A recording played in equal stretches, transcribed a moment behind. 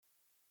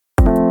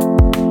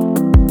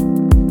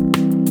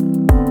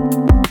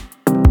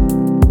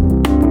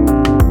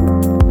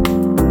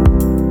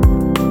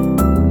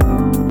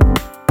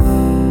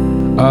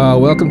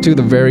welcome to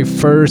the very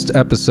first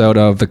episode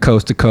of the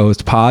Coast to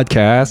Coast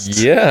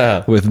podcast.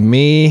 Yeah. With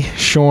me,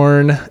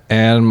 Shorn,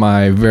 and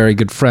my very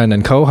good friend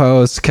and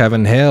co-host,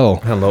 Kevin Hill.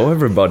 Hello,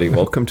 everybody.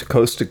 Welcome to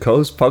Coast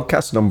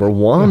podcast number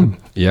 1.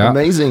 Yeah.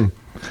 Amazing.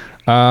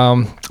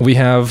 We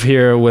have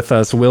here with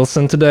us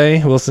Wilson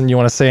today. Wilson, you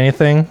want to say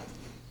anything?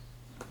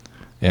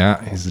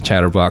 Yeah, he's a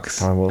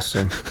chatterbox. Hi,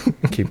 Wilson.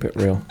 Keep it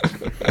real.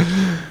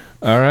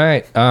 All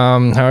right.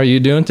 How are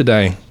you doing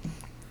today?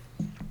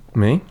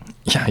 Me?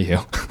 Yeah, you.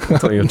 I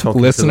thought you were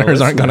talking Listeners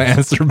to aren't going to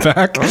answer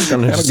back. I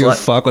don't give a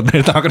fuck what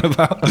they're talking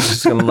about. I'm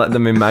just going to let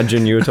them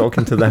imagine you were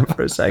talking to them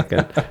for a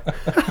second.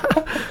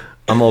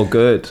 I'm all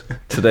good.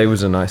 Today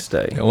was a nice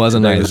day. It was a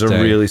nice day. It was a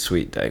really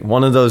sweet day.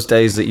 One of those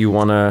days that you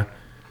want to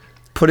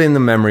put in the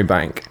memory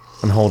bank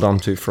and hold on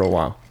to for a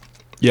while.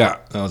 Yeah,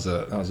 that was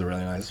a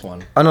really nice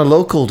one. On a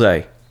local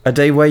day. A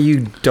day where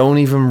you don't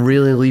even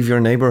really leave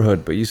your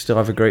neighborhood, but you still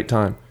have a great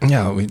time.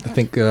 Yeah, I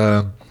think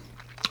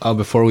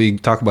before we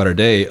talk about our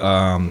day,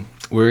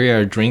 we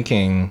are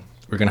drinking.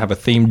 We're going to have a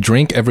themed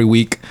drink every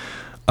week.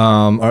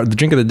 The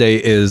drink of the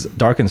day is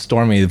Dark and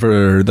Stormy.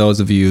 For those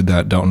of you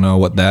that don't know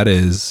what that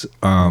is,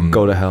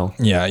 go to hell.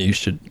 Yeah, you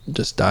should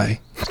just die.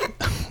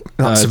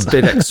 That's a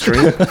bit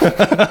extreme.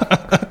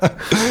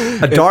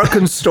 A Dark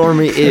and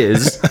Stormy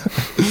is...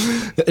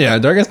 Yeah,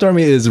 Dark and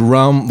Stormy is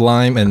rum,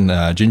 lime,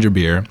 and ginger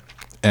beer.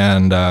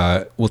 And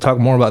we'll talk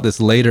more about this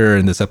later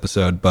in this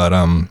episode, but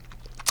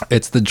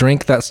it's the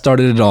drink that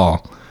started it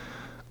all.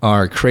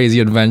 Our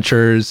crazy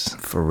adventures.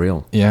 For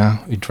real.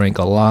 Yeah, we drank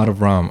a lot of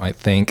rum, I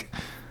think.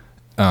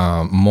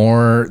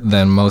 More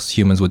than most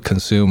humans would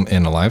consume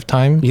in a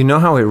lifetime. You know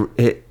how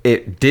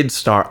it did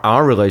start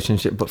our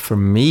relationship, but for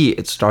me,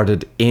 it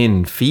started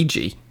in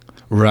Fiji.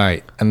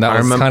 Right, and that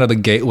was kind of the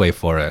gateway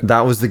for it.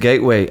 That was the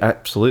gateway,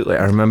 absolutely.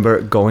 I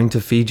remember going to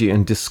Fiji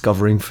and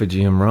discovering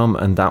Fijian rum,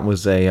 and that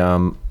was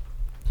a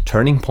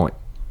turning point.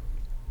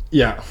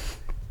 Yeah.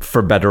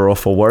 For better or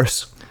for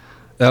worse.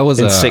 That was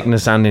in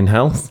sickness and in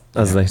health,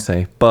 as they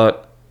say.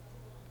 But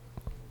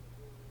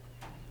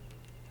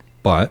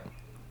I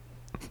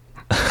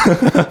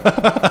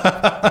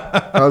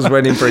was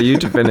waiting for you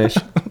to finish.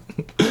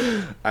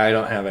 I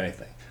don't have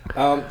anything.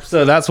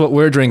 So that's what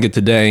we're drinking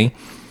today.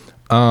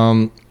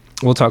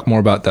 We'll talk more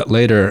about that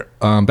later.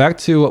 Back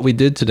to what we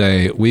did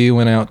today. We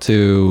went out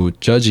to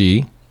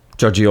Judgy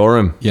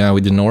Orem. Yeah, we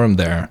did an Orem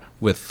there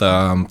with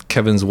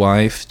Kevin's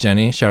wife,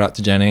 Jenny. Shout out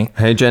to Jenny.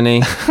 Hey,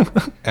 Jenny.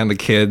 And the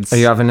kids. Are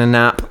you having a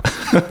nap?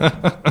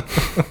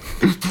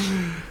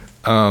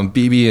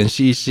 Bibi and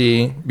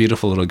Shishi,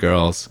 beautiful little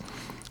girls.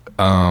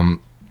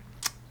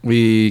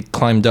 We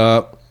climbed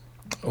up.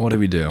 What did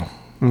we do?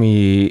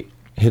 We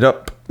hit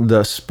up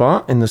the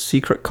spot in the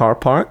secret car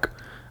park,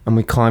 and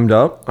we climbed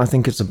up. I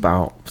think it's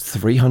about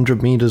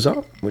 300 meters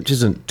up, which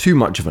isn't too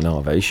much of an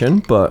elevation,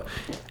 but,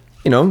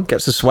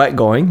 gets the sweat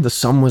going. The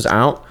sun was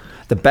out.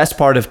 The best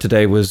part of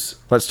today was,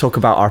 let's talk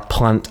about our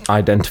plant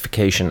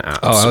identification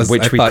apps,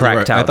 which we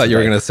cracked out. I thought you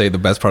were going to say the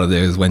best part of the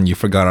day is when you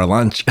forgot our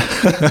lunch.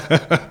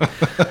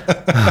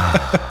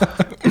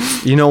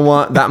 You know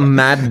what? That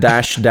mad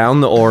dash down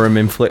the Orem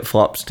in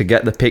flip-flops to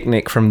get the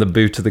picnic from the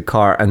boot to the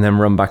car and then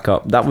run back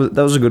up. That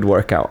was a good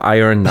workout. I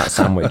earned that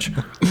sandwich.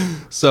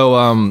 So,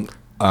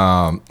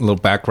 a little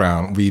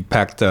background. We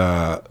packed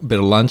a bit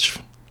of lunch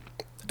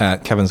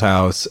at Kevin's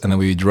house, and then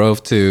we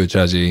drove to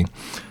Judgy.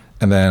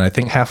 And then I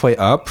think halfway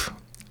up,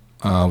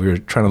 we were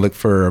trying to look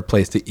for a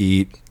place to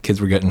eat. Kids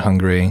were getting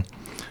hungry,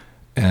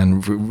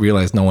 and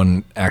realized no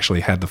one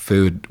actually had the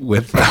food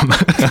with them.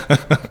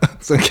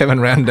 So Kevin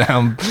ran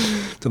down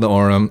to the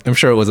Orem. I'm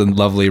sure it was a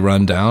lovely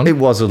run down. It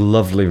was a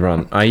lovely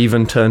run. I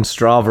even turned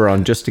Strava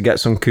on just to get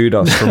some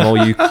kudos from all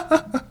you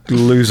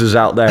losers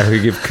out there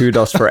who give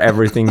kudos for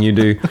everything you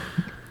do.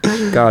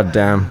 God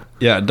damn.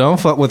 Yeah, don't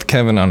fuck with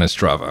Kevin on his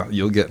Strava.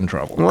 You'll get in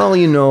trouble. Well,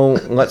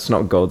 let's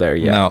not go there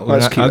yet. No,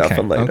 let's keep that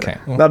for later. Okay.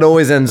 Well, that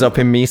always ends up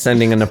in me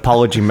sending an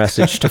apology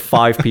message to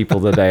 5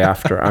 people the day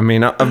after. I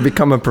mean, I've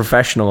become a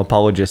professional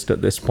apologist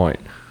at this point.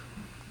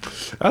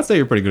 I'd say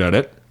you're pretty good at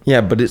it.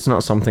 Yeah, but it's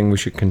not something we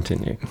should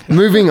continue.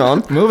 Moving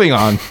on.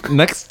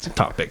 Next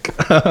topic.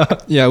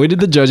 Yeah, we did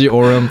the Judgy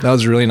Orem. That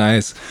was really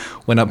nice.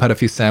 Went up, had a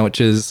few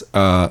sandwiches.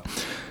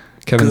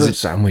 Kevin's good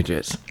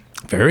sandwiches.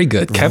 Very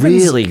good.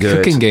 Kevin's really good.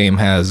 Cooking game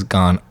has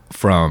gone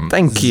from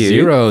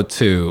 0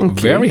 to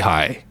very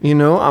high.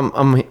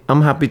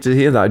 I'm happy to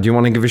hear that. Do you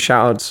want to give a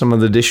shout out to some of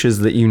the dishes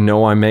that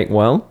I make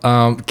well?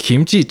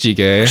 Kimchi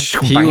jjigae.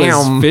 He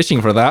was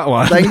fishing for that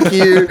one. Thank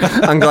you.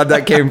 I'm glad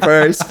that came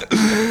first.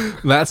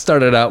 That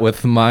started out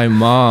with my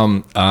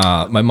mom.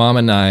 My mom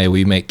and I,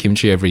 we make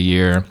kimchi every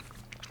year,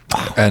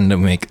 and we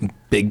make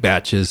big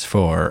batches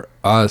for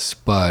us,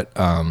 but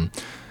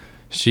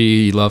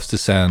she loves to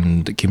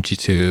send kimchi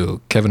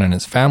to Kevin and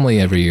his family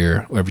every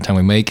year, every time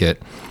we make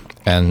it.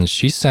 And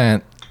she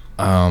sent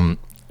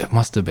It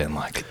must have been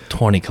like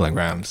 20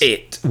 kilograms.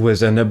 It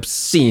was an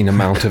obscene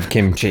amount of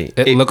kimchi.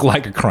 It looked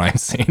like a crime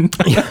scene.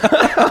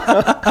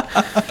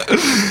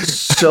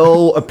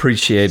 So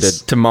appreciated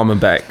to Mom and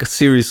Beck.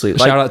 Seriously.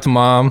 Shout out to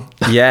Mom.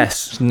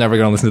 Yes. She's never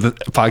going to listen to the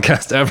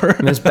podcast ever.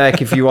 Miss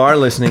Beck, if you are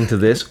listening to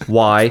this,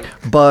 why?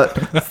 But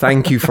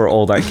thank you for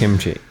all that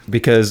kimchi,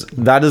 because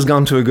that has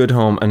gone to a good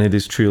home and it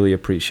is truly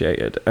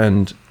appreciated.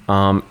 And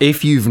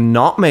if you've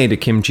not made a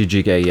kimchi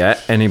jjigae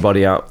yet,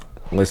 anybody out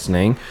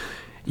listening,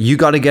 you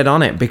got to get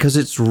on it, because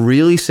it's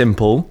really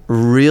simple,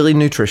 really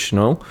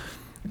nutritional,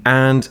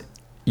 and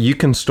you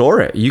can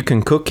store it. You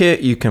can cook it,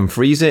 you can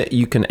freeze it,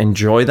 you can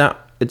enjoy that.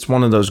 It's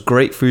one of those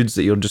great foods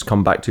that you'll just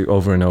come back to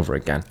over and over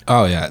again.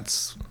 Oh yeah,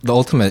 it's the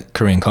ultimate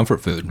Korean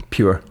comfort food.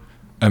 Pure.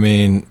 I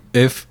mean,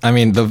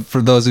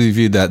 for those of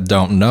you that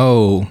don't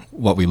know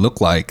what we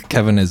look like,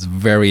 Kevin is a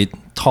very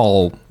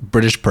tall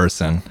British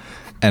person,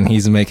 and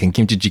he's making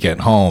kimchi jjigae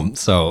at home.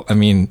 So, I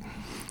mean,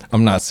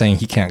 I'm not saying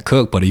he can't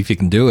cook, but if you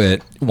can do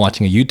it,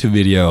 watching a YouTube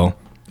video,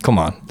 come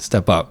on,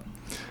 step up.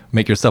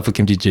 Make yourself a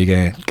kimchi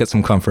jjigae, get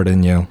some comfort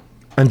in you.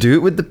 And do it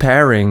with the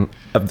pairing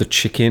of the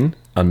chicken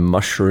and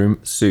mushroom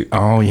soup.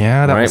 Oh,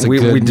 yeah, that was a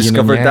good we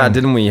discovered that,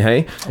 didn't we,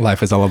 hey?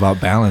 Life is all about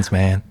balance,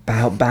 man.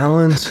 About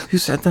balance? Who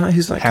said that?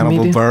 Who's that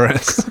Hannibal comedian?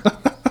 Buress.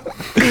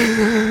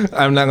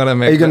 I'm not going to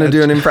make Are you going to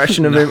do an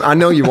impression of him? I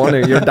know you want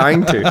to. You're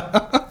dying to.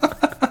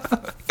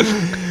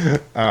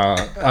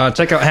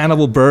 Check out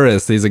Hannibal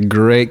Buress. He's a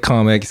great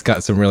comic. He's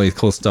got some really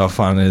cool stuff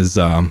on his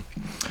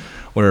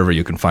wherever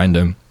you can find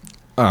him.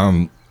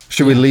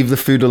 Should we leave the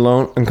food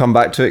alone and come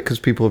back to it? Because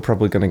people are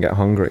probably going to get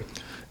hungry.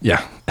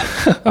 Yeah.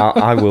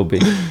 I will be.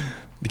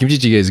 The kimchi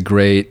jjigae is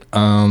great.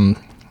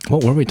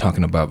 What were we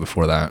talking about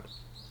before that?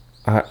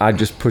 I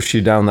just pushed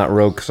you down that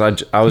road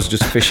because I was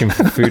just fishing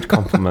for food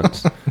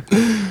compliments.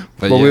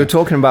 But yeah. we were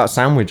talking about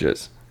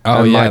sandwiches.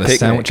 Oh and yeah, my the picnic.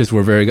 sandwiches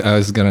were very good. I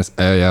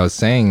was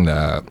saying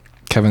that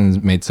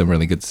Kevin's made some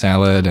really good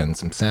salad and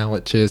some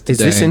sandwiches today. Is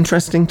this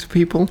interesting to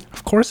people?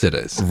 Of course it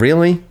is.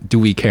 Really? Do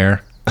we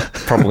care?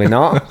 Probably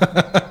not.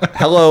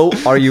 Hello,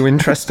 are you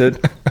interested?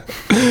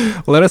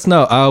 Let us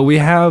know. We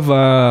have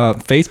a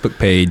Facebook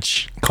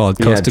page called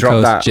Coast to drop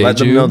Coast that. Jeju. Let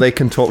them know they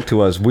can talk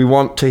to us. We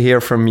want to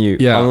hear from you.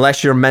 Yeah.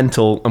 Unless you're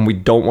mental and we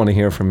don't want to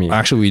hear from you.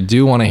 Actually, we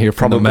do want to hear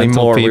from Probably the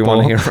mental more people. we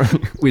want to hear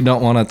from you. We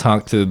don't want to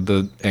talk to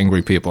the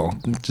angry people.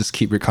 Just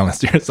keep your comments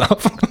to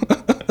yourself.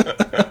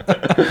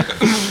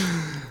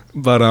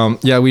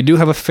 But yeah, we do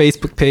have a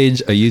Facebook page,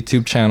 a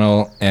YouTube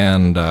channel,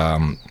 and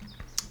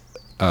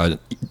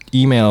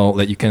email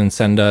that you can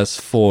send us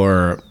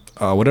for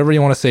whatever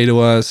you want to say to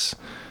us.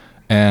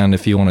 And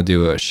if you want to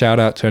do a shout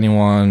out to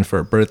anyone for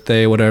a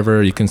birthday,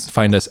 whatever, you can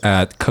find us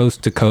at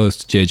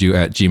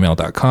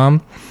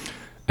coasttocoastjeju@gmail.com.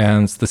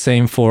 And it's the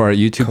same for our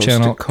YouTube Coast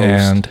channel to Coast.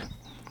 and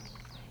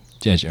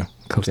Jeju.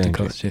 Coast to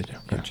Coast Jeju.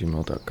 At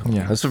gmail.com.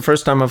 Yeah. That's the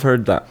first time I've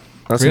heard that.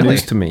 That's Really?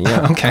 news to me.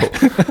 Yeah. Okay.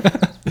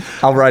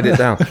 I'll write it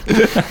down.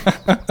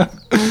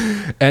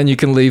 And you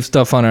can leave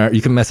stuff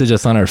you can message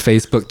us on our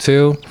Facebook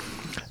too.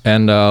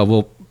 And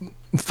we'll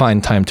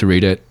find time to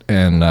read it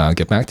and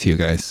get back to you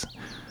guys.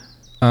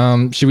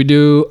 Should we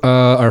do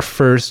our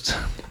first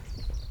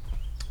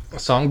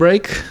song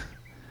break?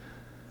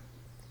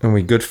 Are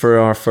we good for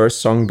our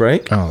first song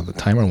break? Oh, the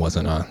timer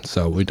wasn't on,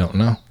 so we don't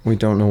know. We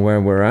don't know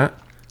where we're at.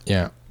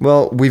 Yeah.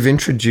 Well, we've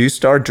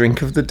introduced our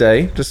drink of the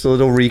day. Just a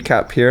little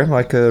recap here,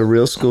 like a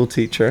real school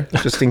teacher.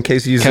 Just in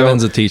case you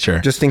Kevin's a teacher.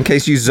 Just in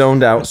case you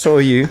zoned out, so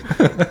are you.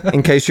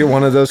 In case you're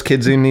one of those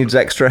kids who needs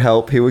extra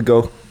help, here we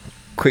go.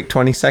 Quick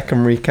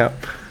 20-second recap.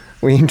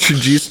 We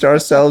introduced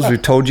ourselves. We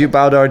told you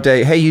about our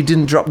day. Hey, you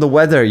didn't drop the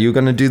weather. You're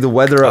going to do the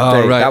weather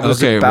update. Oh, right. That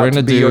was Okay, about we're to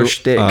gonna be do your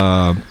shtick.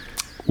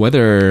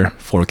 weather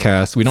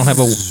forecast. We don't have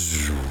a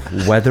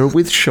Weather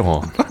with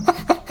Sean.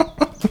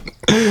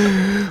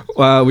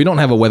 we don't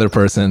have a weather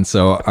person,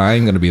 so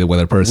I'm going to be the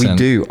weather person. We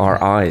do.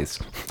 Our eyes.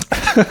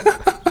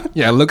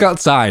 Yeah, look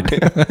outside.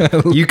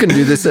 You can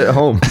do this at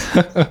home.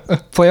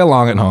 Play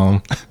along at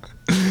home.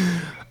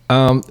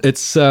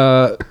 It's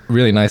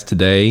really nice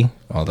today,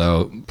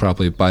 although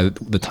probably by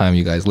the time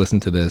you guys listen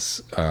to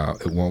this,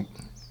 it won't.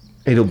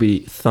 It'll be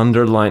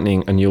thunder,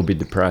 lightning, and you'll be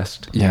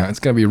depressed. Yeah, it's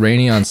going to be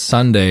rainy on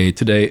Sunday.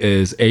 Today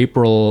is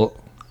April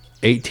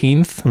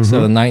 18th,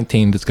 so the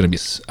 19th is going to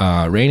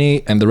be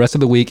rainy, and the rest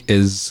of the week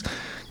is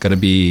going to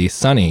be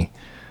sunny.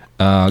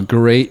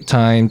 Great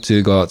time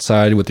to go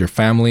outside with your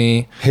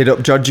family. Hit up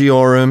Judgy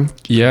Orem.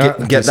 Yeah,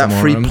 Get that some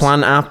free oreums.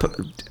 plant app.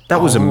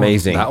 That was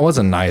amazing. That was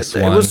a nice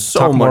one. It was so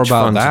Talk more much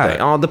about fun that.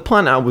 today. Oh, the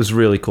plant app was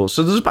really cool.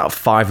 So there's about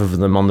 5 of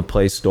them on the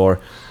Play Store.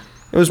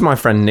 It was my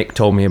friend Nick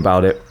told me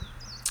about it.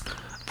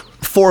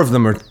 4 of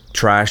them are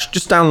trash.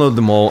 Just download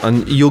them all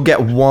and you'll get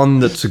one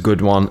that's a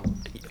good one.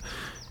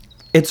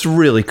 It's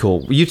really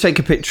cool. You take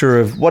a picture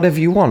of whatever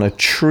you want, a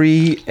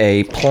tree,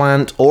 a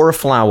plant, or a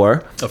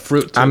flower. A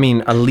fruit, too. I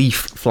mean, a leaf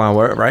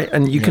flower, right?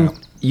 And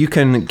you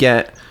can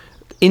get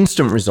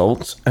instant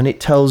results, and it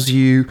tells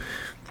you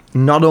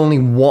not only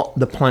what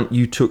the plant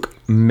you took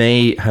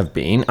may have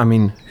been. I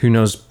mean, who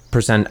knows?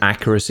 99%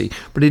 accuracy,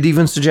 but it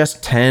even suggests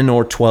 10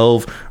 or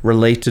 12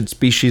 related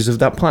species of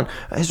that plant.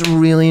 It's a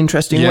really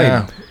interesting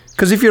way.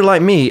 Because if you're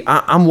like me,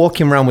 I'm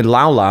walking around with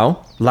Lao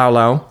Lao. Lao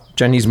Lao,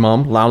 Jenny's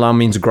mom. Lao Lao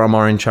means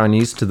grandma in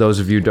Chinese, to those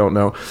of you who don't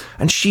know.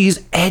 And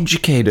she's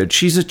educated.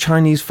 She's a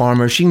Chinese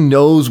farmer. She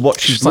knows what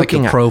she's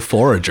looking like a at. pro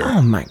forager.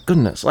 Oh my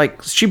goodness.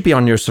 Like, she'd be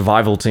on your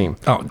survival team.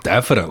 Oh,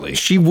 definitely.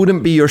 She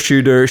wouldn't be your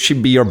shooter.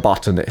 She'd be your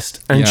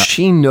botanist. And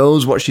she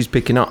knows what she's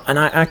picking up. And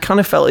I kind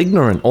of felt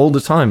ignorant all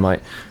the time.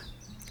 Like,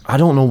 I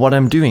don't know what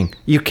I'm doing.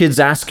 Your kids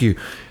ask you,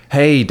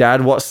 hey,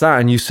 Dad, what's that?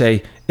 And you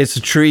say, it's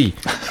a tree.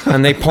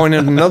 And they point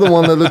at another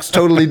one that looks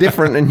totally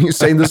different and you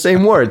say the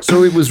same word.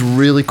 So it was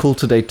really cool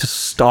today to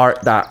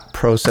start that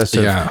process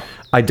of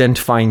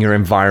identifying your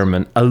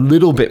environment a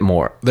little bit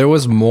more. There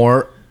was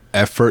more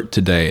effort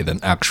today than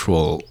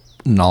actual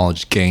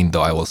knowledge gained,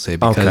 though, I will say,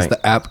 because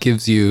the app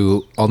gives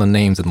you all the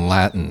names in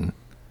Latin.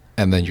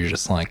 And then you're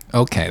just like,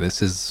 okay,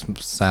 this is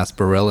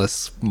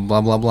sarsaparillus,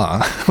 blah, blah, blah.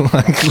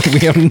 Like, we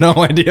have no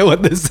idea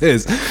what this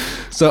is.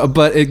 So,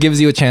 but it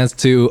gives you a chance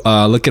to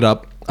look it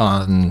up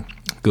on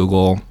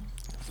Google,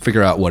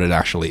 figure out what it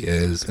actually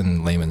is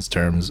in layman's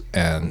terms,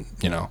 and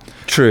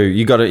True,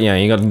 you got to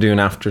do an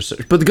after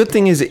search. But the good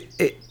thing is,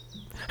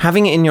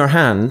 having it in your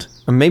hand,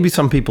 and maybe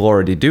some people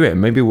already do it.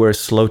 Maybe we're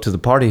slow to the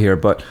party here,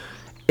 but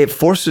it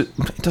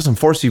doesn't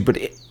force you, but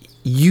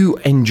you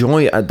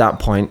enjoy it at that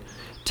point,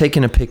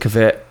 taking a pic of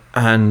it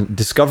and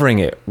discovering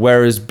it.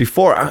 Whereas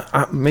before,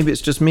 maybe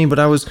it's just me, but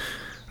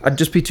I'd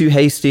just be too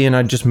hasty and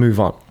I'd just move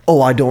on.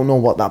 Oh, I don't know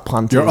what that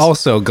plant is. You're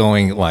also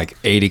going like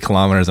 80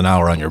 kilometers an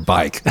hour on your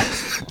bike.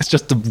 It's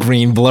just a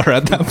green blur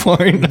at that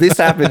point. This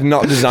app is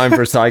not designed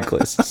for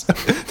cyclists.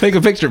 Take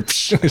a picture.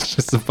 It's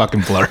just a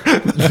fucking blur.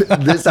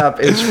 This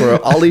app is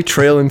for Ollie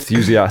trail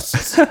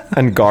enthusiasts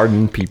and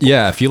garden people.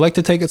 Yeah, if you like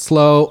to take it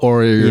slow,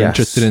 or you're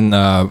interested in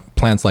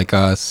plants like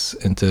us,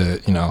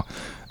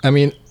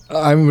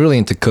 I'm really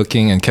into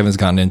cooking, and Kevin's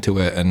gotten into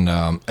it, and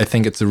I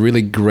think it's a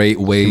really great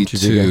way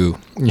to...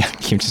 Yeah,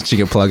 kimchi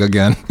jjigae plug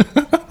again.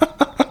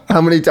 How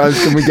many times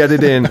can we get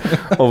it in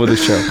over the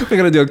show? We're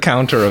going to do a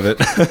counter of it.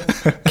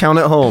 Count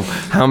at home.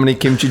 How many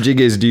kimchi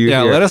jjigaes do you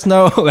hear? Let us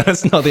know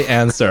the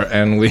answer,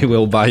 and we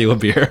will buy you a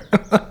beer.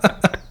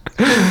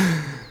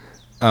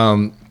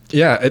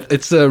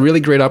 It's a really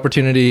great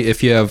opportunity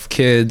if you have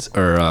kids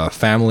or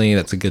family.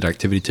 That's a good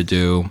activity to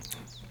do.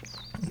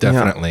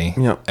 Definitely.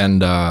 Yeah.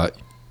 And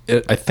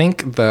I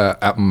think the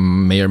app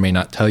may or may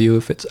not tell you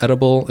if it's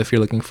edible, if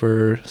you're looking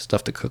for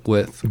stuff to cook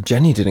with.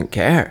 Jenny didn't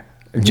care.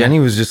 Jenny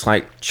was just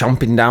like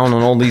chomping down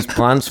on all these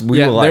plants. We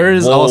were like, there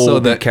is also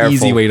the careful.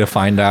 easy way to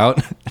find out.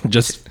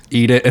 Just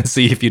eat it and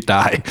see if you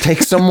die.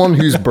 Take someone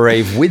who's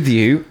brave with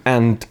you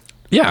and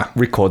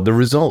record the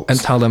results. And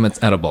tell them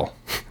it's edible.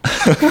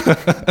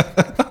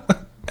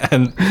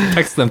 And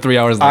text them 3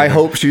 hours later. I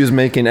hope she was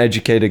making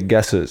educated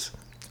guesses.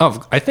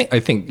 Oh, I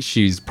think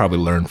she's probably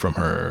learned from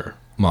her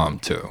mom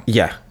too.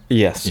 Yeah.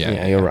 Yes.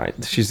 Yeah, you're right.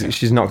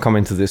 She's not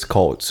coming to this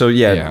cold. So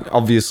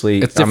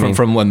obviously it's different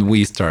from when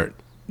we start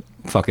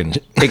fucking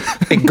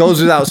it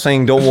goes without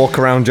saying, don't walk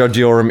around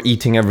Judgiorum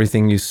eating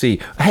everything you see.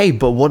 Hey,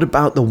 but what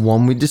about the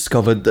one we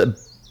discovered, the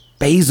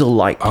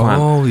basil-like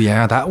plant? Oh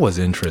yeah, that was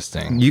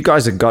interesting. You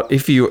guys have got,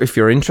 if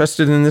you're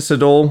interested in this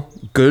at all,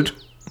 good,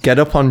 get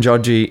up on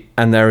Joji,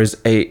 and there is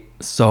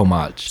so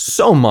much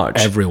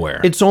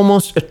everywhere. It's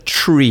almost a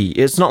tree.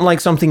 It's not like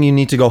something you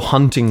need to go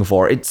hunting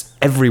for. It's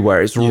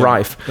everywhere. It's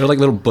rife. They're like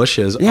little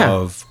bushes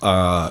of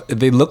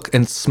they look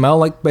and smell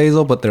like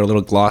basil, but they're a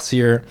little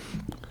glossier.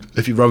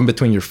 If you rub them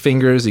between your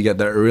fingers, you get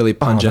that really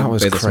pungent basil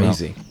smell. That was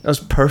crazy. That was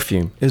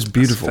perfume. It was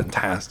beautiful. That's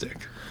fantastic.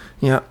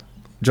 Yeah.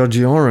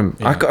 Judgiorum.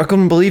 Yeah. I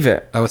couldn't believe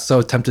it. I was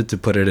so tempted to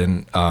put it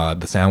in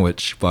the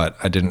sandwich, but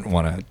I didn't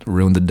want to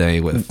ruin the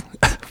day with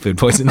food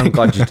poisoning. I'm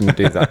glad you didn't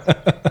do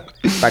that.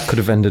 That could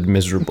have ended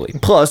miserably.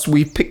 Plus,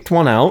 we picked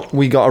one out.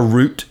 We got a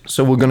root,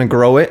 so we're going to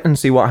grow it and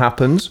see what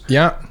happens.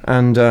 Yeah.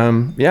 And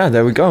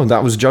there we go.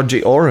 That was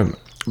Judgiorum.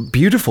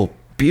 Beautiful,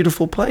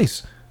 beautiful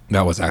place.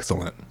 That was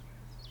excellent.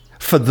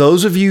 For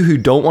those of you who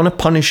don't want to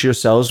punish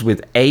yourselves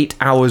with 8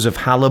 hours of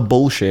Hala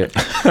bullshit,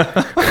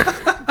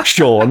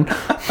 Sean...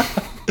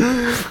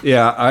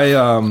 Yeah,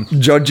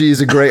 Judgy is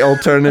a great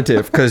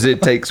alternative because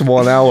it takes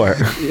 1 hour.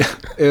 Yeah,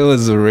 it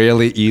was a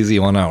really easy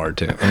 1 hour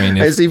too. I mean,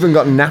 it's even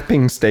got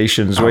napping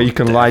stations where you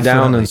can lie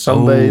down and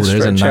sunbathe.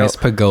 There's a nice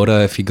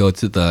pagoda if you go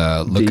to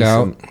the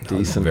lookout.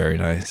 Decent. Very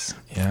nice.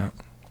 Yeah.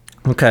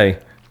 Okay,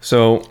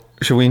 so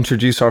should we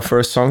introduce our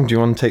first song? Do you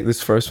want to take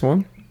this first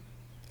one?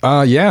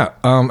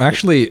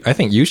 Actually, I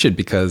think you should,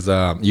 because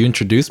you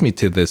introduced me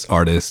to this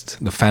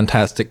artist, the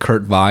fantastic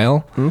Kurt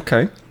Weill.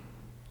 Okay.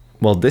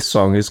 Well, this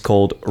song is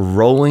called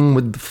Rolling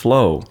with the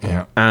Flow.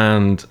 Yeah.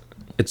 And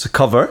it's a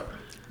cover,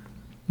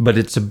 but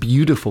it's a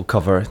beautiful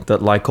cover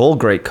that, like all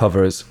great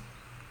covers,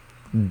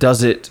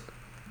 does it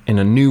in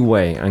a new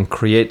way and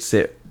creates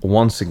it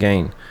once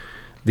again.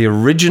 The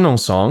original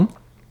song,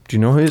 do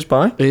you know who it's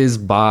by? Is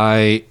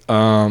by,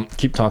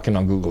 keep talking,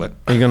 I'll Google it.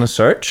 Are you going to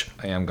search?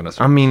 I am going to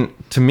search. I mean,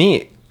 to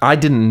me, I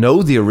didn't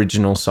know the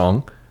original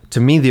song, to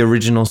me, the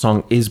original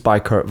song is by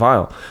Kurt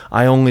Weill.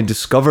 I only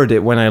discovered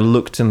it when I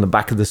looked in the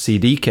back of the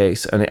CD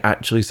case and it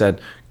actually said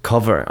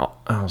cover.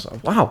 I was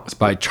like, wow. It's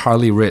by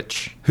Charlie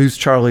Rich, Who's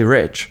Charlie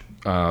Rich?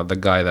 the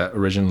guy that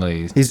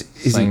originally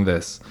sang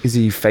this. Is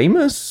he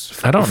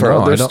famous I don't for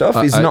know. other I don't-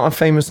 stuff? He's not a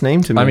famous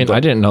name to me. I mean, but I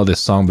didn't know this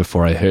song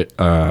before I heard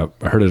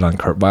it on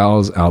Kurt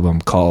Weill's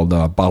album called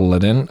Bottle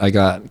It In. I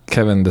got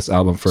Kevin this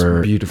album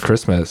for beautiful.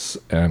 Christmas,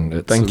 and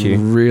it's Thank you. a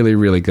really,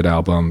 really good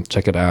album.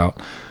 Check it out.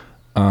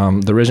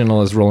 The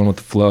original is Rolling with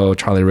the Flow,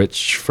 Charlie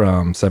Rich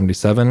from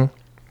 77.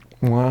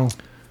 Wow.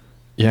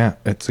 Yeah,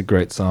 it's a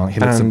great song. He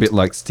looks a And- bit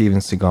like Steven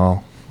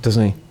Seagal.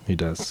 Doesn't he? He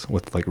does,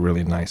 with like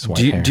really nice white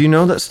Do you, hair. do you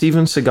know that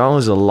Steven Seagal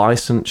is a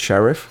licensed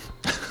sheriff?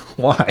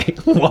 Why?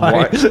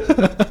 Why?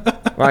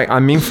 Like, I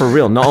mean, for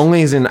real. Not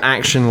only is he an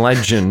action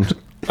legend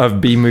of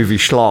B-movie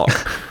schlock,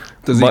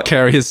 Does he but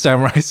carry his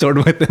samurai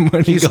sword with him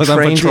when he he's goes on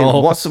trained in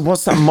patrol? what's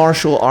that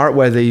martial art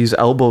where they use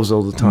elbows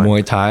all the time?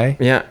 Muay Thai?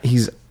 Yeah,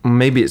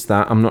 maybe it's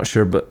that. I'm not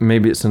sure, but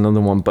maybe it's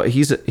another one. But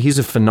he's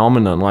a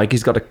phenomenon. Like,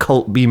 he's got a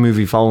cult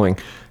B-movie following.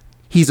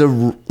 He's a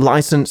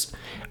licensed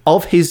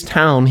of his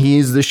town. He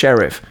is the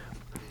sheriff.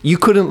 You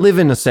couldn't live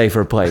in a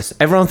safer place.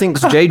 Everyone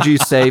thinks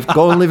Jeju's safe.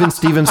 Go and live in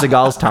Steven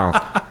Seagal's town.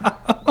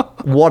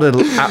 What an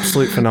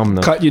absolute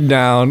phenomenon. Cut you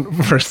down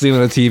for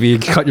stealing the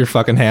TV. Cut your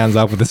fucking hands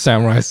off with a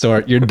samurai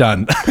sword. You're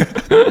done.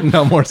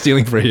 No more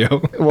stealing for you.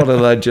 What a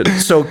legend.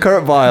 So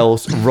Kurt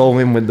Weill's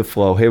Rolling with the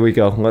Flow. Here we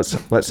go.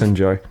 Let's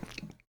enjoy.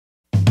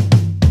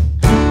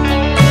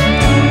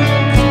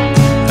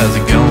 How's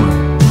it going?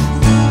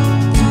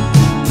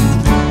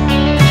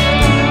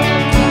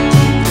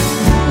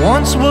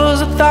 Once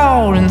was a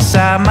thought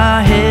inside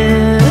my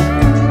head.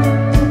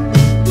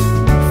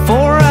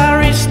 Before I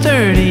reached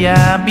 30,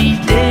 I'd be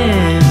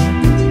dead.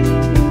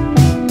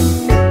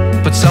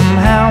 But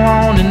somehow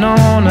on and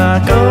on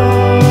I go.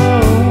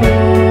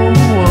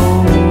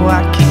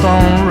 I keep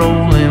on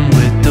rolling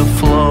with the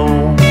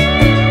flow.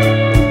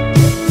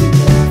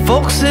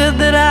 Folks said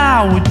that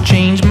I would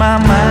change my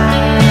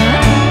mind.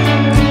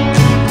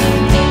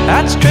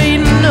 I'd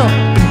straighten up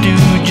and do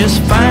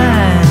just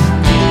fine.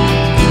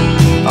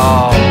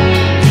 Oh,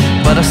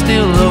 but I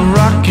still love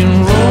rock and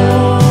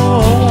roll.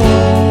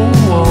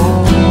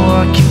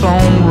 I keep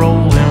on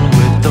rolling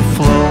with the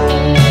flow.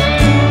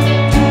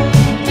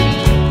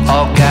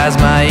 All guys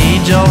my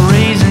age are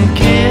raising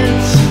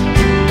kids.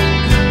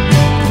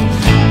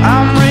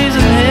 I'm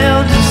raising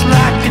hell just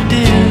like I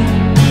did.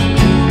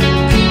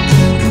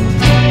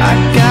 I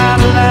got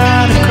a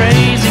lot of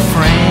crazy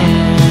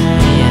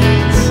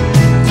friends.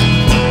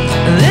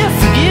 They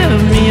forgive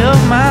me of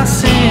my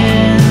sins.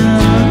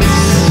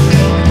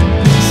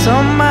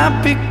 Some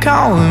might be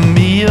calling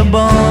me a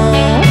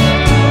bum,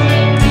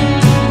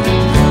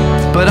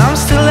 but I'm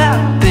still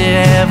out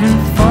there having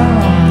fun.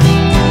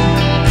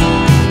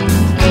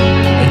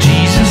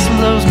 Jesus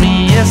loves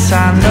me, yes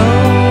I know.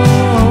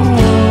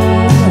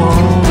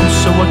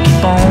 So I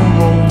keep on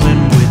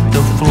rolling with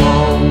the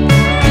flow.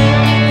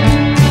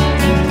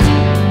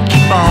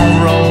 Keep on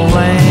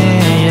rolling.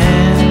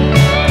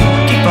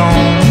 Keep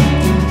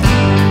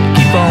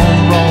on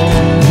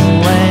rolling.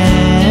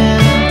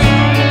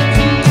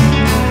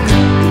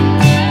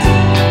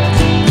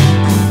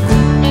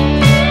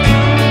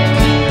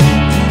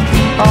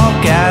 All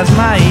guys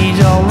my age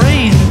are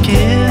raising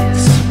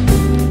kids.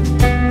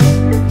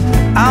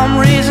 I'm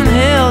raising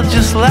hell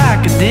just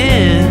like I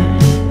did.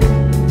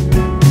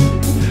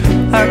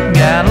 I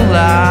got a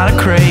lot of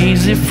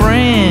crazy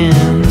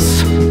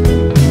friends.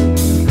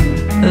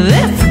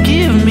 They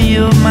forgive me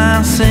of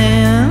my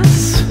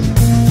sins.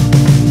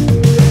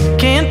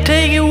 Can't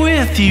take it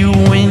with you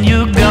when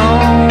you're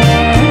gone,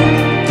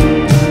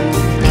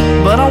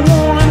 but I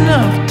want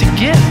enough to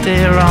get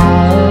there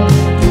on.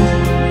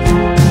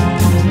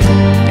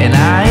 And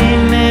I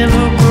ain't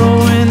never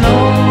growing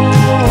old,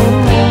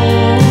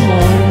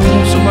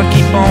 so I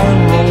keep on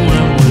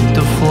rolling with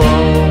the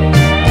flow.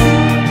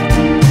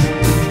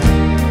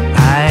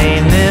 I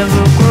ain't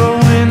never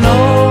growing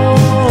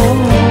old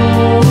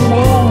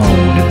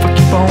if I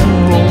keep on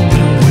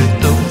rolling with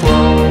the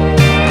flow.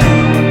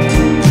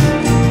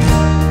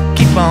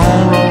 Keep on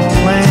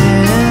rolling,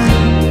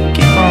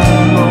 keep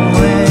on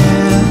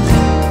rolling,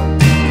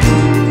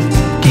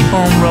 keep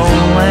on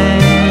rolling.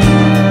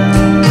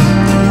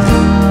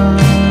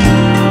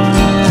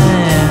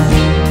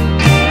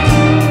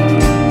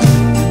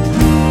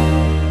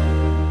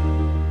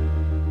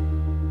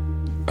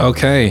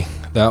 Okay,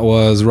 that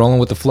was Rolling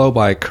with the Flow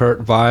by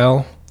Kurt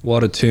Weill.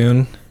 What a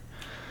tune.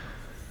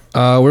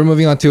 We're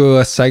moving on to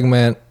a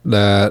segment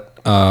that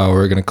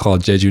we're going to call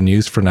Jeju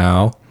News for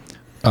now.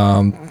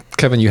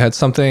 Kevin, you had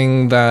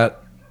something that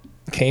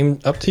came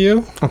up to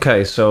you?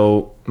 Okay,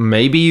 so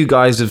maybe you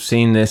guys have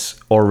seen this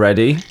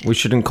already. We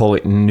shouldn't call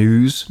it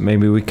news.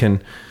 Maybe we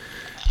can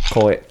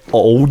call it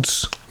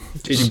olds.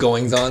 Jeju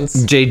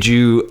goings-ons?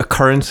 Jeju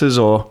occurrences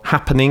or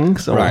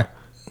happenings. Or, Right.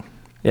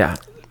 Yeah.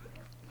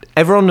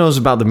 Everyone knows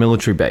about the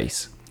military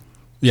base,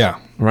 Yeah.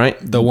 right?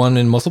 The one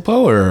in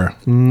Musselpo or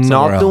Not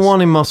somewhere the else?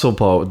 one in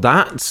Musselpo.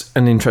 That's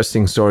an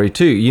interesting story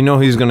too. You know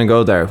who's going to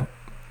go there?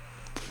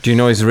 Do you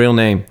know his real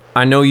name?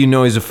 I know you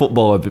know he's a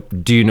footballer,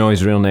 but do you know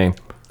his real name?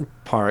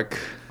 Park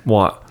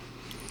What?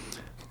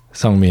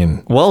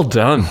 Sungmin. Well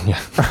done. Yeah.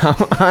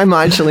 I'm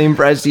actually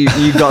impressed you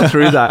got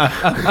through that.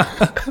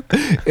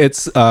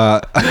 It's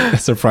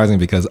surprising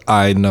because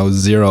I know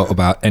zero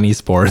about any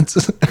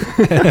sports.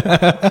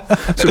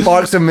 So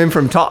Park Sung-min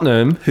from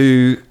Tottenham,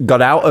 who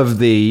got out of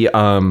the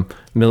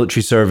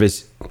military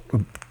service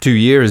 2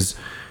 years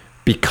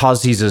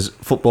because he's a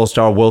football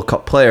star World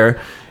Cup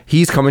player,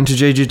 he's coming to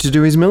Jeju to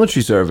do his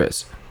military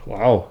service.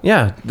 Wow.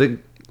 Yeah,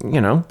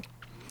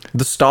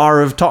 the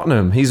star of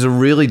Tottenham. He's a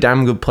really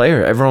damn good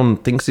player. Everyone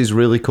thinks he's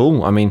really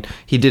cool. I mean,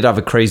 he did have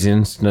a crazy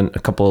incident a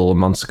couple of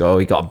months ago.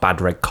 He got a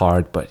bad red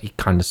card, but he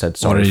kind of said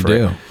sorry for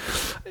it. What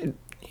did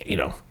he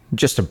do?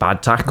 Just a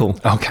bad tackle.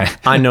 Okay.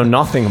 I know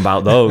nothing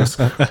about those.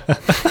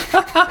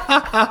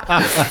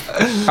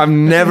 I've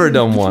never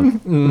done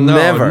one.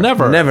 Never.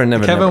 never.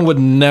 Kevin would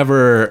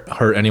never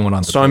hurt anyone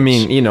on the pitch. So, I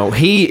mean,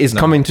 he is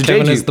coming to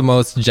Kevin Jeju. is the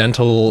most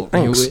gentle.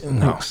 Thanks.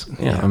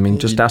 Yeah, I mean,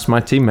 just ask my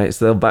teammates.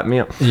 They'll back me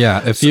up.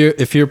 Yeah, if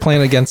you're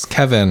playing against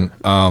Kevin,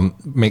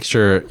 make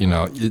sure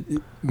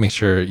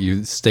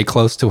you stay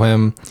close to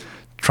him.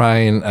 Try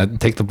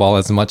and take the ball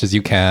as much as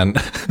you can.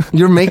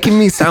 You're making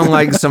me sound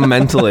like some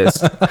mentalist.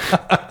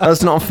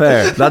 That's not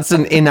fair. That's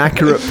an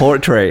inaccurate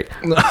portrait.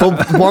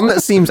 But one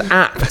that seems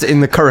apt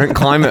in the current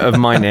climate of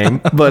my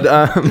name. But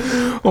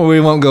well, we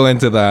won't go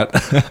into that.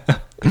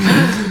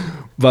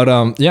 But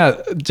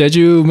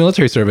Jeju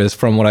military service,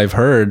 from what I've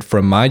heard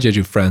from my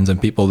Jeju friends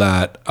and people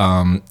that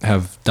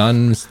have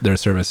done their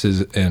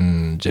services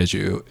in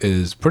Jeju,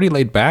 is pretty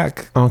laid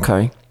back.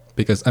 Okay.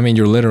 Because, I mean,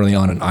 you're literally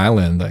on an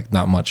island, like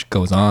not much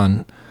goes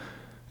on.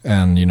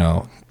 And,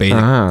 basic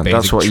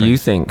that's what you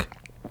think.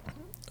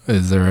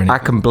 Is there any... I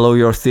can blow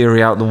your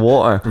theory out the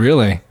water.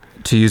 Really?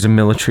 To use a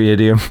military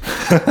idiom.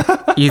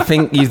 You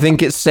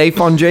think it's safe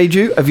on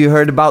Jeju? Have you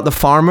heard about the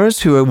farmers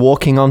who are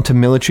walking onto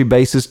military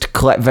bases to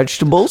collect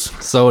vegetables?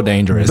 So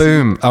dangerous.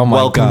 Boom. Oh my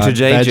Welcome God.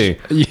 to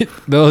Jeju.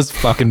 Those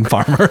fucking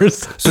farmers.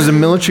 So there's a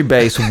military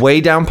base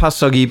way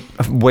past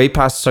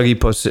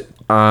Sugiposi,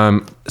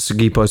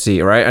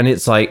 right? And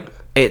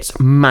it's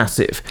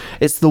massive.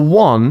 It's the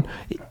one,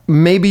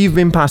 maybe you've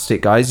been past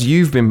it, guys.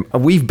 We've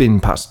been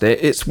past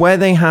it. It's where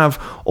they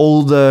have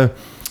all the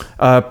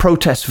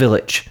protest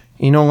village.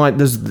 They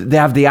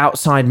have the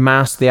outside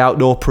mass, the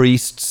outdoor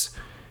priests.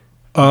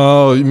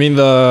 Oh, you mean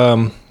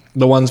the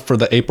ones for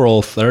the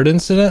April 3rd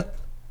incident?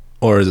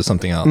 Or is it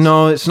something else?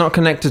 No, it's not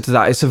connected to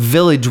that. It's a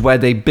village where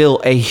they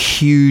built a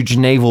huge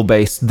naval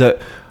base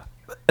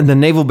and the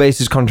naval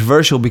base is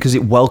controversial because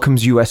it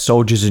welcomes US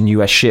soldiers and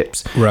US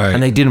ships. Right.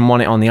 And they didn't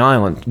want it on the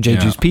island.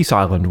 Jeju's Peace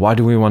Island. Why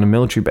do we want a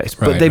military base?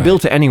 But Right, they right.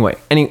 built it anyway.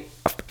 A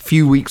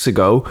few weeks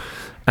ago,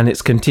 and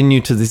it's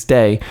continued to this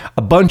day,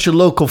 a bunch of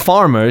local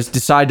farmers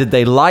decided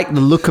they liked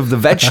the look of the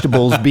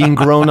vegetables being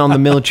grown on the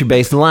military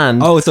base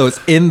land. Oh, so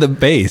it's in the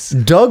base.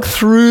 Dug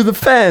through the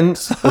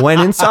fence, went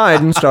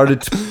inside and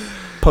started to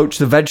poach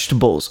the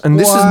vegetables. And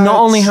this has not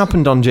only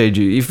happened on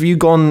Jeju. If you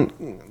go on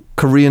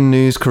Korean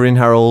News, Korean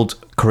Herald,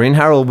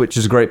 which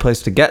is a great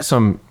place to get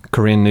some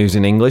Korean news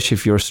in English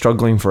if you're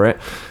struggling for it.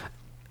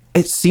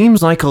 It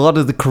seems like a lot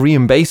of the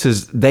Korean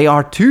bases, they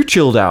are too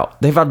chilled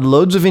out. They've had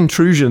loads of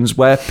intrusions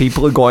where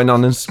people are going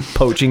on and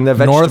poaching their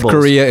vegetables. North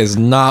Korea is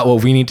not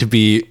what we need to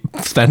be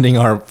spending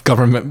our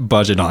government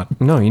budget on.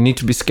 No, you need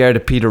to be scared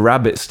of Peter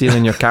Rabbit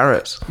stealing your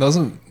carrots.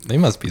 They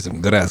must be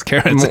some good ass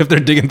carrots if they're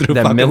digging through.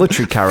 They're fucking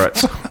military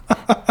carrots.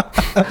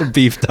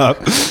 beefed up.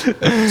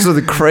 So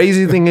the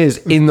crazy thing is,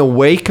 in the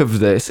wake of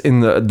this,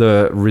 in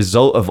the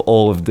result of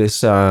all of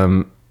this,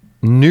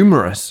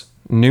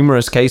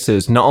 numerous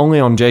cases, not only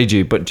on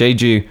Jeju, but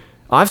Jeju,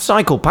 I've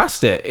cycled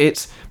past it.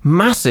 It's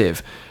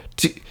massive.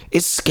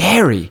 It's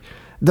scary.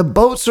 The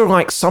boats are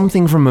like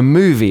something from a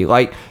movie.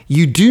 Like,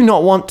 you do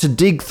not want to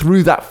dig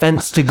through that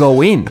fence to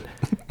go in.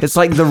 It's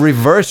like the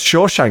reverse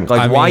Shawshank.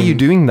 Like, why are you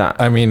doing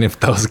that? I mean, if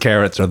those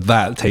carrots are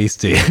that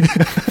tasty,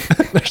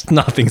 there's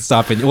nothing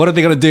stopping you. What are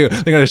they going to do?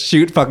 They're going to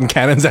shoot fucking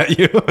cannons at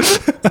you?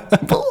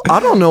 Well, I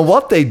don't know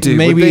what they do.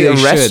 Maybe Would they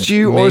arrest should.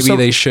 you or Maybe something?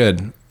 they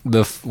should.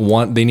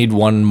 They need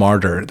one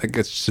martyr that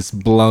gets just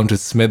blown to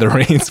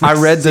smithereens. I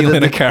read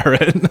that a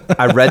carrot.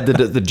 I read that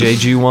at the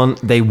Jeju one,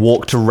 they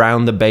walked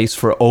around the base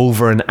for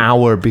over an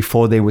hour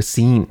before they were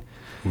seen.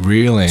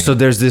 Really? So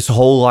there's this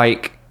whole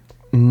like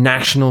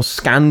national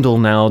scandal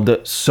now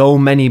that so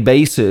many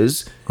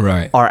bases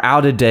are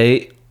out of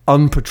date,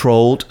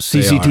 unpatrolled,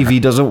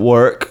 CCTV doesn't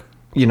work,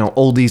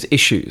 all these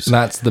issues.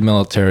 That's the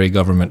military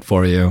government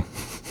for you.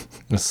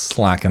 Just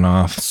slacking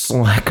off.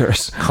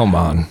 Slackers. Come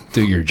on,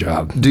 do your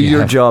job.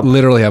 Job.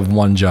 Literally have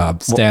one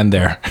job. Stand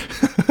there.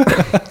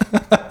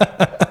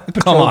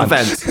 Control the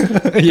fence.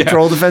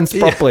 Control the fence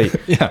properly.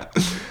 Yeah.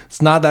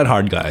 It's not that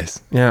hard, guys.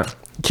 Yeah.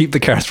 Keep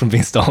the carrots from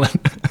being stolen.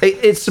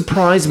 It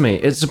surprised me.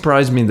 It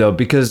surprised me, though,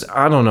 because,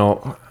 I don't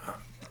know,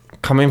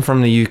 coming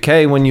from the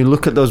UK, when you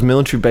look at those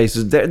military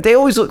bases, they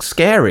always look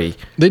scary.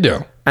 They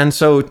do. And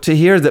so to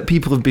hear that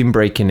people have been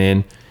breaking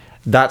in,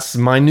 that's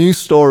my new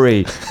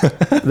story.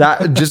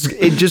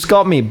 It just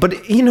got me. But,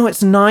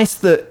 it's nice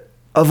that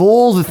of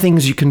all the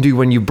things you can do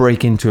when you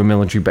break into a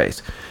military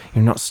base,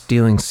 you're not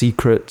stealing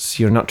secrets.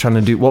 You're not trying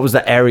to do... What was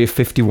the Area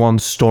 51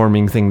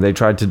 storming thing they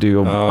tried to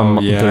do a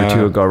month or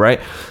two ago, right?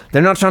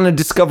 They're not trying to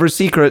discover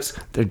secrets.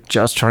 They're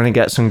just trying to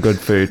get some good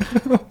food.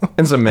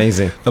 It's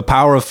amazing. The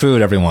power of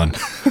food, everyone.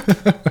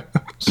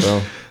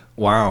 So,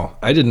 wow.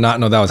 I did not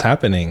know that was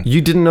happening.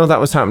 you didn't know that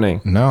was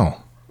happening? No.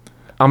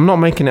 I'm not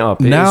making it up.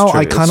 It Now is true.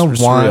 I kind of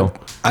It's want... real.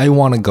 I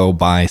want to go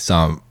buy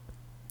some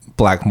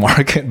black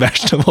market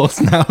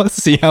vegetables now.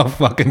 See how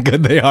fucking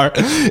good they are.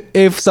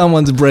 If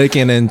someone's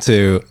breaking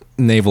into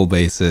naval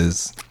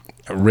bases,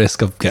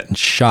 risk of getting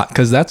shot,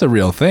 because that's a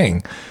real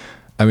thing.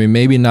 I mean,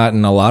 maybe not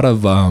in a lot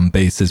of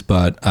bases,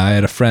 but I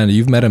had a friend,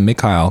 you've met him,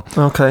 Mikhail.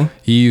 Okay.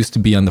 He used to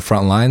be on the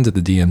front lines at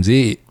the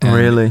DMZ. And,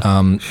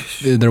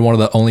 Really? They're one of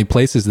the only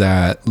places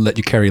that let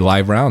you carry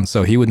live rounds.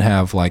 So he would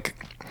have like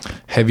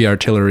heavy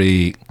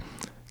artillery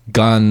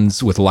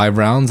guns with live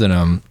rounds in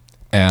them.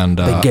 And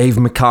They gave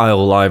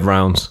Mikhail live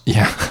rounds.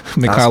 yeah,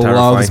 Mikhail terrifying.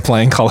 loves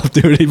playing Call of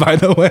Duty, by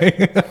the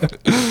way.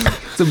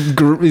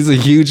 He's a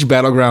huge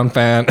Battleground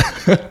fan.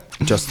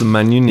 Just the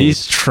man you need.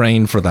 He's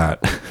trained for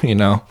that, you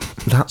know?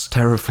 That's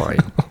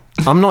terrifying.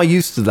 I'm not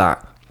used to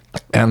that.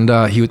 And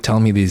he would tell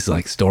me these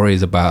like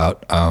stories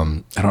about,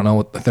 I don't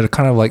know, they're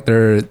kind of like,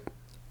 they're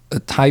a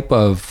type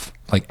of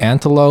like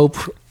antelope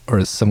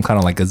or some kind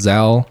of like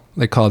gazelle.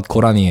 They're called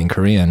korani in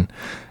Korean.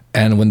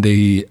 And when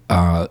they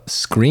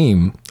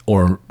scream,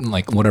 or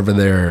like whatever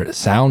their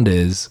sound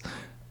is,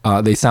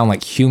 they sound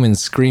like humans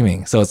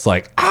screaming. So it's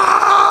like,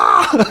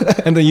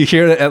 ah! And then you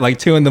hear it at like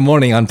 2 a.m.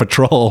 on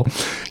patrol.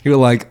 You're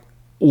like,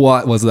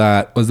 what was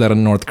that? Was that a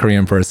North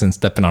Korean person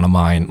stepping on a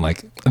mine?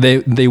 Like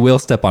they will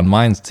step on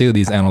mines too.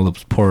 These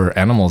antelopes, poor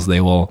animals,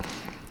 they will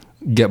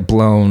get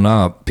blown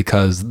up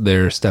because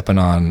they're stepping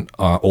on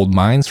old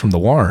mines from the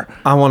war.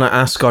 I want to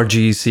ask our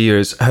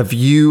GECers, have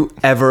you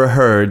ever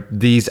heard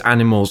these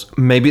animals?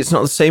 Maybe it's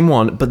not the same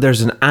one, but there's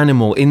an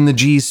animal in the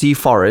GEC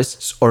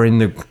forests or in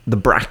the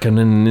bracken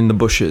and in the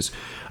bushes.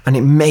 And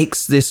it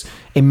makes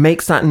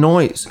that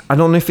noise. I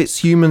don't know if it's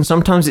human.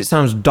 Sometimes it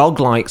sounds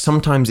dog-like.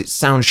 Sometimes it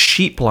sounds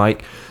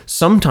sheep-like.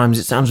 Sometimes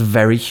it sounds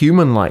very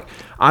human-like.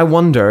 I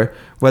wonder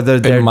whether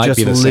they're might just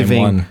be the same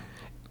living one.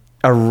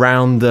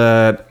 around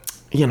the,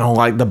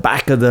 like the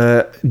back of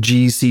the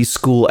GC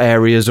school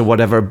areas or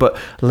whatever. But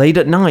late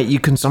at night, you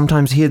can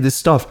sometimes hear this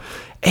stuff.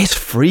 It's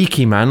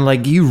freaky, man.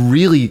 Like you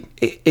really,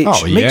 it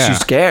makes you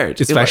scared.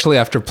 Especially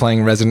after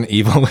playing Resident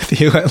Evil with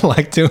you at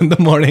like 2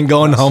 a.m,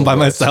 going home by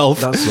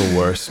myself. That's the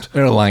worst.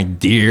 They're like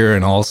deer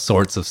and all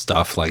sorts of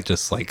stuff. Like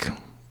just like,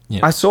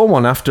 you know. I saw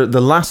one after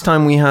the last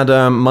time we had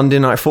Monday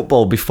Night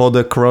Football before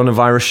the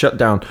coronavirus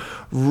shutdown.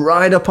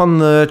 Right up on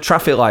the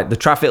traffic light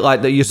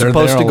that you're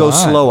supposed to go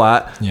slow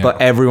at,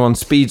 but everyone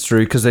speeds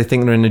through because they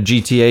think they're in a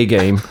GTA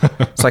game.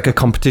 It's like a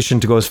competition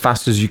to go as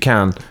fast as you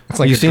can. It's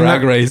like a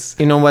drag race.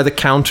 You know where the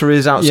counter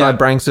is outside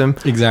Branksome?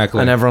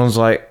 Exactly. And everyone's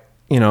like,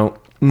 no.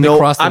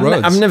 Cross the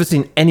roads. I've never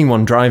seen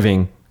anyone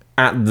driving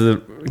at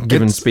the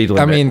given speed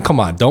limit. I mean,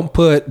 come on, don't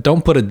put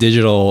a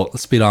digital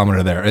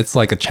speedometer there. It's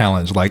like a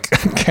challenge. Like,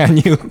 can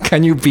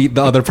you beat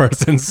the other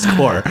person's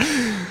score?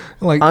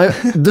 Like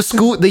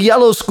the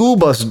yellow school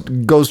bus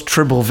goes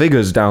triple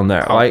figures down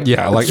there. Like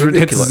like it's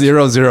ridiculous.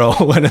 It's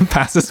 0-0 when it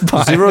passes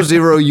by.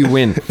 0-0, you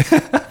win.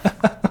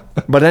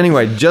 But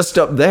anyway, just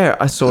up there,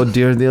 I saw a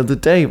deer the other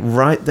day.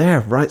 Right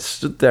there,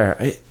 stood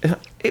there.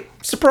 It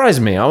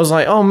surprised me. I was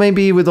like, oh,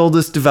 maybe with all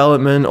this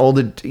development, all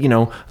the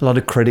a lot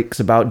of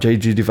critics about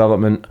JG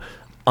development,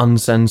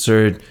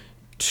 uncensored,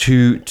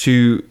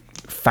 too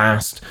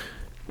fast.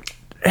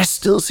 There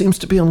still seems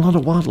to be a lot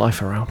of wildlife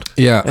around.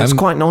 Yeah, it's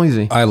quite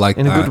noisy. I like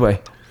in that. a good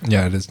way.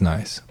 Yeah, it is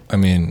nice. I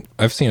mean,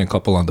 I've seen a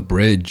couple on the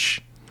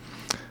bridge,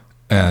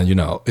 and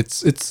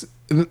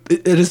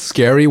it is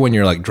scary when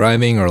you're like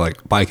driving or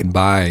like biking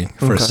by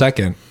for a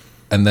second,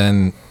 and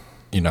then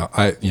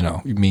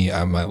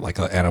I'm like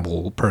an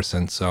animal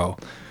person, so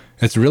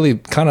it's really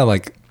kind of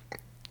like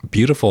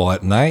beautiful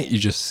at night. You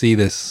just see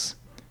this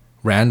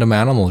random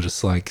animal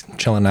just like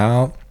chilling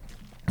out.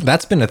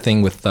 That's been a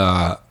thing with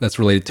that's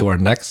related to our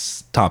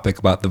next topic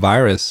about the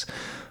virus.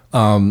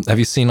 Have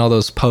you seen all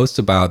those posts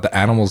about the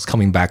animals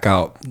coming back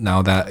out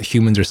now that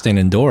humans are staying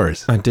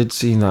indoors? I did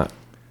see that.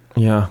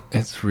 Yeah.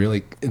 It's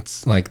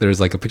like there's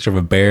like a picture of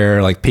a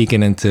bear like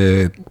peeking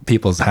into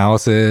people's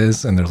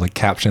houses, and there's like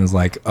captions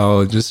like,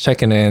 oh, just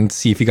checking in,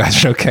 see if you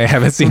guys are okay.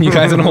 Haven't seen you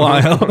guys in a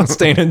while.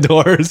 Staying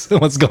indoors.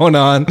 What's going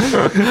on?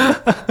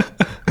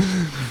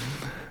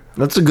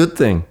 That's a good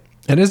thing.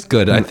 It is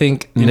good. I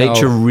think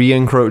nature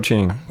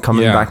re-encroaching,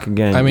 coming back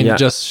again. I mean, it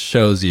just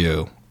shows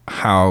you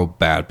how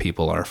bad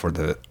people are for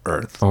the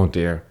earth. Oh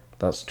dear,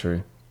 that's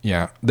true.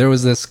 Yeah, there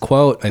was this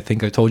quote. I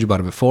think I told you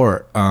about it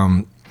before.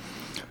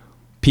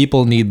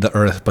 People need the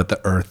earth, but the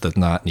earth does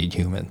not need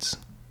humans.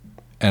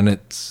 And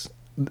it's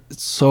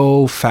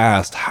so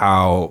fast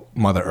how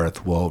Mother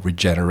Earth will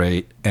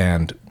regenerate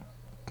and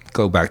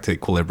go back to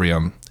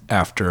equilibrium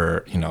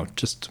after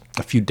just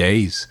a few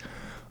days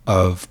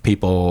of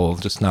people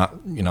just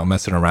not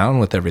messing around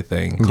with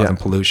everything, causing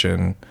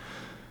pollution.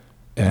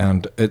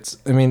 And it's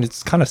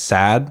kind of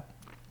sad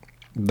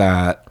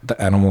that the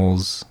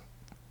animals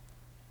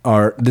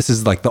are, this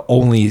is like the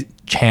only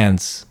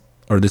chance,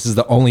 or this is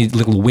the only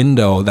little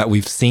window that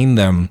we've seen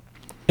them.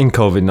 In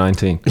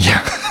COVID-19.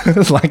 Yeah.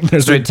 Like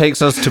there's So it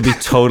takes us to be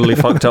totally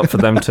fucked up for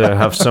them to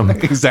have some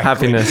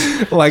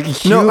happiness. Like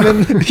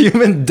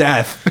human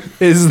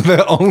death is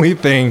the only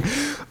thing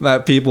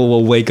that people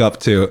will wake up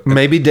to.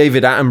 Maybe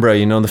David Attenborough,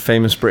 you know, the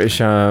famous British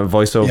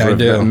voiceover. Yeah, I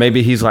do.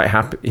 Maybe he's like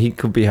happy. He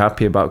could be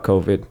happy about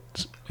COVID.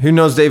 Who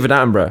knows David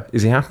Attenborough?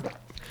 Is he happy?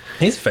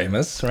 He's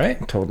famous,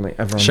 right? Totally.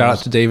 Everyone Shout knows.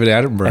 out to David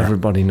Attenborough.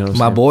 Everybody knows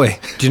my him. boy.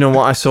 Do you know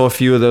what? I saw a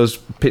few of those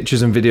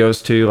pictures and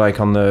videos too, like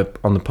on the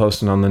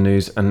post and on the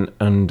news, and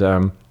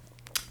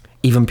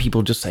even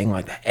people just saying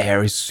like the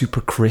air is super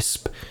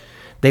crisp.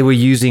 They were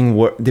using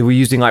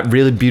like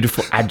really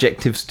beautiful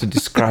adjectives to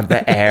describe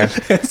the air.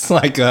 It's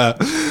like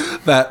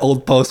that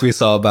old post we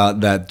saw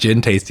about that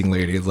gin tasting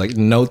lady. It's like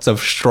notes of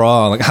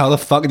straw. Like, how the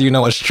fuck do you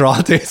know what straw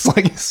tastes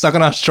like? You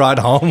sucking on straw at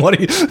home? What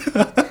are you?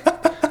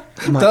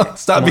 Don't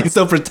stop being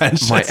so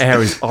pretentious. My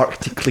air is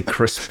arctically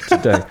crisp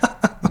today.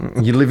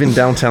 You live in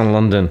downtown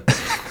London.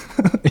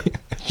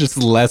 Just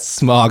less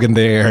smog in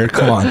the air.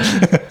 Come on.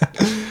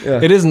 Yeah.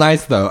 It is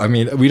nice though. I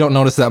mean, we don't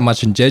notice that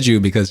much in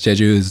Jeju because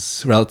Jeju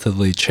is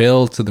relatively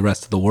chill to the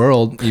rest of the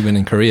world, even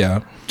in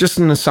Korea. Just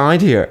an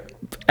aside here.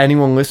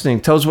 Anyone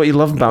listening, tell us what you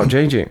love about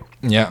Jeju.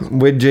 Yeah.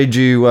 With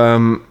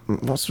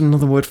Jeju, what's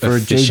another word for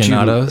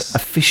Aficionados?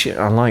 Jeju?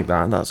 I like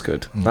that. That's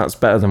good. That's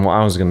better than what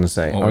I was going to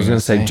say. What I was going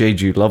to say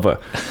Jeju lover,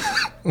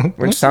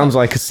 which sounds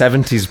like a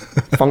 70s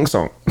funk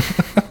song.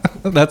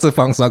 That's a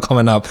funk song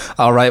coming up.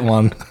 I'll write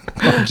one.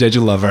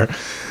 Jeju lover.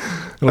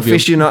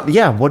 Aficionado.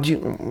 Yeah. What do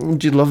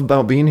you love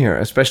about being here,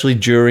 especially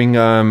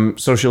during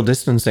social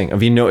distancing?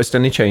 Have you noticed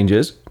any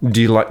changes?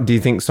 Do you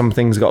think some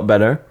things got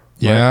better?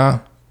 Yeah.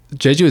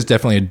 Jeju is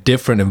definitely a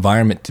different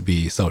environment to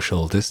be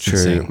social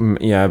distancing. True.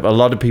 Yeah, a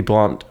lot of people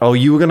aren't. Oh,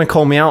 you were going to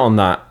call me out on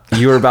that.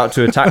 You were about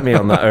to attack me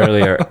on that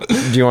earlier.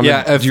 Do you want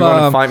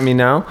to fight me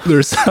now?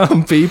 There's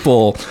some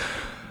people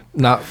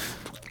not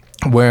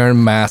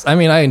wearing masks. I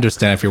mean, I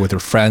understand if you're with your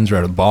friends or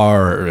at a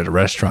bar or at a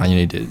restaurant, you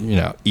need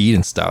to, eat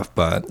and stuff.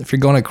 But if you're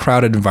going to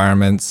crowded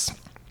environments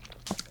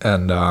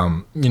and, I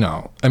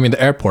mean,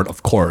 the airport,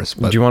 of course.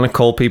 But do you want to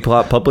call people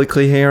out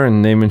publicly here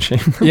and name and shame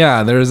them?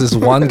 Yeah, there's this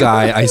one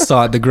guy I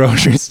saw at the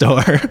grocery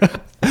store.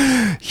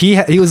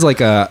 He was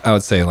like I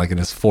would say like in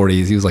his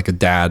 40s. He was like a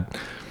dad.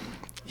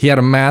 He had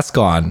a mask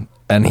on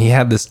and he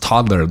had this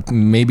toddler,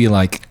 maybe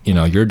like,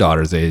 your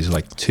daughter's age,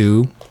 like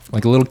 2,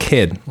 like a little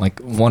kid, like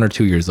 1 or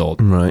 2 years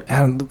old. Right.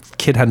 And the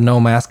kid had no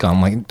mask on.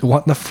 I'm like,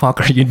 what the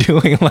fuck are you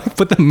doing? Like,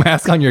 put the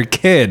mask on your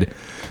kid.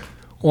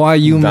 Why are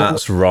you?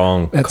 That's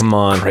wrong. That's Come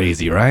on.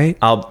 Crazy, right?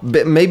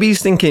 Maybe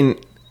he's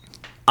thinking,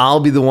 I'll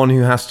be the one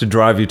who has to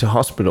drive you to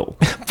hospital.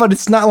 But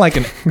it's not like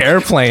an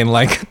airplane.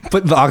 Like,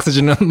 put the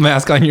oxygen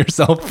mask on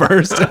yourself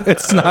first.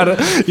 It's not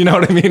you know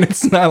what I mean?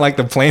 It's not like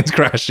the plane's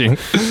crashing.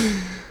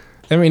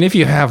 I mean, if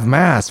you have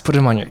masks, put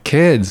them on your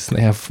kids.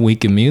 They have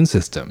weak immune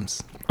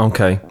systems.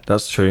 Okay,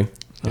 that's true.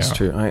 That's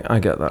true. I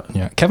get that.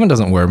 Yeah, Kevin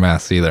doesn't wear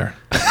masks either.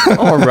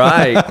 All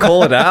right,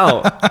 call it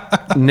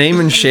out. Name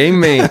and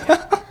shame me.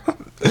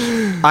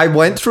 I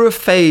went through a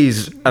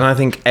phase, and I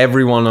think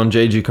everyone on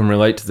Jeju can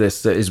relate to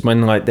this, that is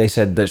when like they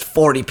said there's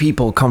 40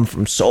 people come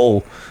from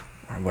Seoul,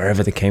 or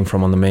wherever they came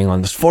from on the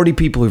mainland. There's 40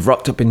 people who've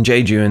rocked up in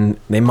Jeju, and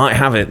they might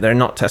have it. They're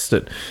not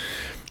tested.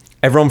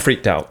 Everyone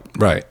freaked out.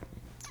 Right.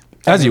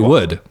 As you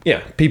would.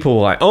 Yeah. People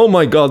were like, oh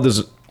my God,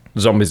 there's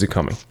zombies are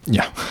coming.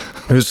 Yeah.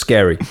 It was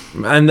scary.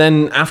 And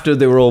then after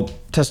they were all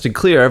tested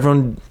clear,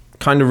 everyone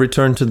kind of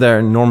returned to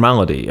their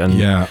normality. And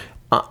Yeah.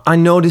 I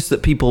noticed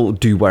that people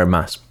do wear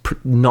masks,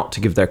 not to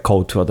give their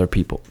code to other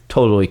people.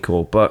 Totally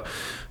cool. But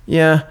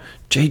yeah,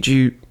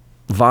 Jeju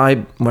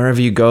vibe,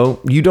 wherever you go,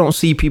 you don't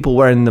see people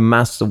wearing the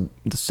masks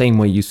the same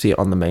way you see it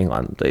on the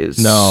mainland.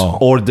 No.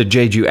 Or the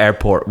Jeju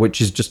airport, which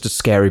is just a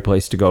scary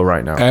place to go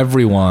right now.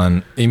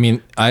 Everyone. I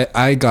mean,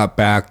 I got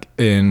back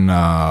in,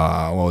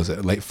 what was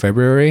it, late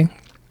February?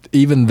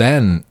 Even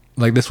then,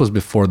 like this was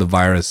before the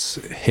virus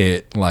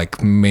hit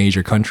like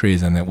major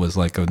countries and it was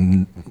like a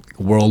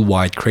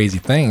worldwide crazy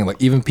thing.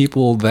 Like even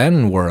people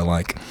then were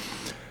like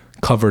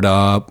covered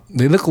up.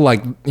 They look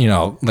like,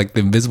 like the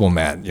Invisible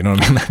Man, you know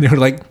what I mean? They were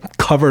like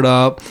covered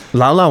up.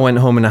 Lala went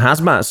home in a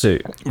hazmat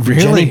suit.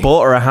 Really? Jenny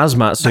bought her a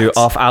hazmat suit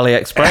off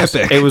AliExpress.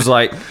 epic. It was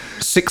like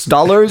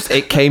 $6.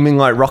 It came in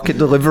like rocket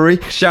delivery.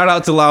 Shout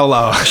out to Lau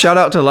Lau. Shout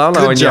out to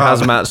Lala in your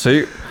hazmat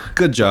suit.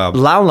 Good job.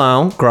 Lau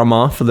Lau,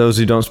 grandma, for those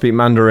who don't speak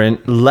Mandarin,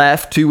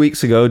 left 2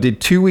 weeks ago, did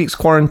 2 weeks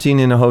quarantine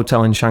in a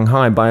hotel in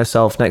Shanghai by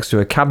herself next to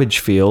a cabbage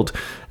field.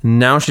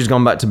 Now she's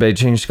gone back to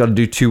Beijing. She's got to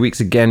do 2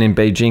 weeks again in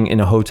Beijing in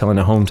a hotel in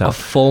a hometown. A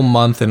full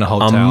month in a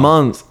hotel. A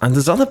month. And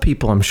there's other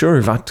people, I'm sure,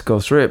 who've had to go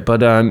through it.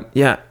 But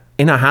yeah,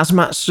 in a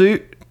hazmat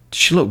suit,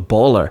 she looked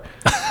baller.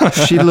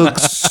 She looked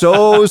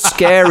so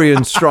scary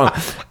and strong.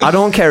 I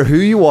don't care who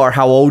you are,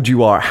 how old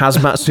you are.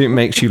 Hazmat suit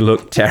makes you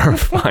look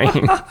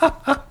terrifying.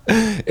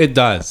 It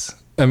does.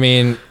 I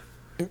mean,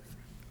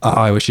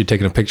 I wish you'd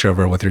taken a picture of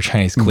her with her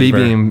Chinese cleaver.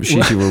 Bibi and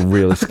Shishi were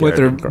really scary. With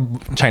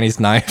her Chinese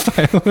knife.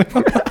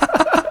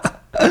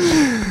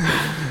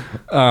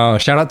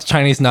 Shout out to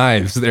Chinese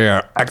knives. They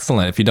are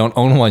excellent. If you don't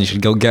own one, you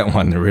should go get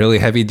one. They're really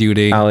heavy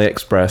duty.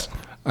 AliExpress.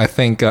 I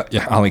think,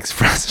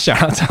 AliExpress.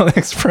 Shout out to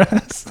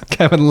AliExpress.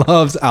 Kevin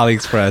loves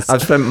AliExpress.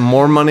 I've spent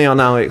more money on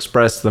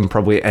AliExpress than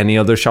probably any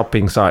other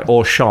shopping site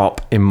or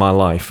shop in my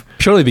life.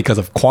 Purely because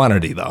of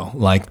quantity, though.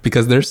 Like,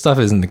 because their stuff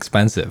isn't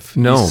expensive.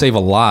 No. You save a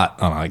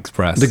lot on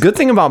AliExpress. The good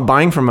thing about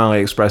buying from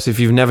AliExpress, if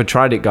you've never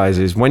tried it, guys,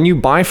 is when you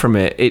buy from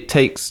it, it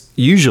takes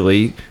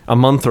usually a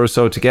month or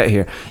so to get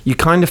here. You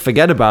kind of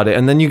forget about it,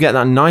 and then you get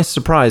that nice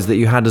surprise that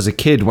you had as a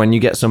kid when you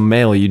get some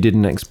mail you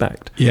didn't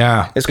expect.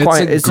 Yeah. It's a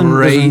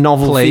great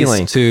novel place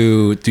feeling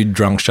to do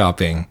drunk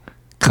shopping.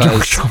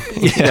 Drunk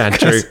shopping. Yeah,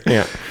 true.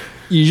 Yeah.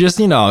 You just,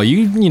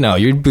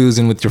 you're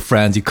boozing with your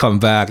friends. You come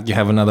back, you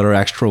have another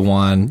extra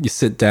one. You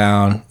sit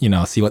down,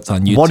 see what's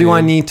on YouTube. What do I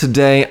need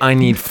today? I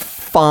need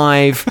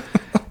 5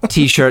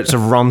 T-shirts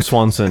of Ron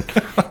Swanson.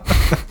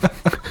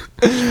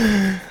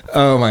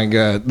 Oh my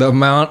God. The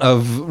amount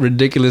of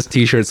ridiculous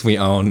T-shirts we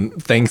own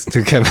thanks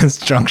to Kevin's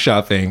drunk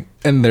shopping.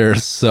 And they're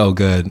so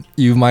good.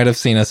 You might have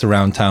seen us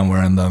around town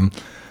wearing them.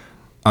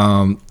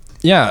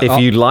 If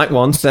you'd like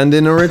one, send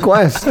in a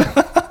request.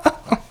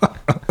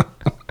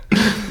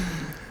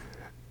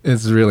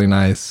 It's really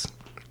nice.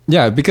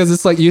 Yeah, because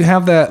it's like you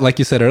have that, like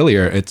you said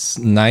earlier, it's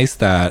nice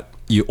that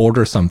you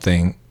order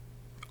something.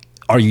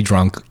 Are you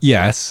drunk?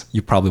 Yes.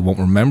 You probably won't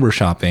remember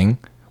shopping,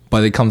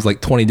 but it comes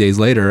like 20 days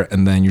later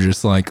and then you're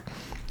just like,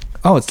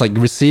 oh, it's like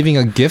receiving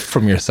a gift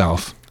from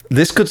yourself.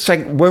 This could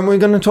say, when we're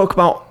going to talk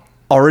about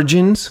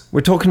origins,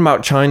 we're talking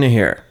about China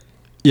here.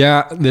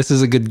 Yeah, this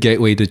is a good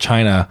gateway to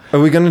China. Are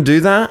we going to do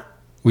that?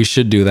 We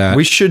should do that.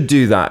 We should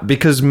do that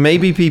because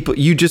maybe people,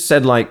 you just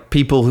said like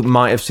people who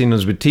might have seen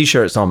us with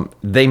T-shirts on,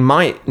 they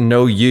might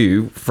know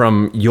you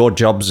from your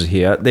jobs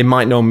here. They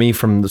might know me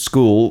from the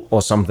school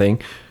or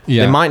something.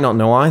 Yeah. They might not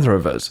know either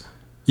of us.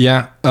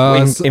 Yeah.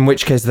 In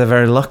which case they're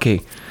very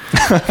lucky.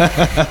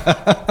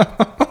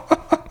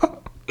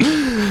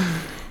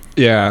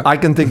 Yeah. I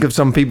can think of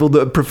some people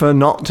that prefer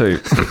not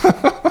to.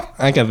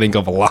 I can think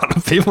of a lot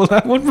of people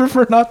that would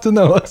prefer not to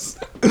know us.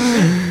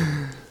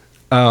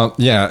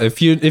 Yeah,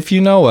 if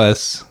you know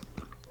us,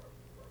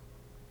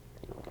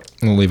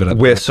 we'll leave it at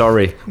We're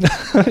sorry.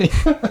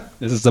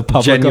 This is a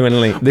public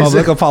Genuinely.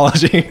 public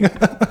apology.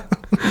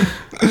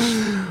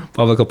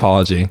 Public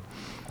apology.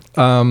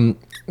 Yeah.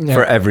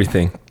 For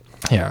everything.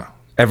 Yeah.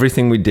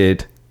 Everything we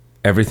did,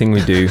 everything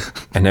we do,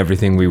 and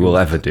everything we will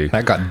ever do.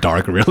 That got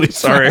dark really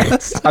Sorry.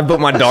 fast. I put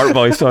my dark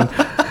voice on.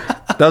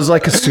 That was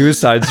like a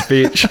suicide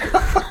speech.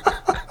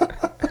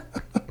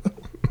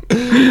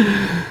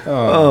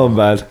 Oh,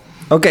 man.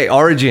 Okay,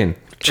 origin.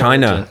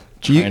 China.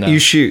 China. You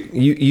shoot.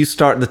 You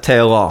start the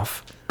tale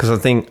off because I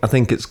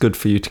think it's good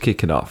for you to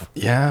kick it off.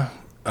 Yeah.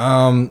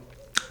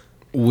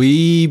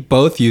 We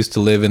both used to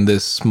live in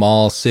this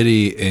small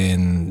city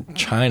in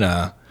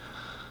China.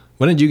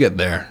 When did you get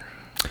there?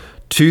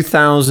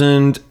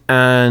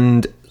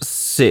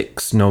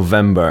 2006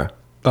 November.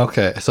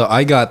 Okay, so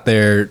I got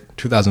there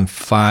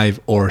 2005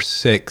 or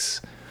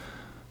 6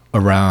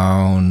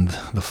 around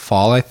the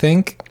fall, I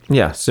think.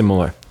 Yeah,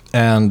 similar.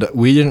 And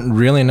we didn't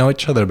really know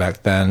each other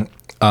back then.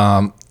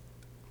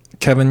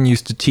 Kevin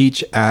used to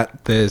teach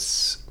at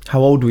this. How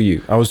old were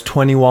you? I was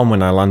 21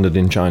 when I landed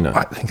in China.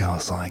 I think I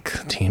was like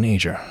a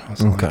teenager. I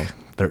was Okay. like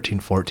 13,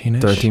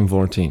 14-ish. 13,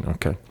 14.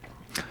 Okay.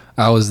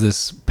 I was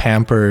this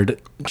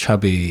pampered,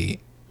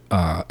 chubby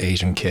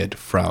Asian kid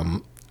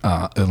from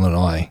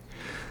Illinois.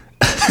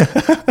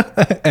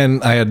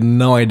 And I had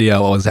no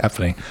idea what was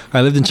happening.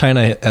 I lived in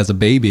China as a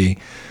baby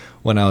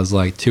when I was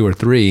like 2 or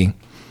 3.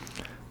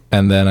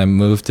 And then I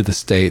moved to the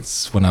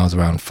States when I was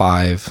around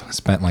 5,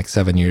 spent like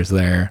 7 years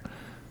there.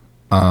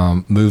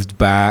 Moved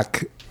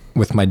back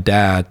with my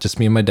dad, just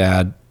me and my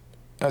dad,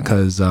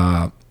 because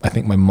I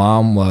think my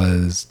mom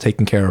was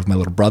taking care of my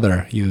little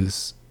brother.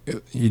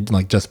 He'd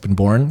like just been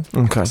born.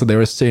 Okay. So they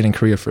were staying in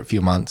Korea for a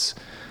few months.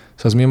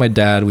 So it was me and my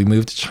dad. We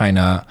moved to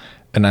China,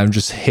 and I'm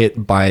just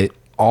hit by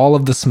all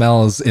of the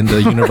smells in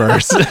the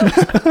universe.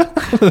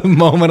 The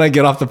moment I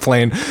get off the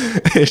plane,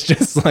 it's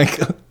just like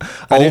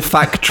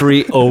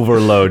olfactory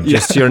overload.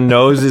 Just your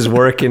nose is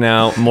working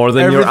out more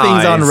than your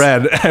eyes. Everything's on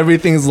red.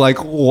 Everything's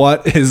like,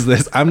 what is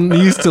this? I'm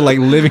used to like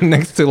living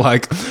next to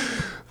like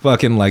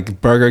fucking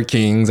like Burger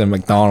Kings and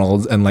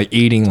McDonald's and like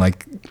eating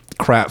like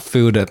crap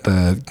food at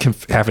the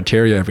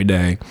cafeteria every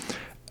day.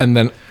 And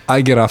then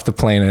I get off the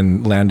plane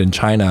and land in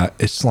China.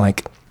 It's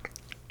like,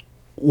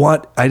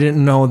 what? I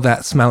didn't know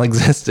that smell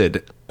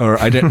existed,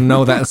 or I didn't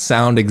know that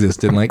sound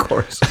existed. Like, of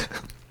course.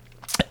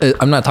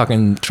 I'm not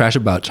talking trash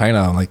about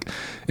China. Like,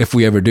 if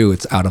we ever do,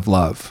 it's out of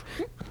love.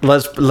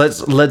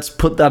 Let's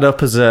put that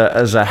up as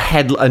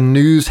a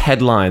news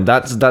headline.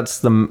 That's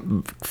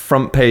the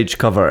front page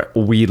cover.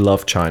 We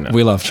love China.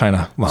 We love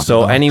China. Well,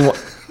 So anyone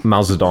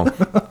Mao Zedong.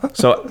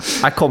 So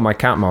I call my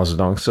cat Mao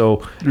Zedong.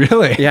 So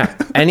really, yeah.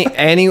 Any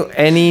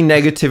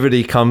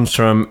negativity comes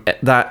from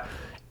that.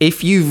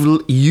 If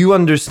you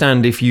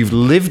understand, if you've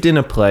lived in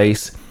a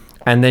place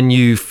and then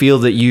you feel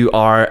that you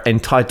are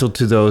entitled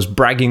to those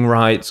bragging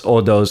rights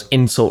or those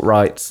insult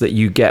rights that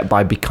you get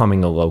by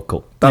becoming a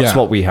local. That's Yeah.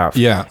 what we have.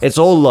 Yeah. It's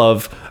all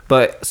love,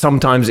 but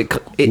sometimes it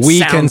We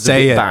sounds can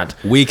say a bit it. bad.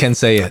 We can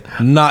say it.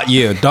 Not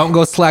you. Don't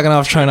go slacking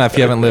off China if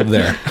you haven't lived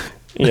there.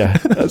 Yeah,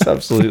 that's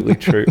absolutely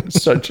true.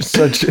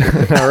 Such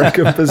an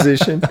arrogant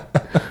position.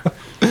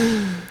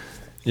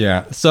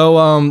 Yeah.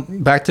 So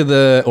back to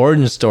the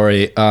origin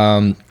story.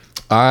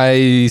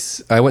 I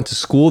went to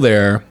school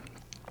there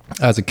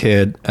as a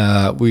kid.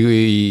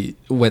 We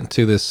went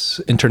to this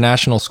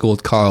international school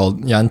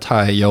called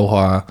Yantai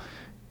Yohua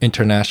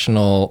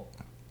International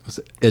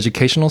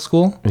Educational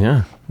School.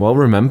 Yeah, well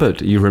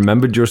remembered. You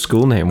remembered your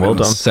school name. Well It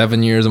was done.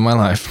 7 years of my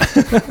life.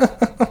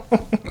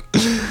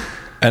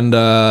 And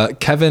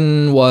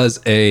Kevin was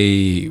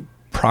a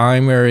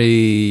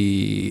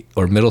primary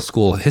or middle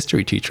school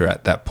history teacher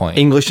at that point.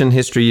 English and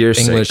history year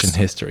 6. English and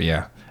history,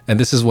 yeah. And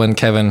this is when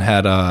Kevin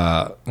had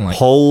like,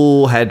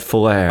 Whole head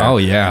full of hair. oh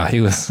yeah, he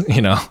was,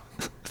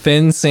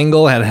 thin,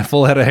 single, had a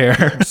full head of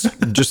hair.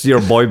 Just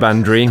your boy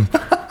band dream.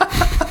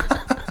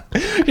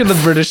 You're the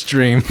British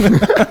dream.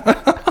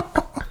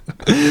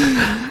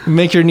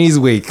 Make your knees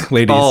weak,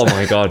 ladies. Oh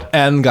my God.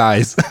 And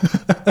guys.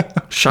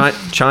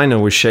 China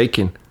was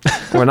shaking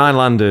when I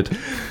landed.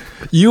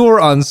 You were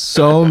on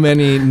so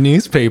many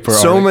newspaper So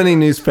articles. many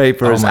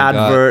newspapers, Oh my God.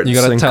 adverts, You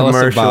gotta and tell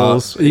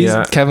commercials. us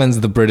about. Kevin's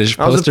the British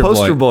I was a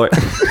poster poster boy.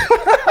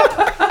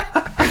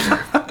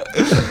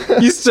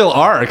 You still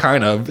are,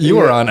 kind of. You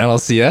were on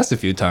LCS a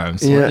few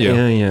times, yeah, weren't you?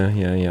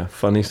 yeah.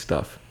 Funny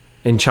stuff.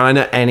 In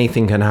China,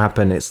 anything can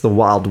happen. It's the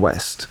Wild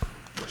West.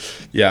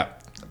 Yeah.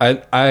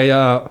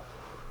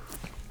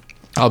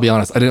 I'll be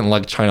honest. I didn't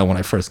like China when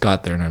I first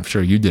got there, and I'm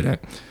sure you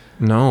didn't.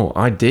 No,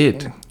 I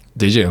did.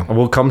 Did you?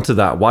 We'll come to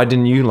that. Why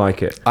didn't you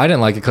like it? I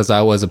didn't like it because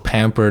I was a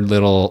pampered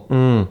little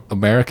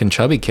American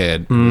chubby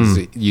kid who was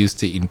used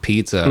to eating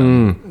pizza,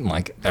 and,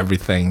 like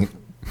everything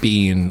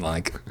being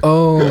like,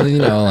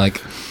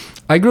 like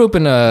I grew up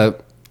in a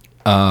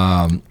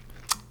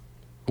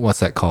what's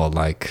that called?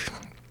 Like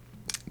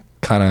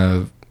kind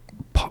of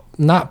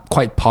not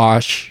quite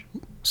posh,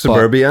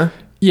 Suburbia?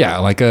 yeah,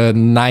 like a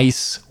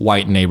nice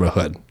white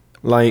neighborhood.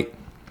 Like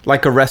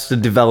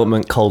Arrested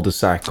Development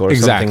cul-de-sac or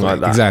something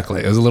like that.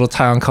 Exactly. It was a little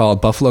town called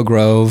Buffalo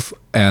Grove,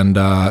 and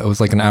it was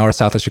like an hour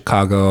south of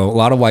Chicago. A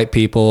lot of white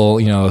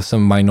people,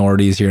 some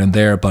minorities here and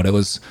there, but it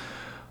was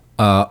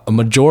a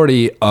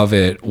majority of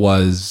it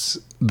was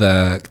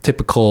the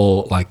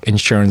typical like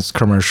insurance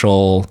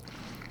commercial,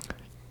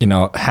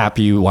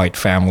 happy white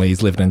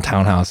families living in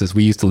townhouses.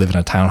 We used to live in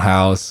a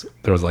townhouse.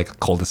 There was like a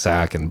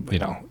cul-de-sac and,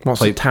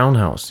 What's a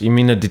townhouse? You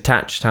mean a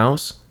detached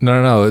house?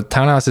 No.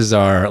 Townhouses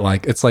are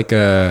like, it's like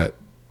a,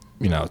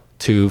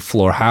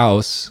 2-floor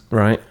house.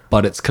 Right.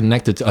 But it's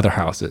connected to other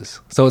houses.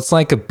 So it's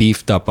like a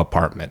beefed up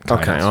apartment.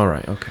 Kind Okay, of. all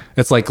right, okay.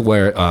 It's like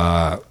where,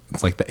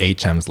 it's like the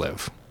HMs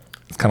live.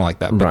 It's kind of like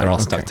that, but Right, they're all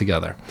okay. stuck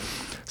together.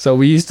 So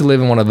we used to live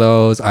in one of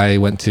those. I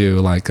went to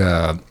like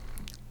a,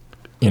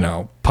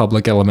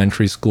 public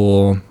elementary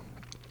school.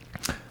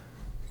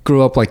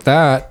 Grew up like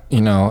that.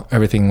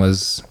 Everything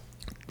was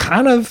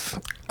kind of,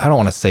 I don't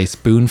want to say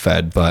spoon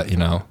fed, but,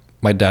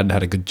 my dad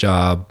had a good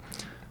job.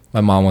 My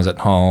mom was at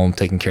home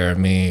taking care of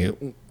me.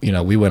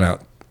 We went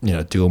out,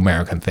 do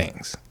American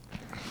things.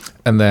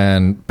 And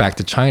then back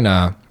to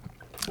China,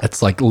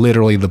 it's like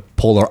literally the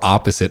polar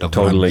opposite of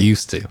what Totally. I'm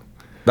used to.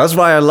 That's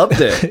why I loved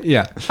it.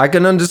 Yeah. I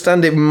can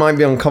understand it might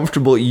be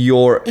uncomfortable at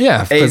your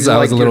Yeah, because age, I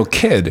was a like little your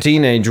kid.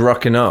 Teenage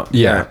rocking up.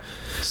 Yeah.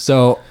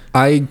 So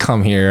I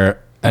come here,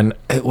 and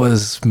it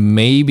was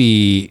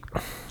maybe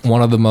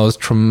one of the most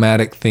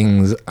traumatic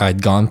things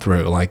I'd gone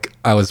through. Like,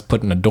 I was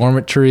put in a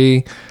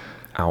dormitory,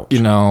 Ouch.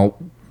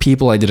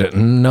 people I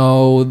didn't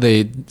know,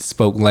 they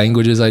spoke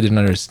languages I didn't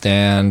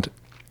understand.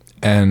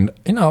 And,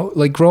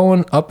 like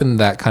growing up in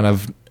that kind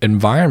of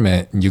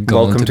environment, you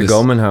go Welcome to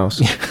Goldman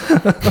House.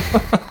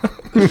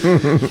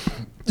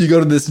 you go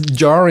to this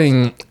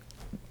jarring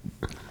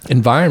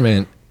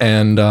environment,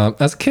 and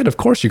as a kid, of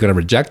course, you're going to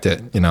reject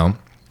it,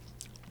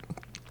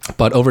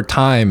 But over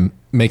time,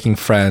 making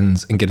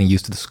friends and getting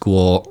used to the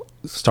school,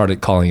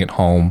 started calling it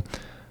home.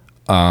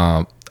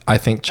 I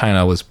think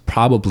China was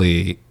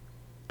probably,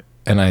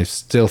 and I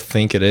still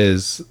think it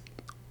is,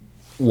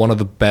 one of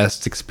the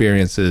best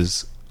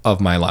experiences of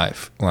my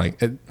life.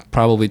 Like, it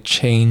probably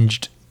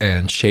changed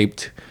and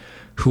shaped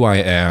who I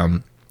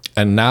am.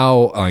 And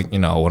now, like,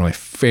 one of my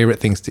favorite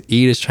things to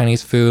eat is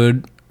Chinese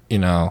food.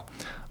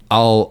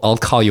 I'll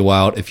call you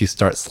out if you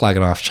start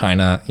slagging off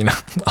China.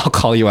 I'll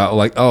call you out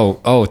like,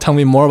 oh, tell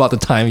me more about the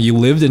time you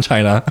lived in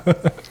China.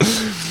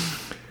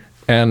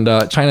 And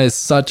China is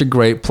such a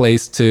great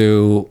place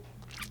to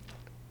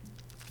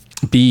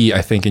be,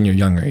 I think, in your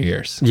younger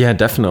years. Yeah,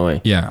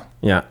 definitely. Yeah.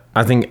 Yeah.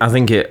 I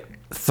think it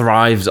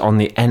thrives on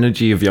the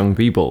energy of young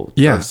people.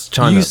 Yeah. That's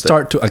China. You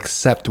start to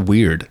accept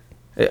weird.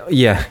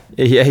 Yeah.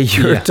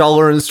 Your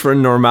tolerance for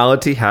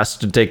normality has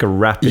to take a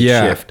rapid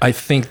shift. I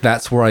think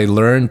that's where I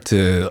learned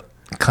to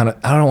kind of,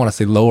 I don't want to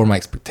say lower my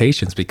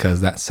expectations,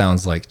 because that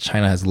sounds like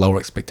China has lower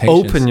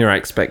expectations. Open your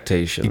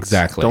expectations.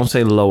 Exactly. Don't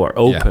say lower.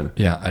 Open.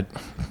 Yeah.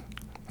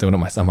 doing it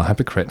myself. I'm a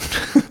hypocrite.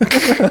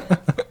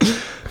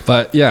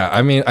 But yeah,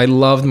 I mean, I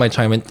loved my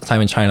time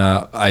in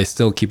China. I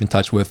still keep in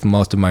touch with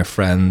most of my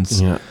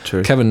friends. Yeah,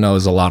 true. Kevin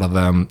knows a lot of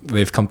them.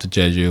 They've come to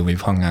Jeju. We've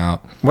hung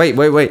out. Wait.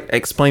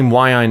 Explain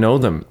why I know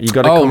them. You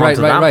got to come on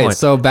to that right. point.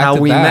 So back how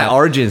to we that. met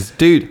origins.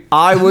 Dude,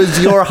 I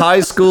was your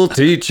high school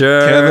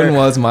teacher. Kevin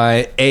was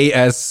my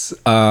AS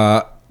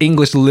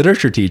English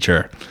literature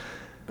teacher.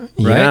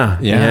 Right?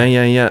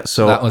 Yeah.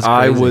 So That was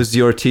I crazy. was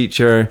your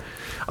teacher.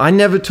 I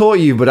never taught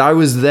you, but I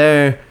was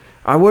there.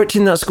 I worked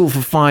in that school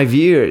for 5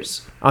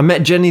 years. I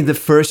met Jenny the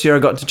first year I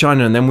got to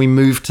China, and then we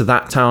moved to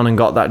that town and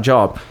got that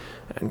job.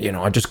 And, you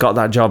know, I just got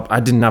that job. I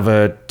didn't have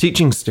a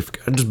teaching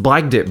certificate. I just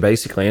blagged it,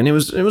 basically. And it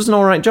was an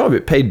all right job.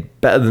 It paid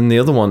better than the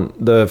other one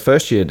the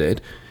first year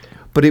did.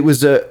 But it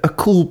was a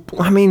cool...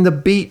 I mean, the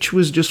beach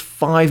was just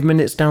 5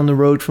 minutes down the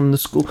road from the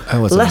school. That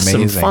was Less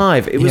amazing. than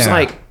 5. It was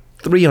like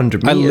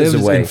 300 I meters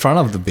lived away. in front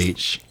of the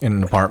beach in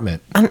an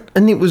apartment.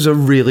 And it was a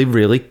really,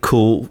 really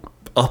cool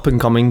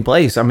up-and-coming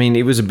place. I mean,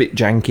 it was a bit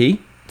janky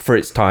for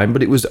its time,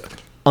 but it was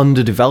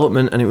under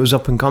development and it was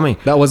up and coming.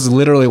 That was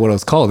literally what it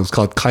was called. It was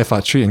called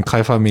Kaifa Tree, and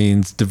Kaifa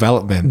means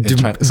development in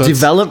China. So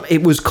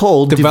It was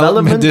called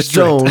Development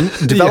Development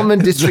Zone,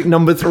 Development District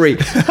number 3.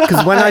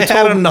 Because when I had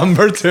told a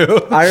number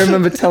too. I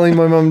remember telling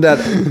my mum and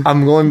dad,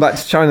 I'm going back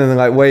to China. And they're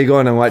like, where are you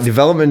going? I'm like,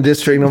 Development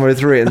District number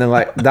 3. And they're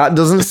like, that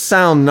doesn't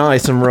sound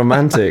nice and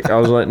romantic. I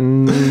was like,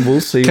 we'll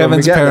see when we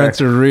Kevin's get parents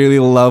there. are really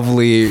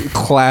lovely,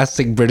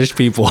 classic British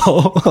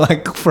people,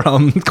 like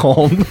from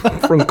Colne.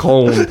 From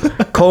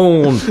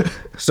Colne.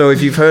 So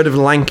if you've heard of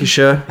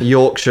Lancashire,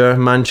 Yorkshire,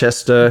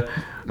 Manchester,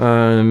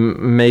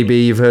 maybe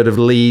you've heard of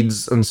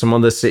Leeds and some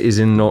other cities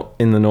in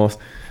the north.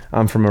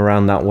 I'm from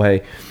around that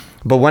way.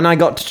 But when I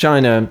got to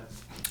China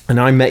and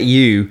I met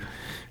you,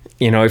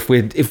 you know, if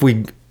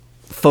we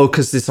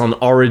focus this on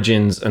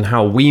origins and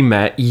how we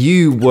met,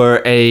 you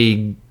were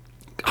a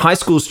high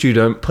school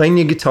student playing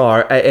your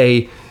guitar at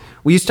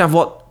we used to have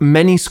what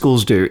many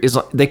schools do, is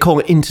like, they call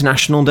it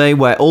International Day,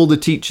 where all the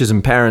teachers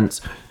and parents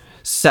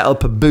set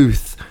up a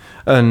booth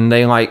and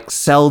they like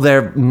sell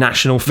their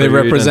national food. They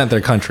represent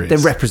their countries. They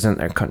represent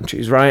their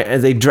countries, right?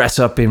 And they dress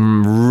up in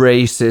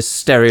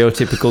racist,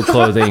 stereotypical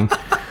clothing.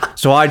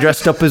 So I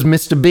dressed up as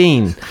Mr.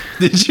 Bean.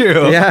 Did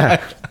you?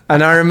 Yeah.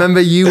 And I remember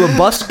you were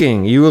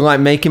busking. You were like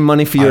making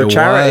money for your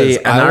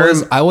charity.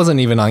 I wasn't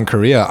even on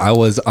Korea. I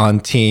was on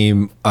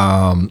team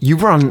you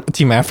were on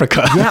Team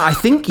Africa. Yeah, I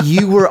think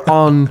you were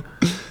on.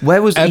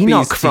 Where was Epi's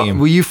Enoch from? team.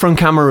 Were you from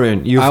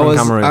Cameroon? You were from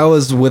Cameroon. I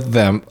was with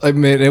them. I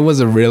mean, it was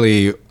a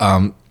really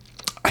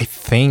I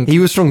think He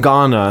was from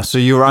Ghana, so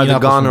you were either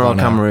Enoch was Ghana from or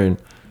Ghana. Cameroon.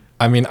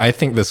 I mean, I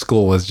think the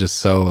school was just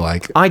so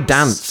like I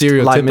danced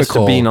stereotypical like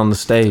Mr. Bean on the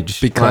stage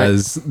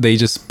because they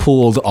just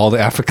pulled all the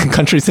African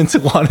countries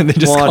into one and they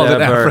just called it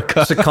whatever.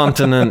 Africa. It's a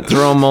continent.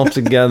 Throw them all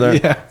together.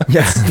 Yeah.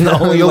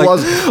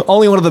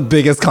 Only one of the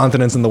biggest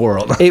continents in the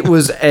world. It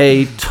was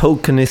a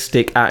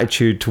tokenistic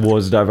attitude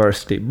towards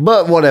diversity,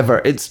 but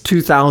whatever. It's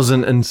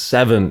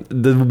 2007.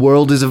 The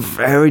world is a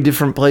very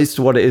different place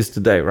to what it is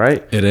today,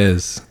 right? It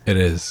is.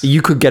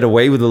 You could get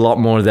away with a lot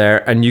more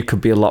there, and you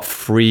could be a lot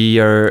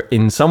freer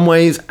in some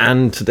ways.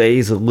 And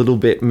today's a little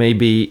bit,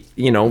 maybe,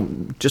 you know,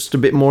 just a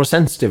bit more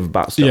sensitive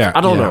about stuff. Yeah,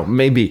 I don't yeah. know.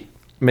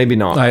 Maybe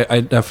not.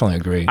 I definitely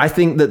agree. I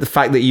think that the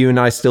fact that you and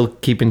I still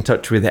keep in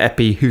touch with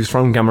Epi, who's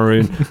from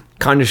Cameroon,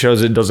 kind of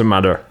shows it doesn't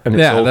matter. And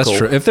it's Yeah, all that's cool.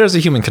 true. If there's a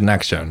human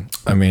connection,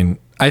 I mean,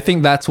 I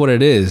think that's what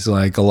it is.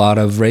 Like a lot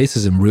of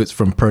racism roots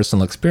from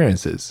personal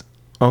experiences.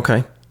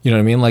 Okay. You know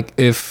what I mean? Like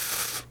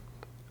if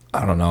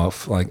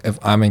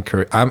I'm in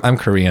Korea, I'm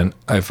Korean.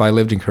 If I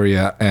lived in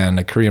Korea and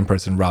a Korean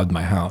person robbed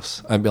my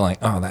house, I'd be like,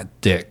 oh, that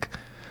dick,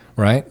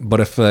 right? But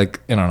if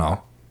like, I don't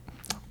know,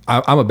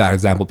 I'm a bad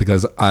example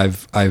because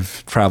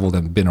I've traveled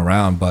and been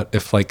around. But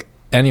if like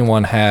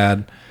anyone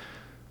had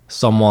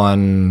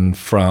someone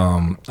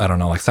from, I don't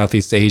know, like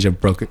Southeast Asia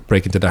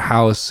break into their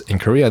house in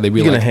Korea, they'd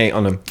be You're like, going to hate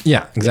on them.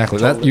 yeah, exactly.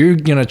 Yeah, totally. That you're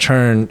gonna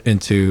turn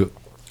into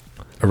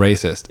a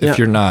racist if Yeah.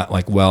 you're not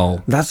like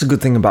well. That's the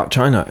good thing about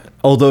China.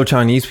 Although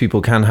Chinese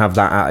people can have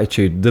that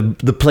attitude,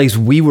 the place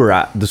we were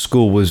at, the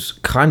school, was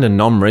kind of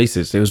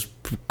non-racist. It was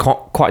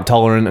quite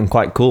tolerant and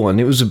quite cool, and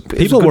it was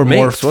People were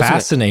more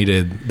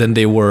fascinated than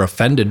they were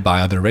offended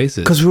by other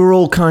races. because we were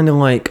all kind of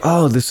like,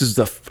 oh, this is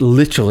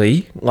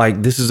literally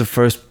like this is the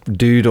first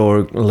dude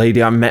or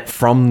lady I met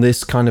from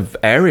this kind of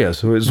area,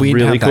 so it was we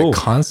really have cool. that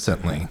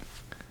constantly.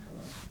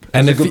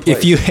 And It's a good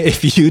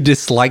if you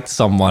disliked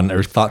someone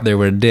or thought they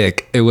were a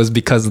dick, it was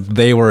because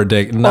they were a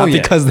dick, not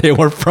yeah. because they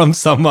were from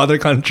some other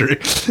country.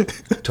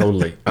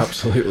 Totally,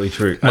 absolutely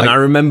true. And I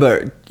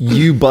remember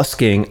you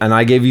busking, and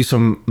I gave you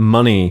some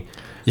money.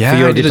 Yeah, for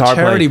your I did a guitar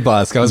charity playing.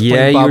 busk. I was Yeah,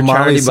 playing you Bob were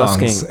Marley charity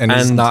songs, busking, and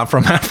he's not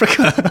from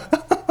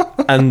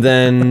Africa. And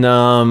then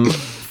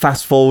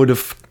fast forward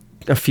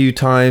a few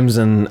times,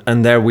 and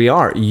there we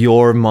are.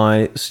 You're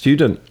my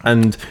student,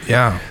 and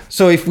Yeah.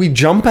 So if we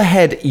jump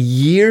ahead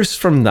years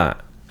from that,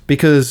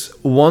 because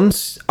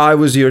once I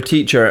was your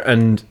teacher,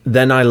 and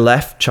then I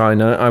left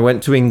China, I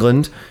went to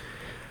England.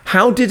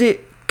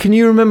 Can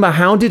you remember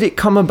how did it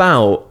come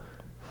about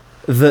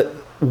that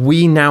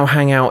we now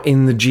hang out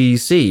in the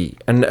GC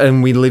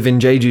and we live in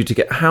Jeju to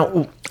get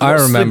how. I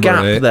what's remember the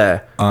gap it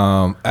there.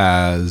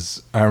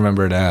 as I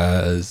remember it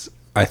as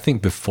I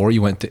think before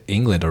you went to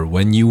England or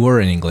when you were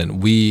in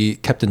England, we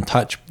kept in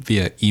touch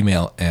via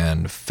email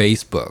and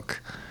Facebook.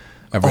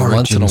 Every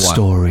once in a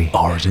while.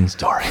 Origin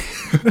story.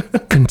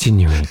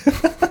 Continuing.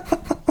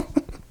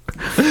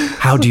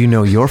 How do you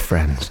know your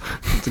friends?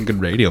 It's a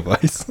good radio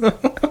voice.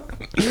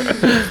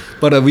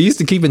 But we used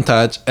to keep in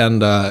touch,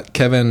 and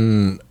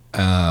Kevin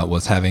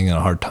was having a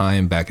hard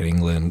time back in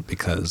England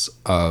because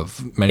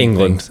of many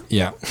England. things.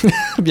 Yeah.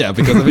 Yeah,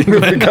 because of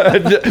England.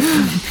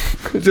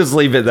 Just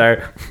leave it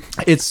there.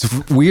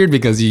 It's weird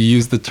because you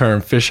use the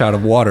term fish out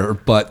of water,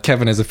 but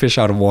Kevin is a fish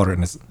out of water in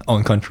his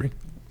own country.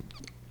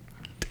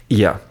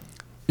 Yeah.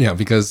 Yeah,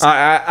 because...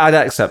 I'd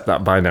accept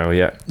that by now,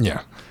 yeah.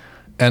 Yeah.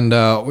 And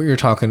we were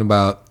talking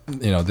about,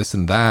 this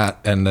and that.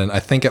 And then I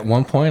think at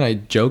one point I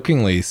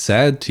jokingly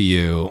said to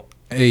you,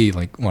 hey,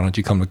 like, why don't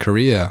you come to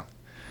Korea?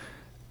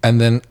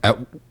 And then at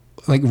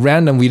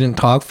random, we didn't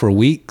talk for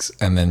weeks.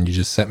 And then you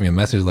just sent me a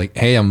message like,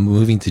 hey, I'm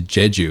moving to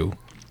Jeju.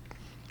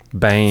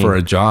 Bang. For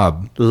a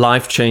job.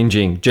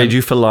 Life-changing.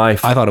 Jeju for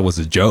life. I thought it was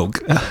a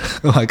joke.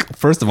 Like,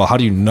 first of all, how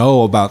do you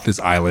know about this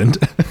island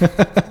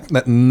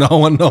that no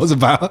one knows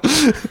about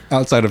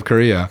outside of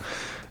Korea?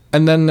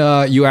 And then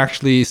you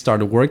actually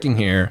started working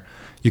here.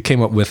 You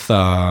came up with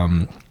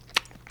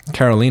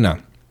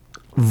Carolina.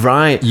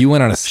 Right. You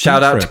went on a ski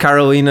Shout out trip. to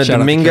Carolina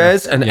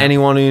Dominguez and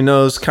anyone who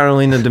knows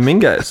Carolina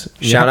Dominguez.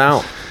 Shout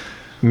out.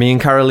 Me and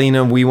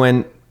Carolina, we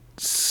went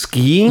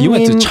skiing. You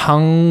went to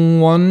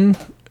Changwon?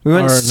 We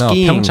went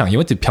skiing. No, Pyeongchang. You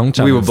went to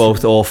Pyeongchang. We were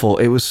both awful.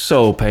 It was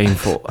so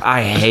painful.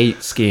 I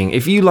hate skiing.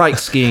 If you like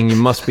skiing, you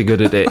must be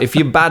good at it. If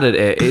you're bad at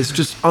it, it's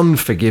just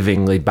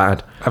unforgivingly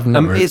bad. I've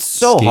never it's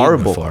so skied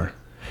horrible. Before.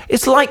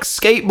 It's like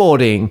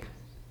skateboarding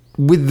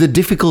with the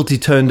difficulty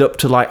turned up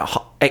to like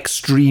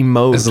extreme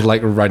mode. It's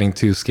like riding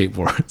two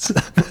skateboards.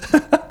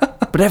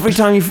 But every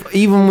time,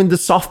 even with the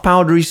soft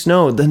powdery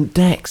snow, the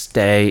next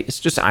day, it's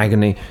just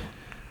agony.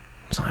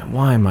 It's like,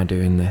 why am I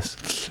doing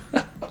this?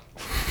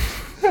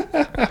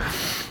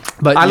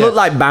 But I look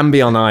like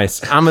Bambi on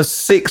ice. I'm a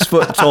 6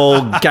 foot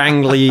tall,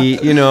 gangly,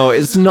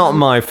 it's not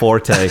my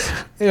forte.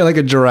 You're like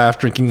a giraffe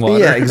drinking water.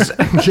 Yeah,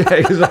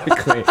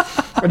 exactly.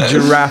 A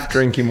giraffe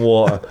drinking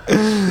water.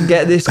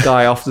 Get this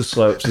guy off the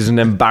slopes is an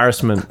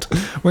embarrassment.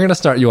 We're going to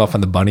start you off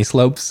on the bunny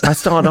slopes. I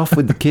started off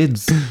with the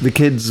kids. The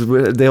kids,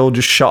 they all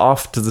just shot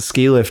off to the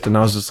ski lift, and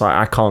I was just like,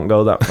 I can't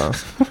go that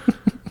fast.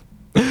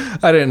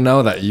 I didn't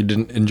know that you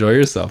didn't enjoy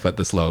yourself at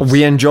the slopes.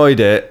 We enjoyed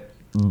it.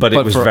 But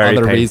it was for very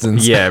other painful.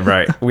 reasons. Yeah,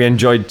 right. We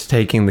enjoyed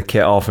taking the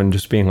kit off and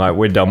just being like,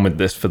 we're done with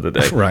this for the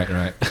day.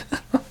 Right.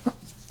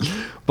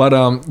 But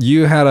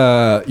you had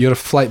a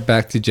flight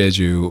back to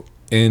Jeju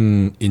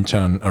in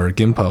Incheon or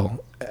Gimpo,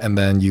 and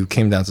then you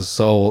came down to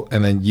Seoul,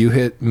 and then you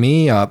hit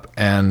me up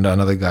and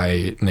another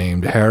guy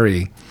named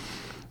Harry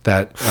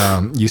that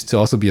used to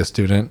also be a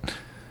student.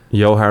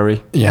 Yo,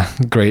 Harry. Yeah,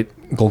 great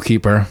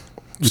goalkeeper.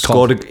 He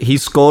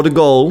scored a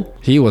goal.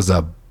 He was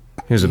a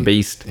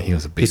beast. He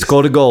was a beast. He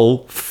scored a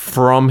goal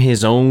from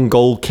his own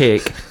goal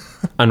kick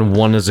and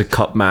won as a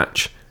cup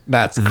match.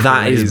 That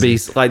is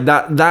beast. Like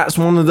that's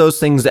one of those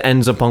things that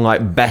ends up on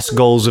like best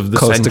goals of the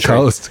coast century. To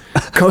coast.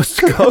 Coast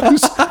to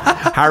coast.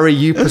 Harry,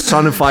 you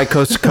personify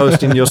coast to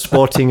coast in your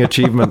sporting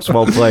achievements.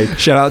 Well played.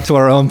 Shout out to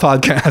our own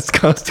podcast,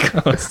 Coast to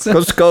Coast.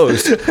 Coast to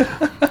coast.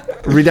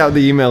 Read out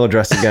the email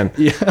address again.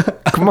 Yeah.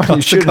 Come on,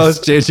 you should.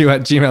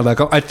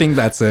 coastjeju@gmail.com. I think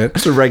that's it.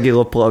 It's a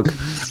regular plug.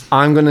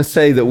 I'm going to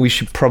say that we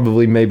should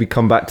probably maybe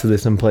come back to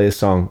this and play a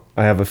song.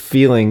 I have a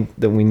feeling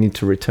that we need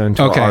to return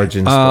to our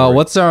origin story.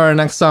 What's our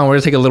next song? We're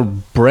going to take a little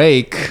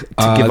break.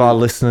 To give our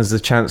listeners a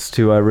chance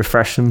to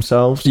refresh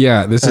themselves.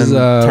 Yeah, this is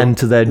tend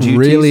to their duties.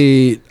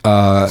 Really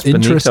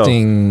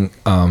interesting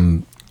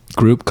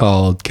group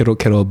called Kero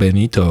Kero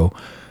Benito.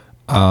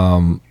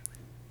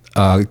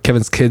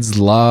 Kevin's kids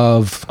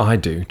love I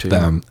do too.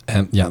 them,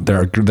 and yeah,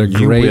 they're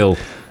great. Will.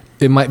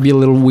 It might be a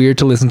little weird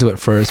to listen to at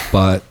first,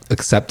 but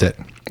accept it.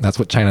 That's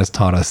what China's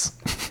taught us.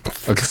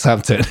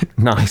 Accept it.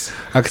 Nice.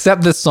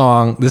 Accept this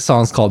song. This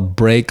song's called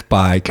Break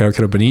by Kero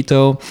Kero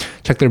Benito.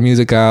 Check their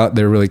music out.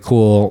 They're really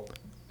cool.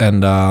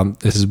 And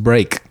this is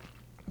Break.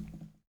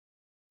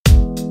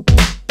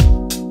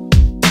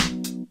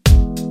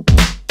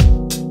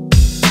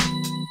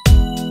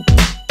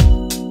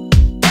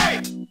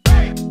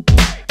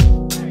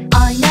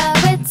 I know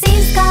it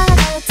seems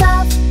kinda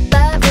tough,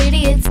 but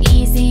really it's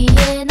easy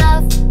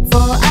enough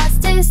for us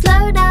to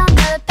slow down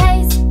the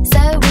pace so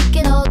we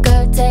can all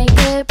go take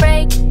a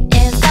break.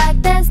 In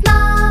fact, there's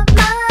not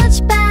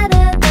much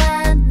better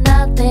than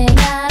nothing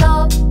at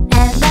all,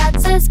 and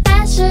that's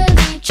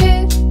especially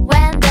true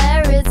when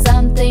there is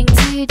something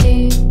to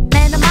do.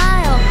 目の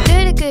前をく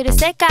るくる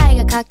世界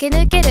が駆け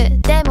抜ける。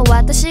でも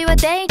私は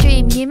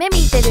daydream 夢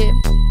見てる。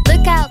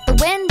Look out the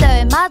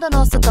window 窓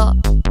の外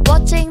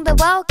Watching the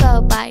world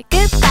go by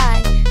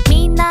Goodbye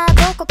みんなど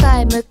こか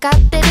へ向かっ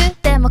てる。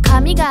でも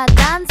髪が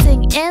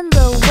dancing in the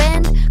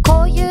wind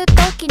こういう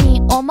時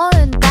に思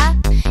うんだ。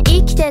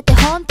生きてて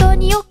本当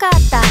に良かっ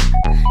た。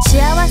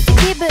幸せ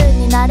気分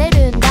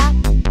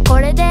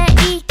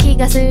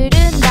がするん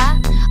だ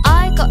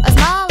I got a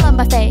smile on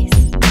my face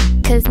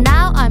Cause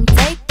now I'm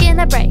taking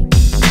a break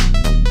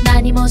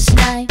何もし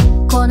ない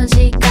この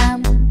時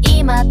間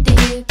今って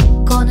いう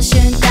この瞬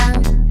間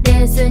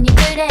レースに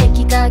ブレー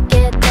キか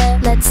けて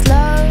Let's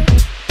slow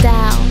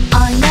down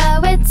I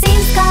know it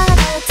seems kinda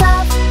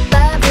tough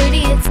But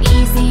really it's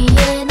easy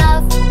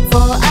enough For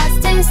us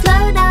to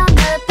slow down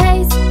the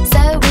pace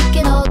So we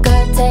can all go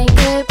take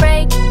a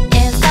break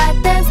In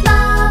fact there's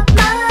not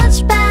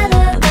much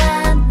better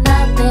than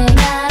nothing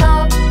at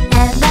all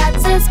And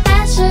that's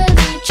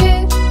especially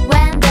true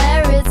When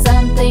there is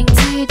something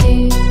to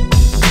do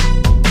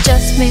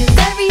Just move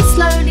very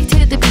slowly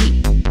to the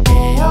beat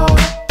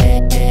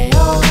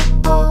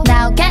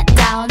Now get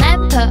down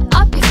and put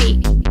up your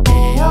feet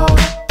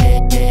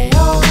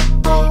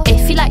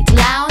If you like to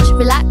lounge,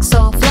 relax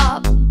or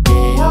flop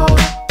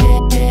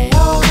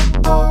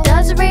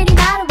Doesn't really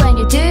matter when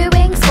you're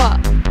doing squat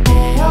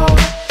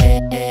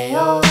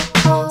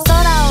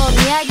空を見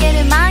上げ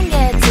る満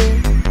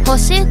月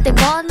星って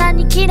こんな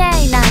に綺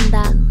麗なん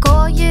だ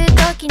こういう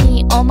時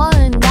に思う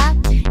んだ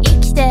生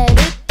きてるっ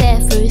て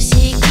不思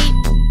議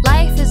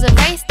Life is a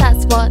race,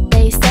 that's what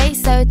they say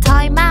So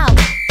time out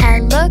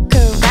and look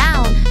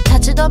around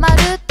立ち止ま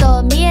る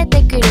と見え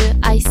てくる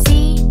I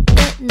see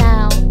it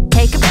now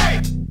Take a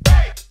break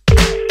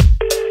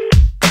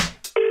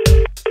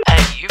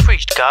Hey, you've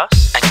reached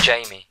Gus and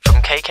Jamie from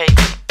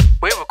KKB.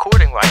 We're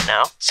recording right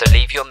now, so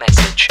leave your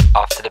message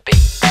after the beep.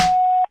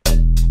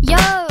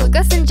 Yo,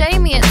 Gus and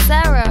Jamie, it's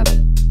Sarah.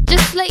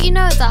 Just to let you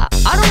know that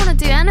I don't want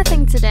to do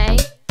anything today.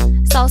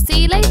 So I'll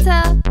see you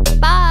later.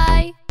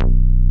 Bye.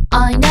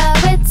 I know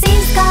it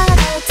seems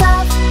kinda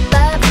tough,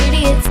 but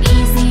really it's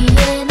easy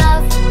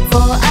enough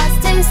for us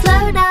to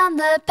slow down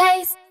the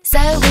pace so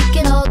we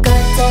can all go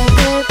take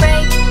a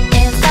break.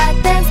 In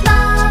fact, there's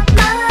not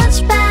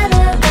much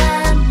better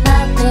than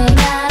nothing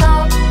at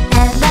all,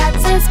 and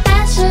that's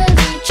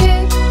especially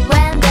true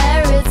when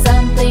there is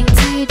something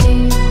to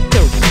do.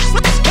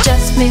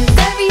 Just move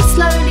very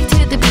slowly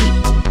to the beat.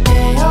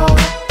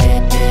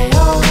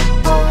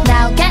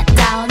 Now get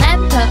down and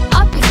put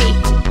up your feet.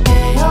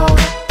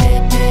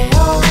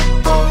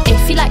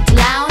 If you like to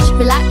lounge,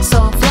 relax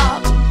or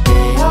flop.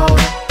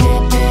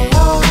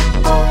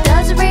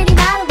 Doesn't really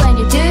matter when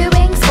you're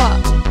doing squat.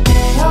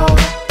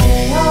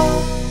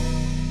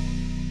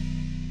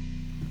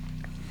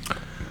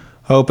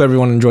 Hope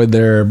everyone enjoyed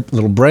their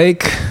little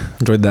break.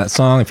 Enjoyed that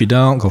song. If you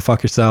don't, go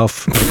fuck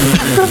yourself.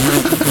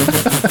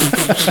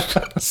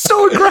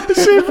 So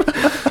aggressive.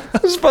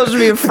 It's supposed to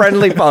be a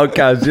friendly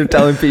podcast. You're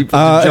telling people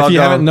to jog If you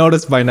on. haven't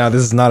noticed by now,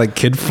 this is not a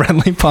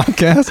kid-friendly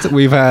podcast.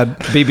 We've had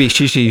BB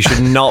Shishi, you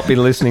should not be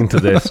listening to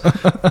this.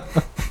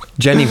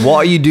 Jenny, what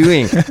are you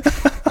doing?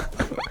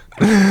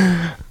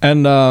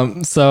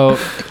 And so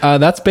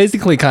that's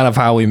basically kind of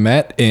how we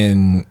met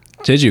in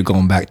Jeju,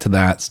 going back to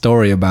that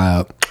story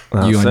about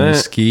you and your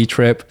ski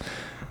trip.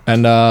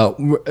 And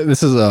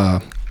this is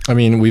I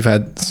mean, we've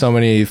had so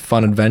many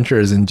fun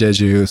adventures in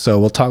Jeju, so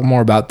we'll talk more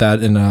about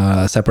that in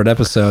a separate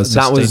episode. So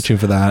stay tuned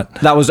for that.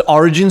 That was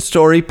Origin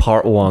Story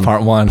Part 1.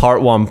 Part 1.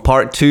 Part 1.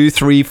 Part 2,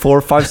 3,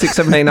 4, 5, 6,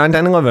 7, 8, 9,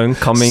 10, 11.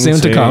 Coming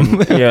Soon to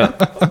come. Yeah.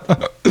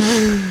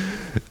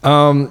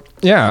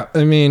 Yeah,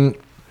 I mean,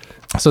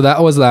 so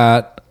that was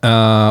that.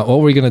 What were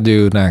we going to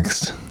do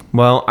next?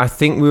 Well, I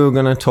think we were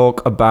going to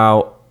talk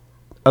about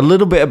a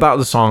little bit about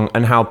the song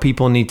and how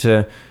people need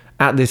to,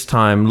 at this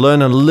time,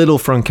 learn a little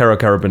from Kero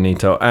Kero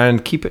Bonito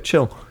and keep it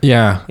chill.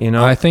 Yeah, You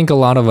know? I think a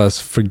lot of us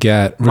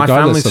forget. My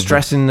regardless family's of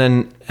stressing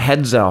their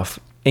heads off.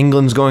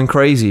 England's going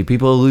crazy.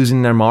 People are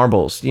losing their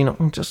marbles. You know,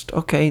 just,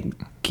 okay,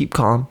 keep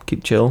calm,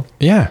 keep chill.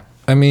 Yeah,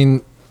 I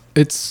mean,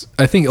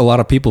 I think a lot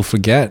of people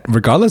forget,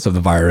 regardless of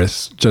the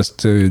virus, just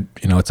to,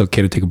 it's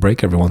okay to take a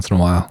break every once in a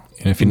while.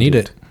 And if you need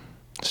it,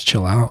 just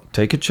chill out.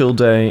 Take a chill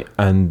day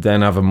and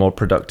then have a more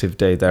productive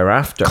day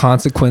thereafter.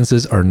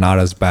 Consequences are not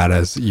as bad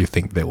as you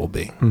think they will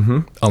be. Mm-hmm.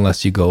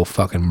 Unless you go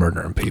fucking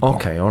murdering people.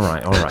 Okay, all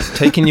right.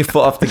 Taking your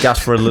foot off the gas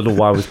for a little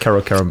while with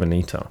Kero Kero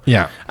Bonito.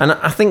 Yeah. And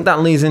I think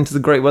that leads into the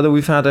great weather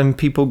we've had and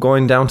people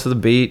going down to the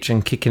beach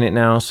and kicking it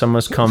now.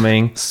 Summer's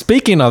coming.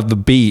 Speaking of the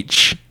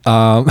beach,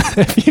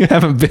 if you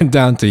haven't been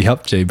down to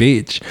Hyupje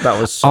Beach, That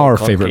was so our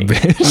cocky. favorite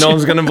beach. No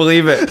one's going to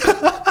believe it.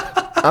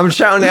 I'm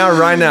shouting it out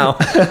right now.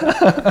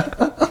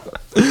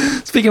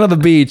 Speaking of the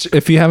beach,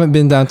 if you haven't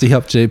been down to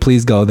Hyupje,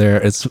 please go there.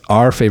 It's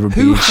our favorite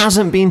Who beach.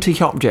 hasn't been to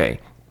Hyupje?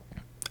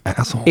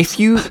 Asshole. If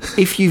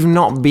you've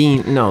not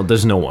been, no,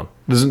 there's no one.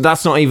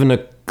 That's not even a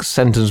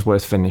sentence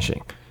worth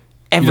finishing.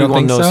 Everyone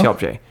think knows so?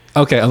 Hyupje.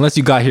 Okay, unless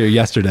you got here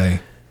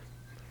yesterday.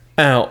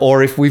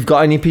 Or if we've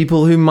got any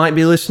people who might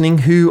be listening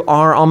who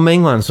are on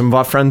mainland, some of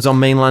our friends on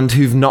mainland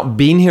who've not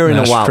been here in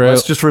That's a while. true.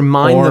 Let's just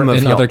remind Or them of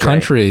in other Hyupje.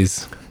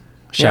 countries.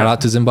 Shout Yeah.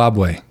 out to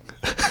Zimbabwe.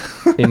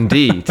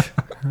 Indeed.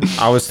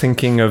 I was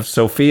thinking of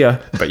Sophia,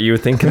 but you were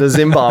thinking of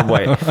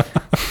Zimbabwe.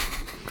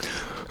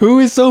 Who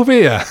is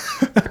Sophia?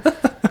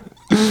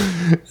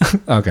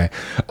 Okay.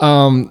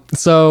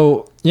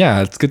 So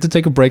yeah, it's good to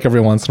take a break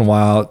every once in a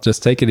while.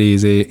 Just take it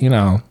easy,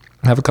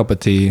 have a cup of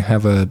tea,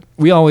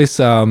 we always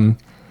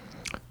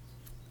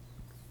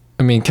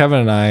I mean, Kevin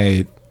and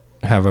I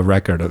have a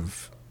record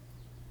of,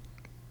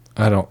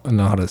 I don't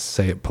know how to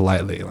say it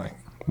politely, like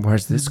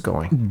Where's this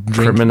going?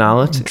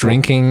 Criminality?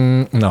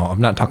 Drinking. No,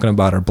 I'm not talking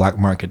about our black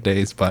market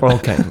days, but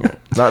Okay,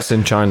 that's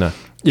in China.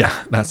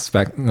 yeah, that's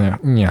back. Yeah,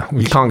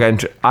 You can't get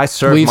into. I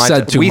served We've my.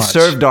 said too we much.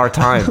 served our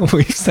time.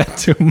 we've said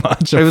too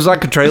much. It was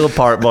like a Trailer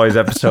Park Boys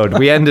episode.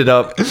 We ended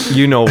up,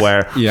 you know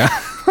where. Yeah.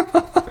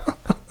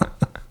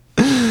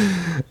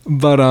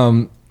 But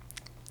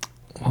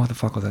what the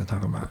fuck was I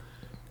talking about?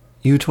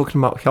 You were talking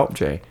about Help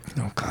Jay.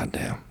 Oh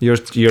goddamn! Your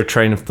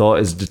train of thought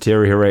is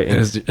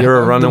deteriorating. You're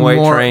a runaway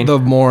train. The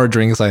more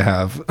drinks I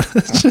have,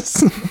 it's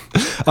just.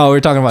 Oh, we're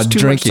talking about Too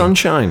much drinking.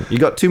 sunshine. You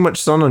got too much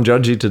sun on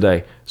Judgy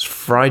today. It's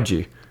fried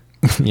you.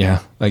 Yeah,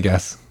 I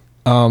guess.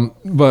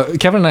 But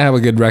Kevin and I have a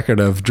good record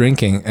of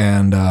drinking,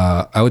 and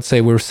I would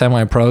say we're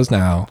semi-pros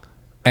now.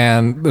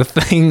 And the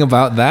thing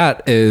about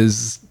that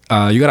is,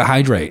 you gotta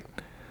hydrate.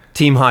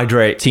 Team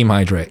hydrate. Team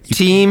hydrate.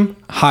 Team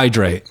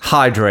Hydrate.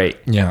 hydrate.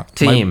 Yeah.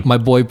 Team. My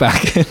boy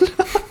back in.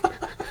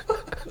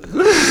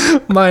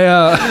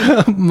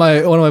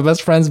 my one of my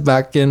best friends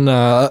back in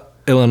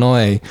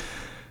Illinois,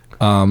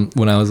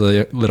 when I was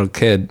a little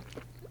kid,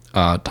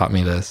 taught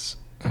me this.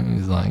 And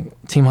he's like,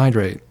 Team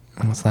hydrate.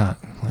 And what's that?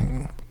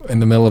 Like, in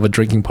the middle of a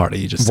drinking party,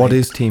 you just What say,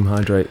 is team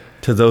hydrate?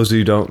 To those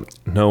who don't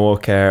know or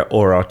care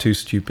or are too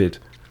stupid.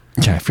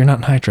 Yeah, if you're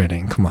not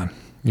hydrating, come on.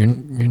 You're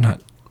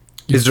not.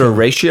 Is there a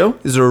ratio?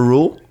 Is there a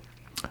rule?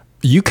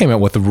 You came up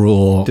with the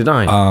rule. Did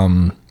I?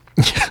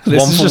 This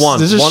One is for just, one.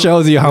 This just One-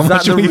 shows you how was that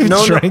much the- we no,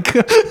 no. drank.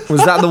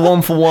 Was that the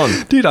 1 for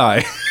 1? Did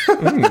I?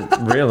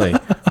 Really?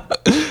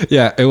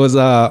 Yeah, it was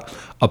a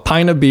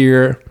pint of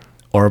beer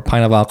or a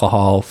pint of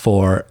alcohol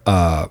for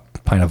a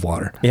pint of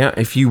water. Yeah,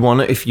 if you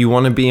want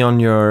to be on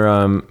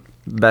your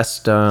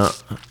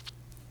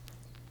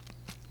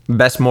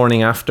best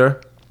morning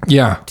after,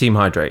 Yeah, team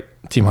hydrate.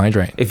 Team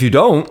hydrate. If you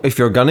don't, if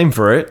you're gunning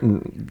for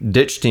it,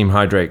 ditch team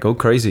hydrate. Go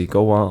crazy,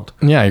 go wild.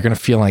 Yeah, you're gonna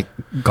feel like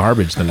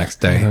garbage the next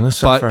day. You're gonna But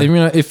suffer. you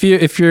know, if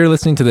you're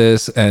listening to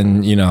this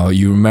and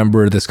you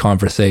remember this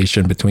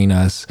conversation between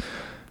us,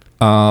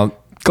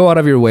 go out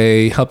of your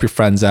way, help your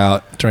friends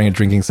out during a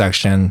drinking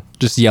section.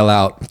 Just yell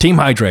out, "Team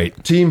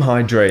hydrate," Team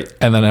hydrate.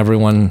 and then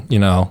everyone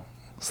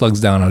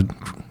slugs down a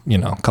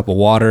cup of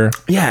water.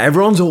 Yeah,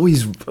 everyone's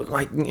always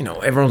like,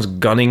 everyone's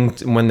gunning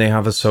when they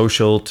have a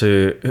social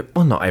to,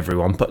 well, not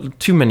everyone, but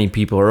too many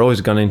people are always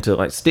gunning to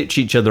like stitch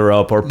each other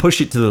up or push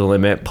it to the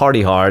limit,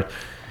 party hard.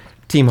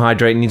 Team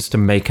hydrate needs to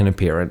make an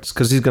appearance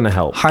because he's going to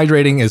help.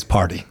 Hydrating is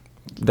party.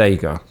 There you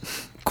go.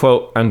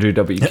 Quote Andrew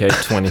WK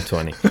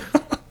 2020.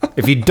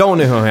 If you don't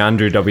know who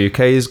Andrew WK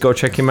is, go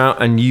check him out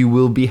and you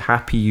will be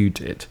happy you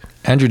did.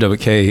 Andrew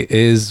WK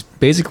is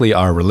basically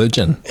our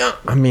religion.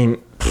 I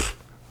mean,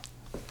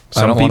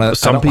 some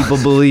don't- people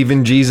believe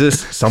in Jesus,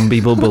 some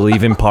people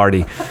believe in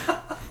party.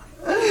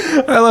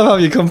 I love how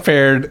you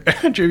compared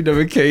Andrew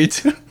WK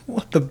to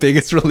the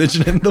biggest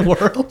religion in the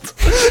world.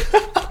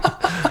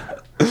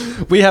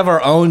 We have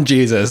our own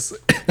Jesus.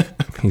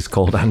 He's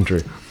called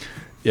Andrew.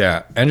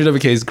 Yeah, Andrew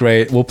WK is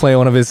great. We'll play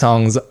one of his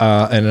songs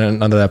in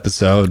another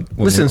episode.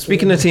 Listen,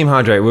 speaking of Team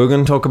Hydrate, we're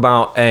going to talk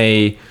about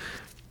a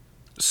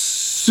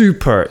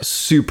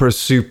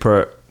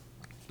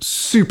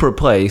super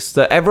place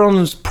that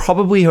everyone's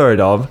probably heard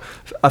of.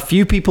 A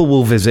few people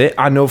will visit.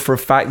 I know for a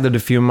fact that a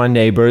few of my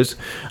neighbors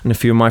and a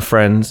few of my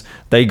friends,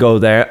 they go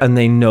there and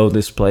they know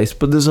this place.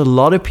 But there's a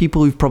lot of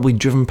people who've probably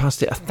driven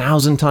past it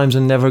 1,000 times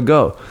and never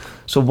go.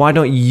 So why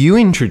don't you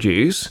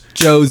introduce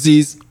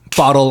Josie's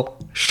Bottle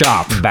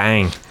Shop.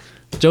 Bang?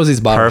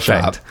 Josie's Bottle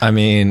Perfect. Shop. I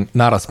mean,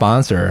 not a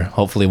sponsor,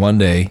 hopefully one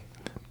day.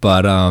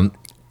 But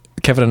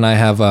Kevin and I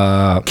have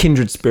a...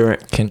 Kindred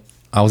spirit.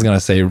 I was going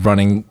to say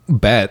running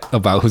bet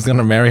about who's going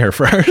to marry her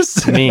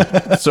first. Me.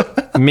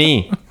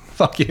 Me.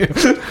 Fuck you.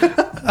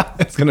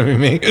 It's going to be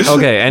me.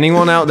 Okay,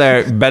 anyone out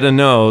there better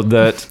know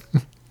that,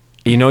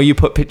 you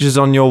put pictures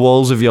on your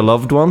walls of your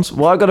loved ones?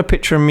 Well, I got a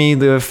picture of me,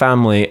 the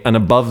family, and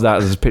above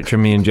that is a picture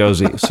of me and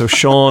Josie. So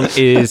Sean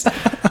is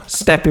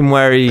stepping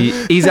where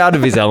he's out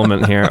of his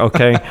element here,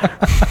 okay?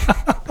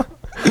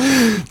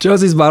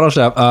 Josie's Bottle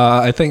Shop.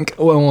 I think,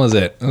 when was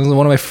it? It was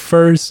one of my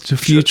first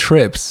few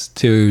trips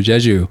to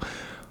Jeju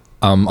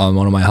on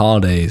one of my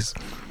holidays.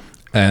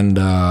 And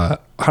how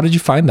did you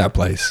find that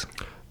place?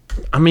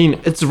 I mean,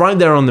 it's right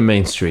there on the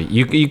main street.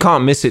 You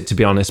can't miss it, to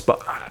be honest,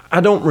 but I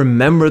don't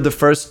remember the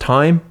first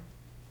time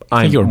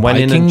I think you were went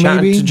in biking, and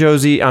chatted maybe? to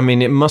Josie. I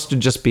mean, it must have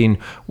just been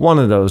one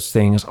of those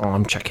things,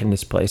 I'm checking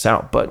this place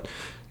out. But,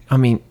 I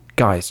mean,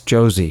 guys,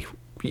 Josie,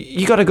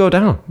 you got to go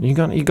down. You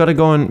got to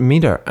go and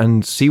meet her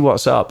and see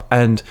what's up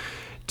and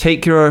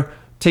take your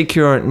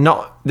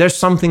there's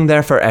something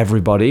there for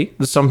everybody.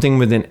 There's something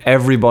within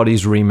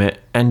everybody's remit,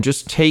 and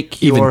just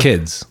take Even your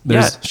kids.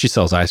 She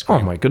sells ice Oh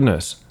cream. my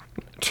goodness.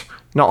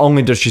 Not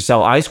only does she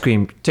sell ice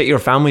cream, take your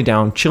family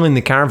down, chill in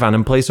the caravan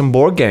and play some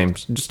board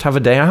games. Just have a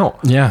day out.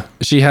 Yeah.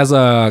 She has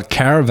a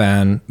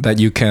caravan that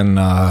you can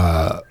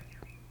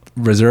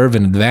reserve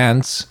in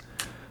advance,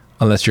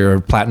 unless you're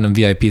platinum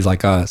VIPs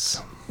like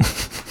us.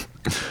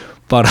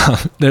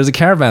 But there's a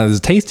caravan, there's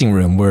a tasting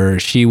room where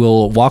she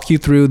will walk you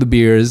through the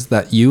beers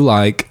that you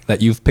like,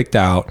 that you've picked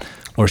out,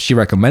 or she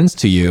recommends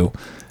to you.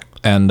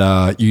 And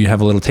you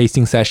have a little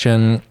tasting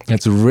session.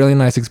 It's a really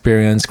nice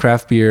experience.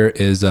 Craft beer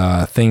is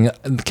a thing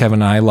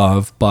Kevin and I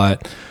love,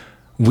 but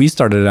we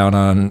started out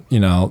on,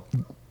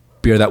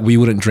 beer that we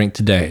wouldn't drink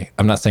today.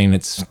 I'm not saying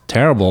it's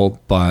terrible,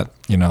 but,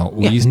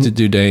 we used to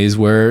do days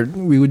where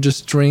we would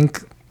just drink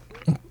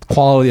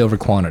quality over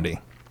quantity.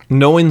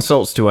 No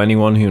insults to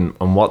anyone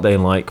and what they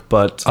like,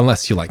 but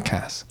Unless you like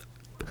Cass.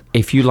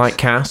 if you like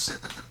Cass,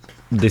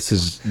 this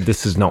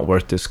is not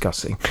worth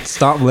discussing.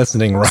 Stop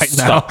listening right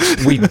now.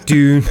 We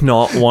do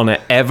not want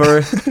to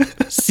ever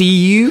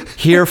see you,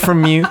 hear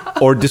from you,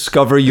 or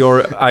discover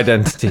your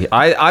identity.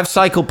 I've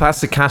cycled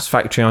past the Cass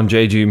factory on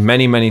Jeju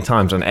many, many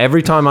times, and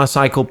every time I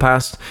cycle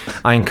past,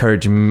 I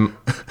encourage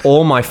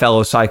all my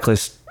fellow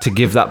cyclists to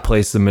give that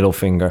place the middle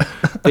finger,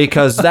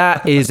 because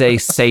that is a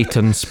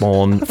Satan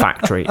spawn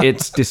factory.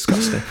 It's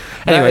disgusting.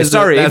 Anyway,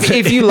 sorry,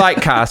 if you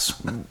like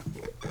Cass,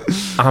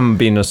 I'm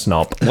being a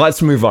snob.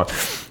 Let's move on.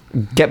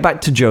 Get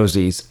back to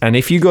Josie's, and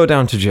if you go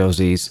down to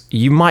Josie's,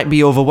 you might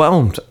be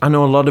overwhelmed. I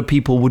know a lot of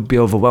people would be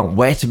overwhelmed.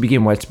 Where to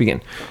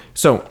begin?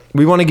 So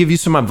we want to give you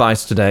some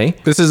advice today.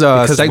 This is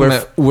a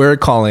segment we're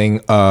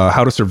calling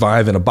How to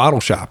Survive in a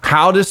Bottle Shop.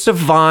 How to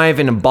survive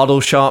in a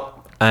bottle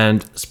shop,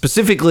 and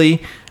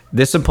specifically,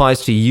 this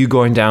applies to you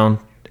going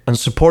down and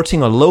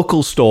supporting a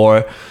local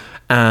store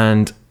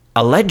and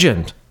a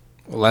legend.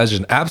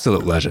 Legend,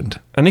 absolute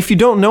legend. And if you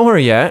don't know her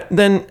yet,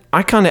 then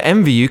I kind of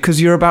envy you, because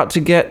you're about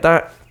to get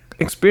that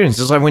experience.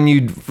 It's like when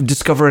you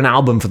discover an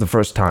album for the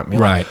first time.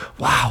 You're Right. like,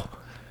 wow.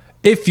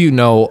 If you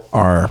know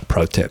our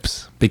pro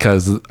tips,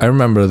 because I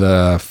remember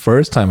the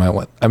first time I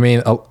went,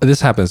 this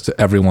happens to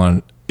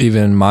everyone,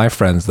 even my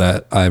friends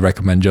that I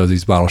recommend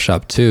Josie's Bottle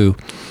Shop to,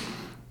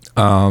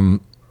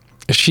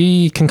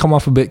 she can come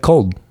off a bit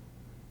cold.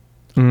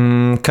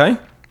 Okay.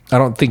 I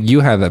don't think you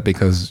have that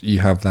because you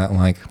have that,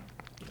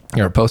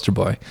 you're a poster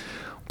boy.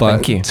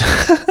 But Thank you.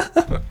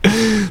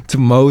 to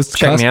most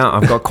Check me out.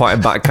 I've got quite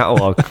a back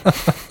catalogue.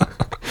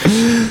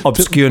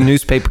 Obscure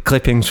newspaper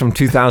clippings from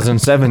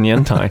 2007,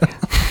 Yentai.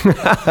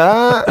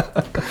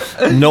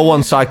 No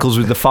one cycles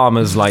with the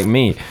farmers like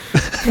me.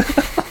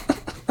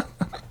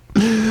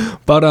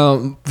 But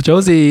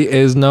Josie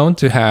is known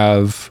to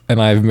have,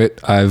 and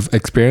I've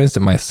experienced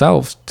it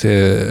myself,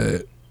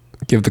 to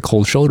give the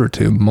cold shoulder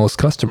to most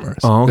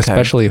customers,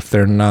 especially if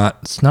they're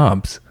not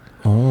snobs.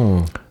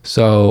 Oh,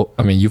 so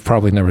you've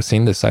probably never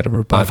seen this side of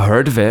her, but I've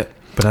heard of it,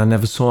 but I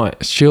never saw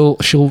it. She'll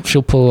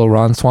pull a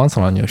Ron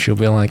Swanson on you. She'll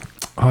be like,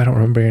 "Oh, I don't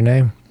remember your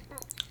name."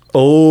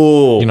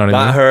 Oh, you know what I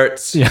mean? That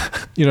hurts. Yeah,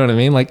 you know what I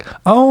mean. Like,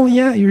 oh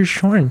yeah, you're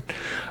Sean.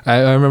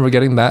 I remember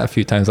getting that a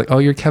few times. Like, oh,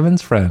 you're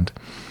Kevin's friend.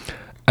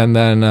 And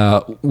then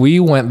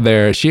we went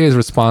there. She is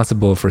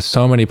responsible for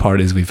so many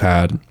parties we've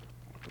had.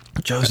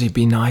 Josie,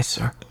 be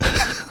nicer.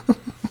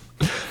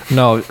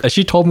 No,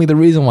 she told me the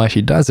reason why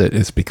she does it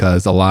is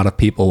because a lot of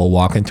people will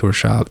walk into her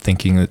shop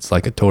thinking it's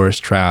like a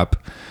tourist trap,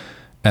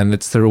 and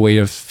it's their way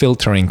of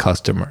filtering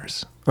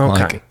customers.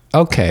 Okay. Like,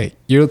 okay,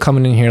 you're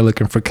coming in here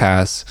looking for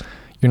Cass.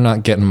 You're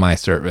not getting my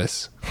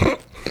service.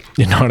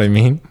 You know what I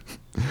mean?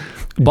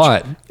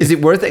 But is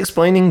it worth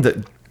explaining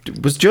that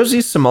was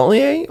Josie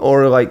sommelier,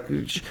 or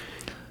she's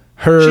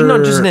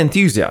not just an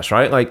enthusiast,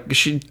 right? Like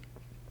she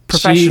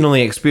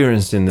professionally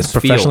experienced in this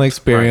professionally field.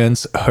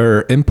 experienced. Right.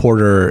 Her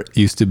importer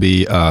used to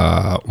be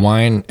a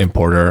wine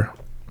importer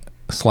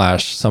 /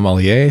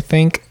 sommelier, I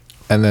think,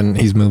 and then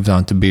he's moved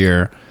on to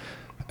beer,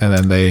 and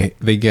then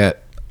they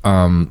get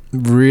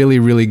really,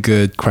 really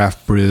good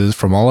craft brews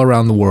from all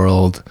around the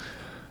world.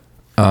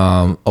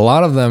 A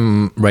lot of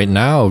them right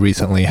now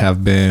recently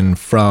have been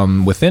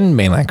from within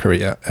mainland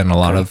Korea, and a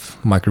lot of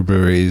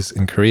microbreweries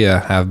in Korea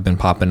have been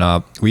popping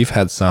up. We've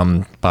had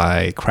some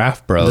by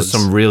Craft Bros. There's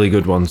some really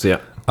good ones, yeah.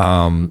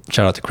 Shout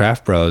out to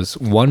Craft Bros.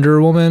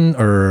 Wonder Woman,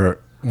 or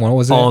what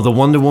was it? Oh, the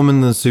Wonder Woman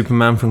and the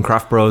Superman from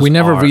Craft Bros. We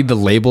never read the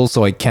label,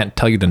 so I can't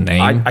tell you the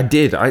name. I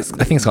did. I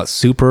think it's got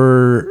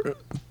Super...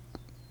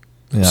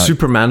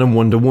 Superman and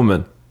Wonder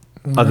Woman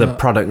are the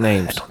product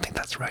names. I don't think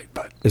that's right,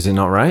 but... Is it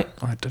not right?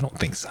 I don't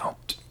think so.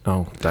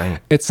 Oh, dang.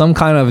 It's some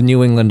kind of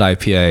New England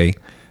IPA.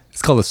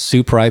 It's called a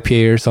Super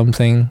IPA or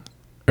something.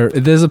 Or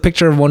there's a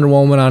picture of Wonder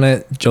Woman on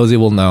it. Josie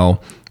will know.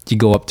 You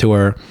go up to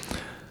her,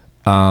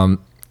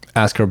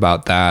 ask her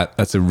about that.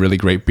 That's a really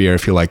great beer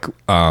if you like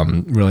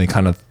really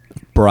kind of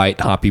bright,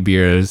 hoppy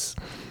beers.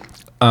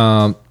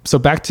 So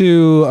back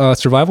to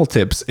survival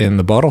tips in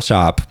the bottle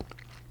shop.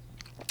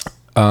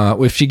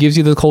 If she gives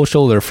you the cold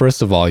shoulder,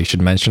 first of all, you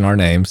should mention our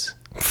names,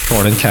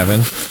 Sean and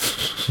Kevin.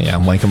 Yeah,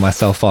 I'm wanking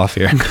myself off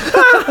here.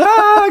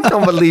 I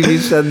can't believe you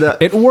said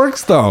that. It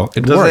works though.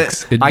 It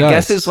works. It I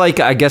does.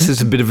 guess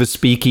it's a bit of a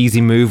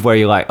speakeasy move where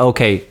you're like,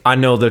 okay, I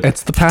know the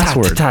It's the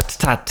password.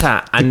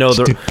 I know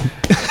the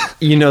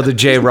the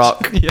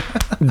J-Rock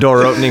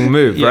door opening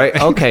move, right?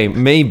 Okay,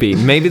 maybe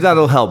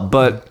that'll help,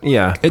 but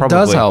yeah, It probably.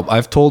 does help.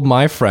 I've told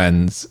my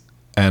friends,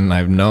 and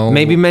I've known.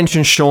 Maybe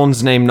mention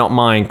Sean's name, not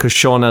mine, because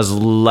Sean has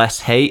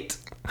less hate.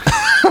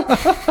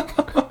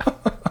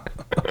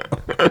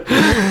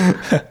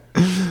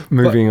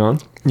 Moving on.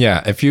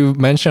 Yeah, if you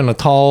mention a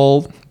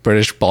tall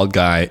British bald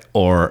guy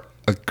or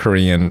a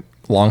Korean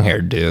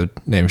long-haired dude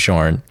named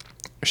Shorn,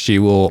 she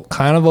will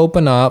kind of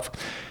open up,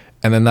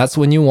 and then that's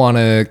when you want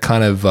to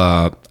kind of,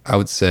 I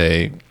would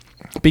say,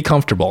 be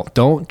comfortable.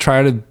 Don't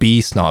try to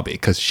be snobby,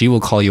 because she will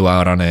call you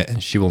out on it,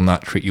 and she will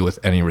not treat you with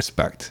any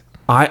respect.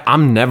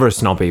 I'm never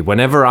snobby.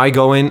 Whenever I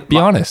go in, Be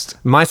honest.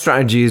 My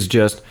strategy is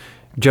just,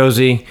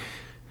 Josie,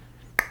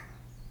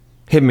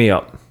 hit me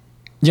up.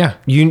 Yeah.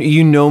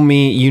 You know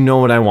me, you know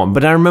what I want.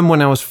 But I remember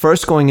when I was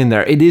first going in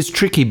there, it is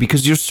tricky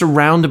because you're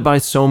surrounded by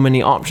so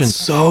many options.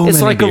 It's many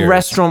like beers. a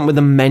restaurant with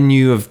a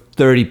menu of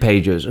 30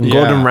 pages. And Yeah.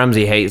 Gordon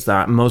Ramsay hates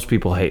that. Most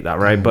people hate that,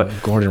 right? But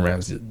Gordon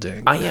Ramsay's a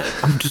dick.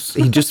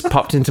 he just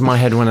popped into my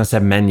head when I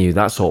said menu,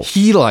 that's all.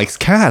 He likes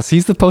Cass.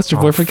 He's the poster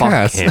boy for Fuck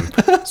Cass. him.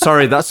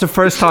 Sorry, that's the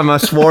first time I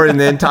swore in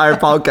the entire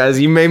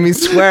podcast. You made me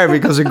swear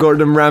because of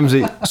Gordon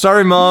Ramsay.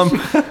 Sorry, Mom.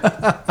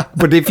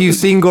 But if you've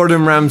seen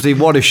Gordon Ramsay,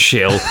 what a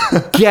shill.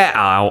 Get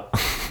out.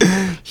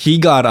 He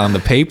got on the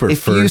paper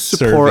If for you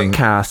support serving.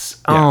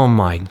 Cass, Yeah. oh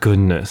my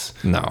goodness.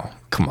 No,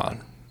 come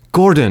on.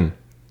 Gordon,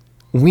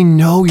 we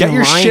know Get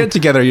you're your lying. shit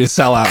together, you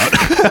sell out.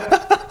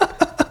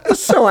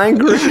 So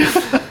angry.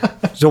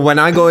 So when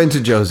I go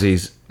into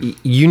Josie's,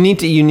 you need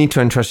to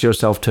entrust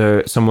yourself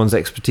to someone's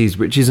expertise,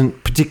 which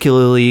isn't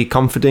particularly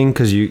comforting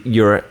because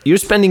you're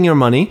spending your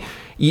money.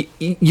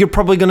 You're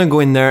probably going to go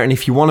in there, and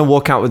if you want to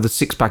walk out with a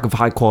 6-pack of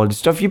high quality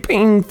stuff, you're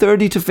paying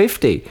 30 to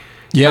 50.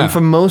 Yeah. And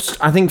for most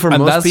And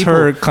that's people,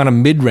 her kind of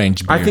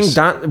mid-range beers. I think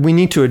that we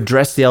need to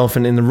address the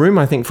elephant in the room.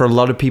 I think for a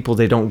lot of people,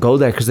 they don't go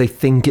there because they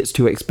think it's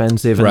too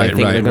expensive and they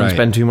think they're going to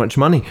spend too much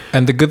money.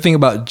 And the good thing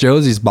about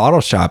Josie's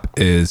bottle shop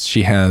is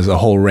she has a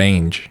whole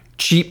range.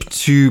 Cheap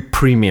to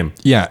premium.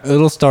 Yeah,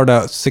 it'll start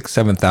out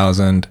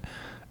 $6,000-$7,000,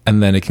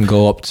 and then it can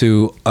go up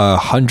to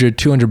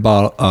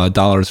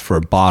 $100-$200 for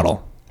a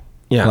bottle.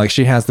 Yeah. Like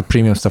she has the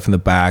premium stuff in the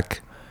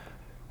back.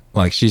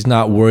 Like she's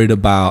not worried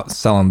about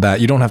selling that.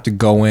 You don't have to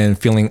go in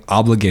feeling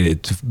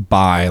obligated to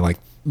buy like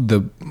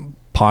the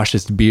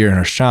poshest beer in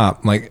her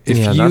shop. Like if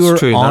Yeah, you that's are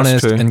true, that's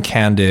honest true. and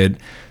candid,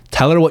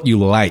 tell her what you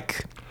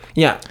like.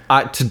 Yeah,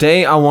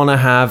 today I want to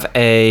have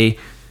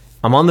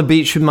I'm on the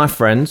beach with my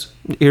friends.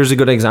 Here's a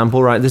good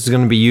example, right? This is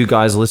going to be you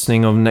guys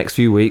listening over the next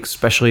few weeks,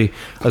 especially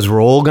as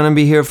we're all going to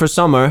be here for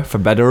summer, for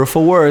better or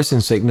for worse, in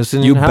sickness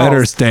and You in health.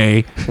 better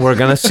stay. We're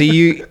going to see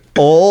you,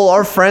 all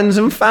our friends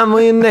and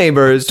family and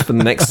neighbors, for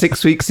the next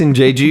 6 weeks in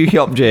Jeju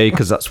Hyopjae,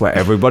 because that's where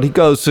everybody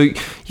goes. So you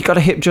got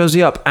to hit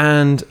Josie up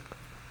and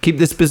keep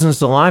this business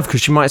alive,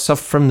 because she might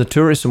suffer from the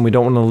tourists and we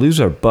don't want to lose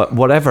her. But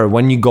whatever,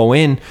 when you go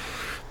in,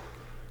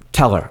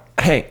 tell her,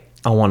 hey,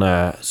 I want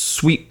a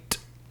sweet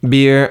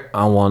beer,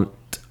 I want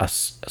a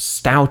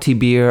stouty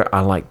beer, I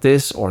like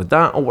this or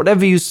that, or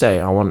whatever you say.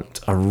 I want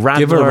a radler.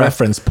 Give her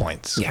reference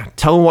points. Yeah,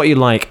 tell her what you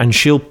like, and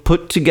she'll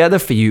put together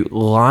for you,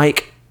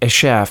 like a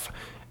chef,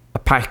 a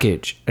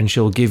package, and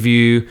she'll give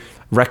you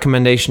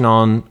recommendation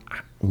on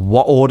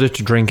what order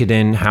to drink it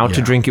in, how to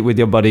Yeah. drink it with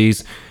your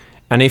buddies.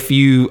 And if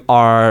you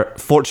are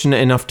fortunate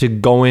enough to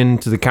go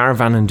into the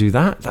caravan and do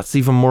that, that's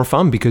even more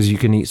fun because you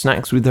can eat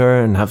snacks with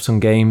her and have some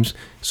games.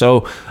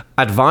 So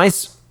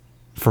advice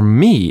for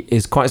me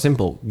is quite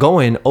simple. Go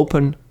in,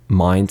 open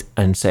mind,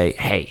 and say,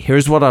 hey,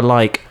 here's what I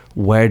like.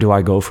 Where do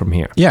I go from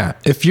here? Yeah,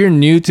 if you're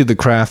new to the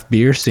craft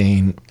beer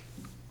scene,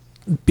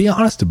 be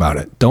honest about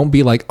it. Don't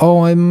be like,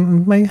 oh, I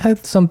might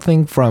have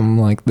something from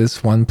like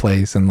this one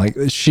place, and like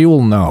she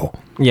will know.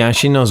 Yeah,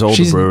 she knows all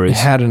She's the breweries.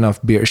 had enough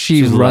beer. She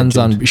She's a runs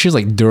legend. on. She's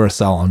like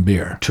Duracell on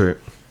beer. True.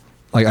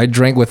 Like I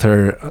drank with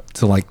her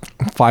till like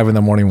 5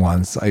 a.m.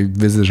 once. I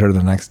visited her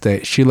the next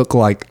day. She looked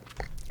like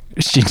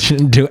she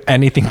didn't do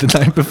anything the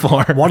night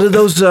before. What are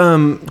those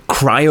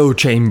cryo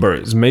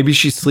chambers? Maybe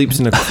she sleeps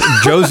in a...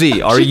 Josie,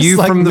 are She's you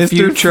like from the Mr.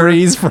 future?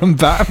 Freeze from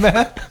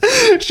Batman.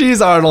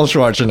 She's Arnold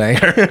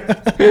Schwarzenegger.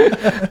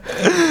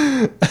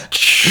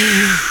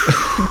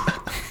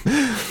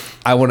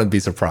 I wouldn't be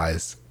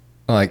surprised.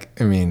 Like,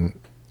 I mean,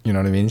 you know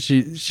what I mean?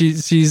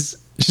 She's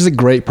a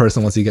great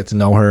person once you get to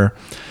know her.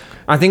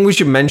 I think we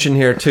should mention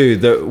here too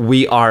that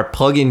we are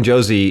plugging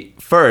Josie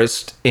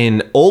first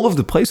in all of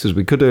the places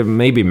we could have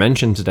maybe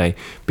mentioned today,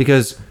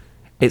 because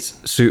it's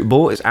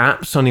suitable, it's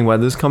apt, sunny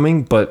weather's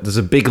coming, but there's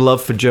a big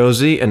love for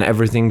Josie and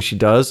everything she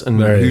does and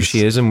There who is.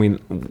 she is, and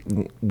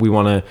we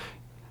want to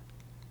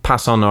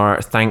pass on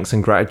our thanks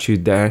and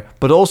gratitude there.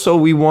 But also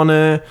we want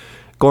to,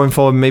 going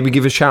forward, maybe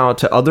give a shout out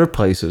to other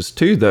places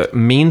too that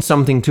mean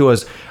something to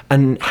us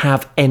and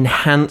have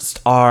enhanced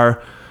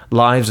our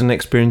lives and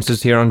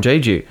experiences here on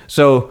Jeju.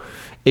 So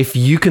if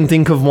you can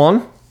think of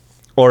one,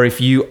 or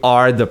if you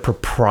are the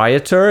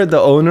proprietor, the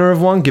owner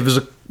of one, give us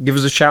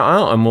a shout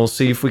out, and we'll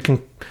see if we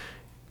can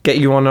get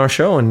you on our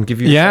show and give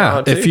you a shout Yeah,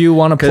 out too. if you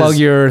want to 'Cause plug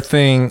your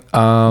thing,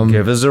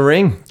 give us a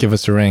ring. give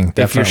us a ring.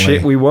 If you're Definitely.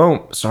 shit, we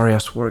won't. Sorry, I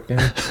swore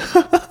again.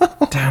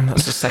 Damn,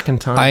 that's the second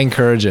time. I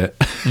encourage it.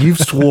 You've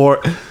swore.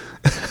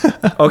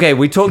 Okay,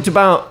 we talked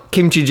about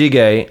kimchi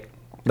jjigae.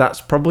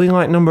 That's probably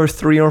like number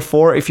 3 or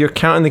 4. If you're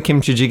counting the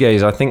kimchi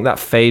jjigaes, I think that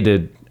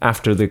faded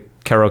after the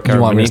Kero You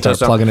want me to Bonito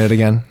start plugging it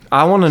again?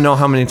 I want to know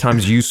how many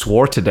times you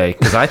swore today,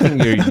 because I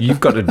think you've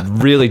got a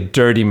really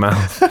dirty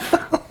mouth.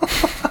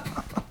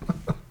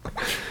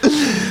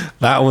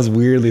 That was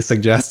weirdly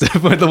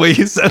suggestive with the way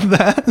you said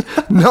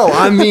that. No,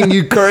 I mean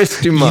you curse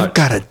too much. You've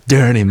got a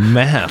dirty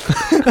mouth.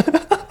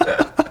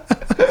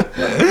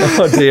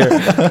 Oh dear.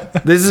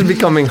 This is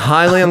becoming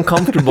highly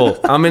uncomfortable.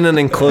 I'm in an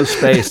enclosed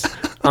space.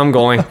 I'm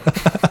going.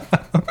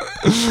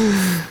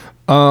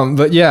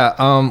 But yeah,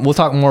 we'll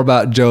talk more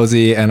about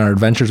Josie and our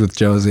adventures with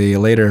Josie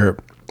later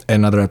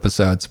in other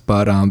episodes.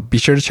 But be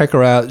sure to check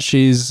her out.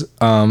 She's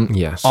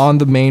Yes. on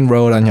the main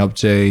road on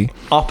Hyupjae.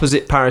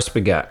 Opposite Paris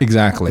Baguette.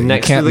 Exactly.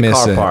 Next you can't to the miss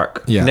car it.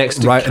 park. Yeah.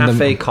 Next to right in the-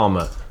 Cafe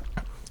Comma.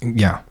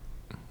 Yeah.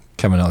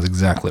 Kevin knows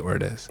exactly where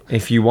it is.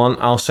 If you want,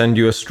 I'll send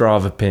you a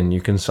Strava pin.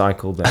 You can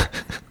cycle there.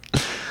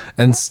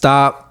 And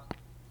stop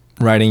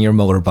riding your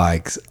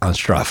motorbikes on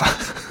Strava.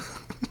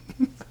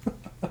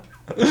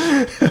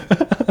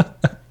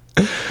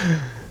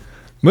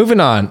 Moving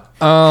on.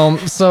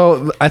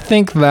 So I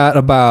think that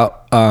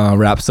about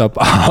wraps up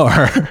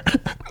our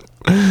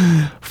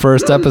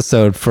first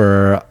episode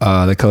for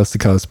the Coast to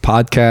Coast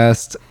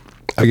podcast.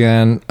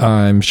 Again,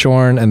 I'm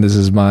Shorn, and this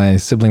is my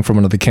sibling from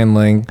another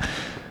kindling,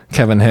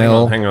 Kevin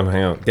Hill. Hang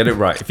on. Get it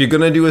right. If you're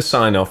gonna do a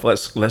sign off,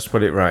 let's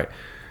put it right.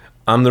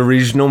 I'm the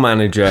regional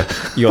manager.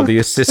 You're the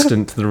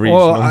assistant to the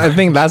regional. Well, I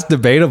think that's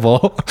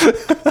debatable.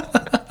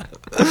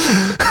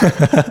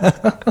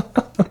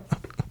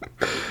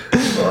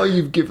 Oh,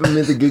 you've given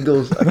me the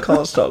giggles. I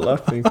can't stop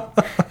laughing.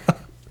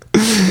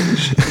 You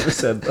should have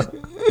said that.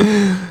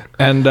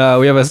 And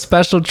we have a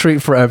special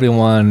treat for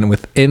everyone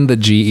within the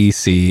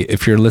GEC.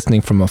 If you're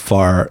listening from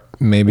afar,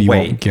 maybe you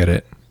won't get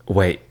it.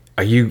 Wait,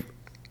 are you?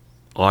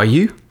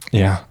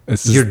 Yeah.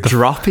 This You're is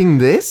dropping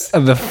this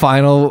the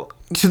final.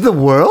 to the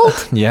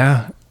world?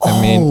 Yeah. I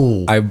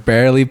mean, I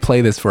barely play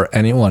this for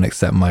anyone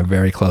except my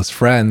very close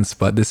friends,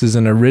 but this is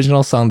an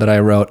original song that I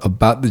wrote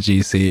about the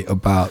GEC,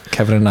 about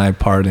Kevin and I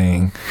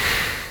partying.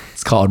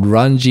 It's called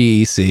Run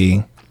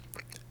GEC.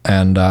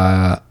 And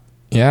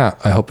yeah,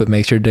 I hope it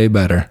makes your day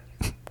better.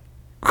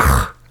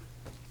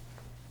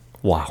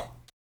 Wow.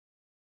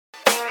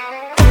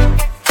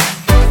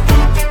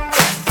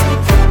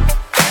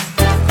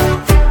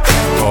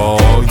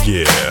 Oh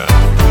yeah,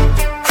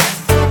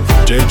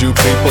 Jeju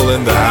people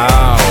in the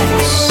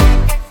house.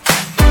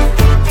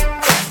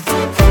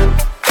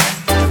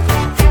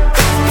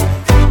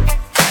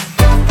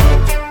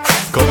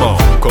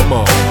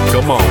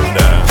 Come on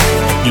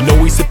now. You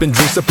know we sippin'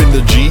 drinks up in the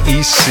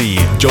GEC.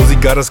 Josie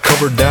got us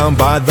covered down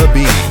by the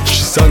beach.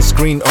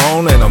 Sunscreen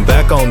on and I'm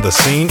back on the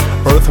scene.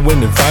 Earth,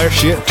 wind and fire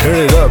shit, turn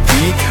it up,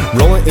 B.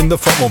 Rolling in the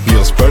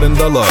frontmobile, spreading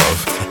the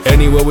love.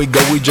 Anywhere we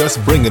go, we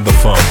just bringing the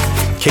funk.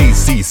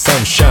 KC,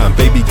 sunshine,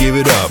 baby, give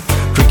it up.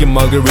 Drinking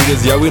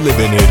margaritas, yeah, we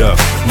living it up.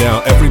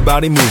 Now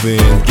everybody moving,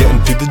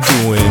 getting to the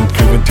doing.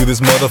 Grooving to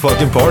this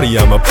motherfucking party,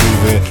 I'm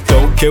approving.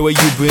 Don't care where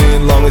you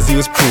been, long as you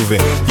was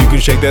proving. You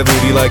can shake that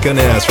booty like an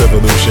ass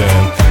revolution.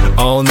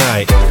 All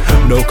night,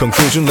 no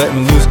conclusion,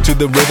 letting loose to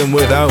the rhythm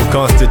without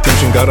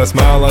constitution. Got a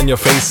smile on your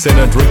face and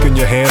a drink in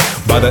your hand.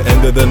 By the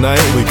end of the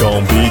night, we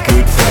gon' be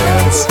good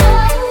friends.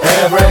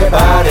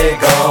 Everybody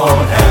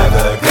gon' have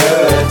a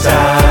good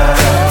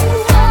time.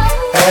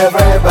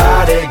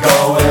 Everybody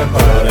go and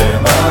put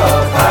him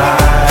up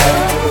high.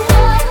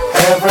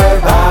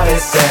 Everybody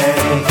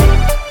sing.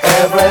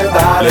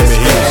 Everybody Let me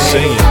hear you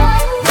singing.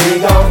 We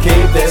gon'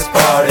 keep this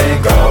party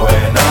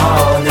going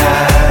all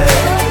night.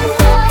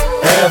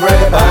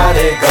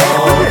 Everybody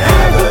gon'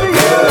 have a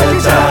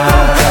good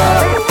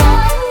time.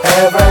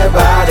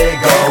 Everybody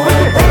go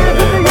and put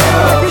him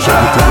up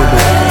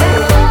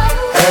high.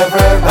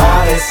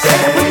 Everybody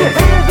sing.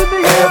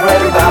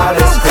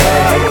 Everybody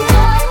scream.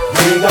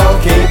 We gon'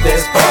 keep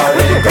this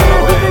party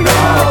going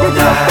all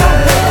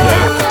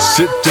night.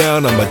 Sit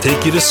down, I'ma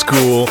take you to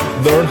school.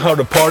 Learn how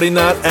to party,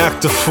 not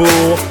act a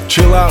fool.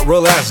 Chill out,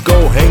 relax,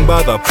 go hang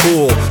by the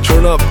pool.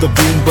 Turn up the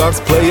boombox,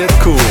 play it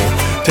cool.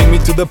 Take me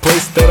to the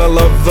place that I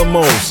love the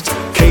most.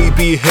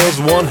 KB Hill's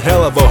one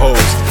hell of a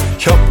host.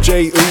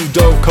 Hyupjae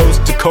Udo,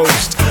 coast to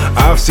coast.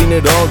 I've seen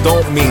it all,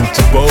 don't mean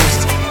to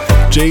boast.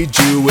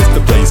 Jeju is the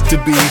place to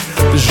be.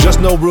 There's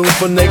just no room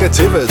for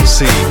negativity.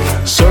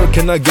 Sir,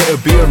 can I get a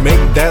beer?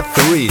 Make that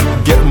 3.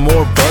 Get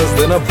more buzz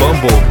than a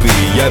bumblebee.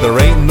 Yeah, there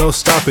ain't no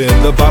stopping,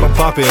 the bottle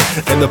popping,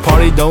 and the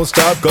party don't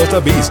stop cause the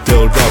beat's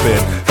still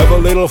dropping. Have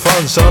a little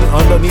fun, son,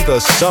 underneath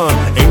the sun.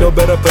 Ain't no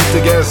better place to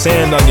get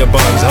sand on your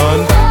buns,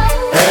 hun.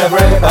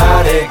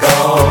 Everybody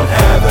gon'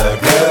 have a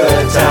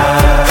good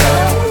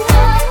time.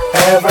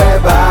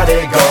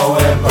 Everybody go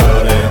and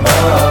put him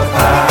up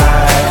high.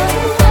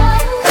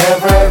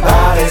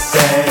 Everybody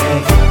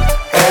sing.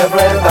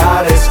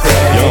 Everybody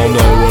scream. Y'all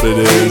know what it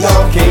We is.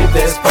 gon' keep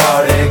this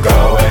party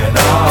going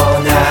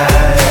all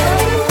night.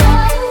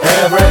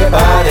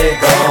 Everybody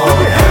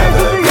gon' have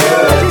a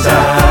good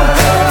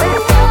time.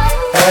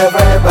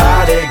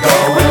 Everybody go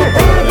and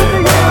put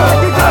him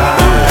up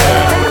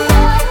high.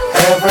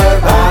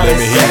 Everybody Let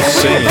me hear you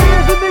sing.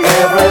 sing.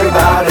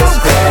 Everybody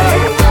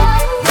scream.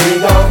 We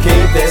gon'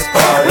 keep this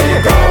party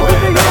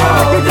going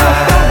all night.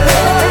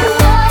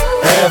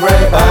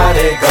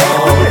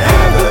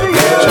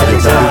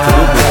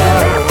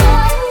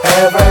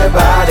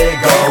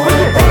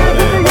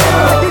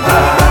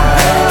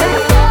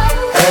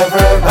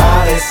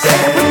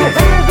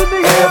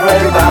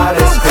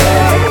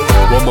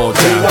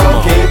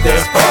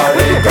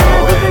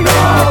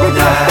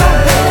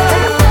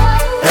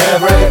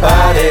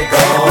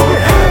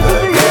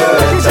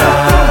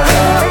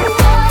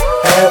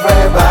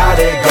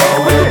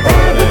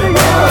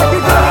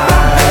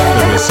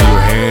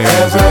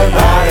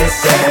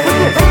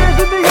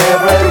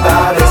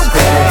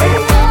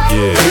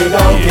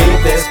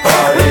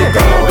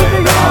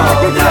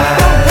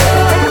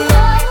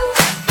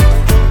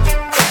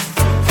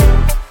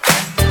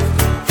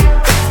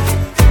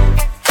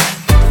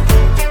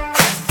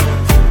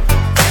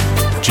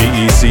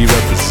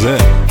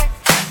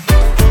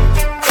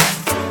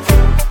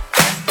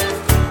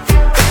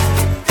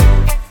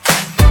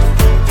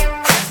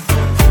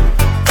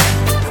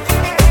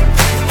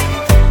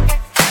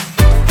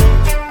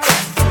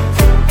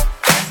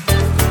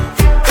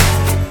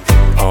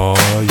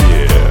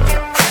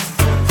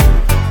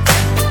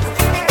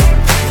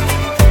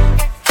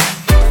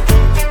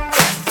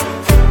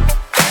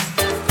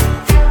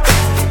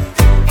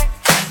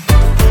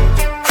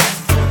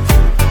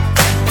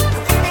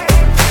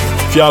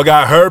 If y'all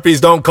got herpes,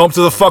 don't come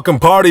to the fucking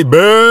party,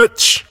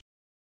 bitch.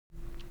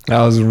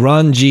 That was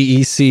Run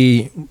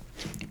GEC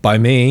by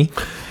me.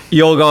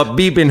 Y'all got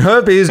beeping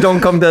herpes,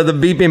 don't come to the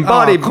beeping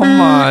party. Oh, come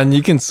on,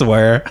 you can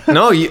swear.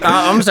 No,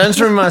 I'm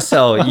censoring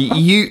myself.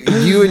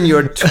 You and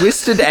your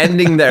twisted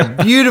ending there.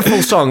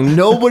 Beautiful song.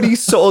 Nobody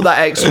saw that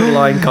extra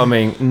line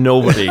coming.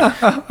 Nobody.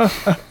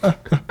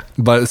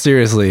 But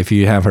seriously, if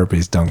you have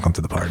herpes, don't come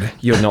to the party.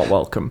 You're not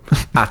welcome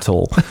at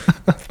all.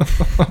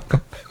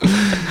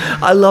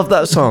 I love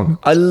that song.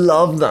 I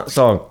love that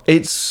song.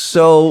 It's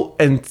so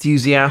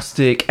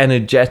enthusiastic,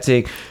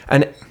 energetic,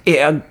 and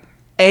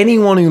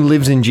anyone who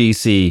lives in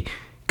GC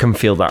can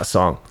feel that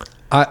song.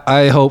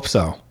 I hope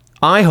so.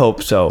 I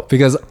hope so.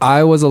 Because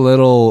I was a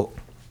little,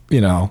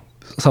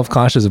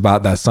 self-conscious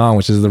about that song,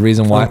 which is the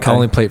reason why I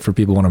only play it for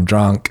people when I'm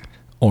drunk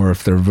or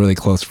if they're really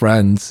close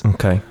friends.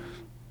 Okay.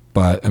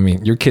 But, I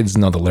mean, your kids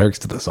know the lyrics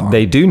to the song.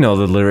 They do know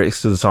the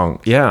lyrics to the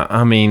song. Yeah,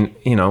 I mean,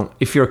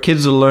 if your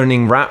kids are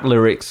learning rap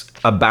lyrics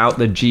about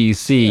the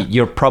GC,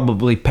 you're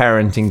probably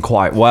parenting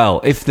quite well.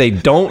 If they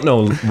don't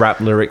know rap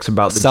lyrics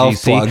about the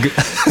GC,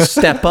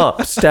 step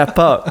up.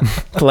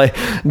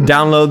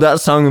 Download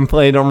that song and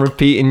play it on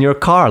repeat in your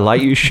car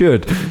like you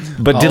should.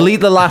 But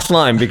delete the last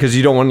line because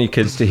you don't want your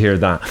kids to hear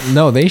that.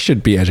 No, they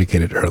should be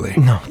educated early.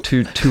 No,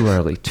 too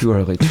early.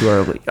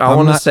 I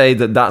want to say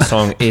that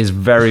song is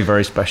very,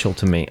 very special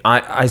to me.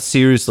 I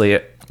seriously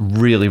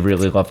really,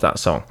 really love that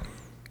song.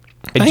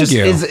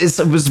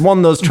 It was one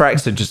of those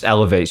tracks that just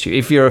elevates you.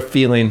 If you're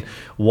feeling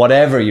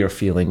whatever you're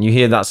feeling, you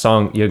hear that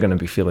song, you're going to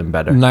be feeling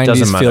better.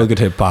 90s feel-good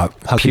hip-hop.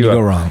 How can you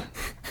go wrong?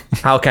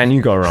 How can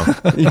you go wrong?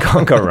 You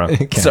can't go wrong.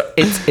 So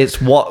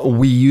it's what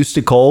we used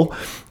to call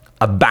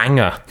a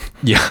banger.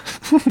 Yeah.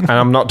 And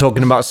I'm not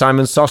talking about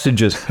Simon's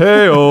Sausages.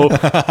 Hey-oh.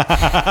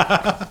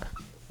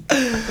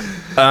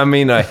 I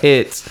mean a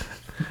hit.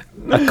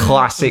 A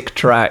classic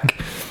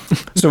track.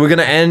 So we're going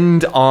to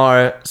end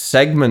our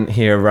segment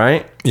here,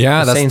 right?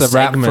 Yeah, that's the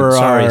wrap for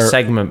our...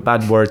 segment.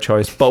 Bad word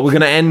choice. But we're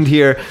going to end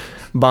here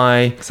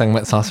by...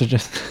 Segment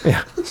sausages?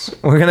 Yeah.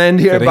 We're going to end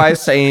here by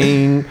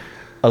saying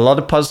a lot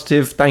of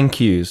positive thank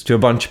yous to a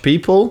bunch of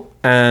people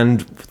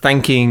and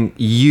thanking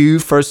you,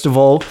 first of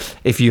all.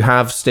 If you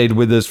have stayed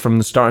with us from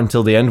the start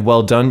until the end,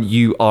 well done.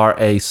 You are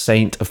a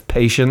saint of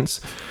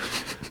patience.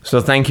 So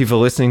thank you for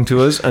listening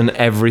to us and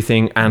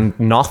everything and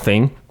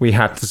nothing we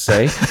had to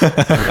say.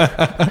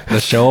 The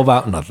show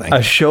about nothing.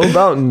 A show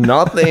about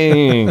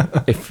nothing.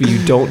 If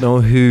you don't know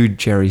who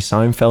Jerry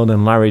Seinfeld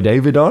and Larry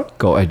David are,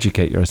 go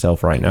educate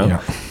yourself right now.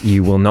 Yeah.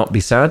 You will not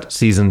be sad.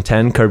 Season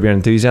 10, Curb Your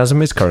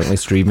Enthusiasm, is currently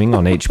streaming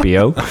on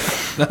HBO.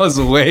 That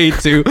was way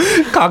too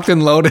cocked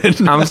and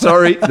loaded. I'm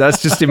sorry.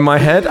 That's just in my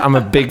head. I'm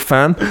a big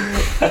fan.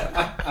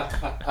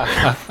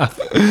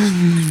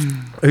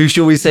 Who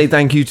shall we say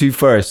thank you to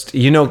first?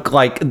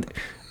 Like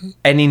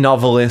any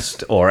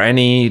novelist or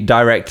any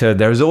director,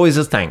 there's always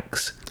a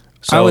thanks.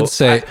 So I would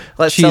say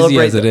let's cheesy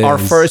celebrate as it is. Our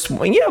first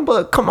one. Yeah,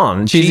 but come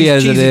on. Cheesy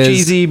as it is.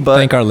 Cheesy, but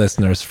thank our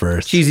listeners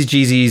first. Cheesy,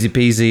 easy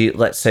peasy.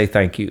 Let's say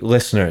thank you.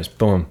 Listeners,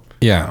 boom.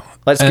 Yeah.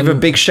 Let's give a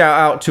big shout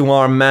out to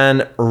our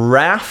man,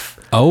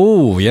 Raf.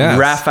 Oh, yeah.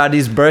 Raf had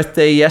his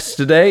birthday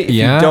yesterday. If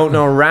you don't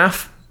know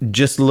Raf,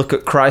 just look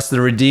at Christ the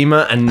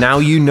Redeemer and now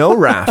you know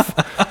Raf.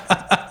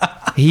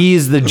 He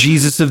is the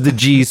Jesus of the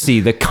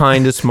GC, the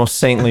kindest, most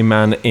saintly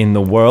man in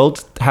the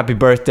world. Happy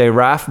birthday,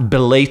 Raf.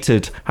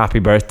 Belated happy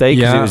birthday,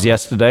 because it was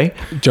yesterday.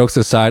 Jokes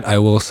aside, I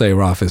will say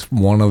Raf is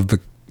one of the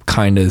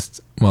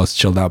kindest, most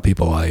chilled out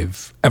people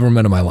I've ever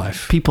met in my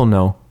life. People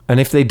know. And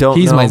if they don't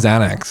know... He's my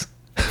Xanax.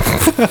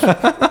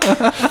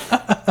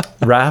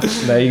 Raf,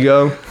 there you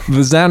go.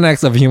 The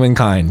Xanax of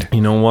humankind.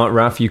 You know what,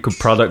 Raf? You could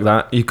product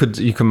that. You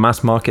can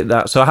mass market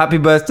that. So happy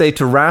birthday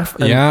to Raf.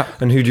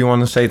 And who do you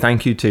want to say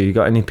thank you to? You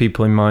got any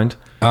people in mind?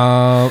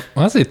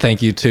 I'll say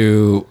thank you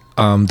to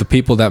the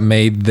people that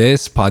made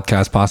this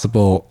podcast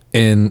possible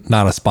in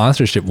not a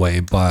sponsorship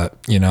way,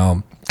 but,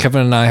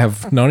 Kevin and I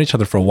have known each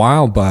other for a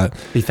while, but... Are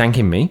you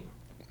thanking me?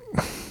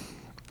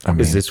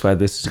 Is this where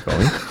this is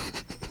going?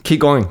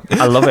 Keep going.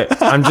 I love it.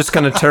 I'm just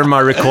going to turn my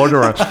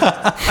recorder on.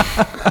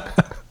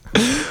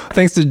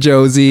 Thanks to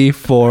Josie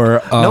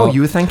for... no,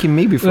 you were thanking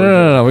me before.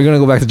 No. We're going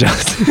to go back to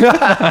Josie.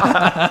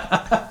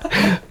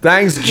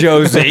 Thanks,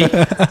 Josie.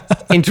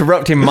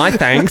 Interrupting my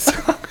thanks.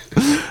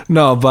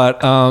 No, but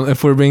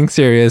if we're being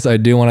serious, I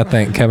do want to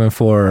thank Kevin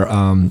for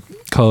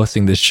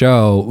co-hosting this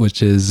show, which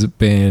has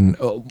been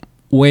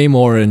way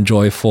more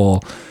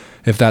enjoyable,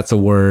 if that's a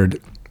word.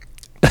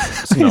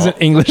 He's an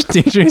English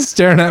teacher. He's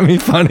staring at me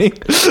funny.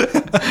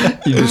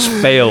 You just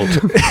failed.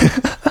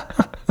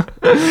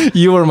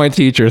 You were my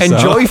teacher.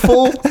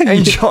 Enjoyable.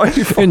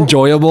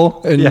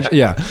 Enjoyable.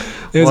 Yeah.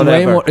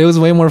 It was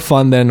way more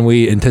fun than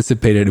we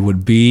anticipated it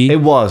would be.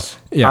 It was.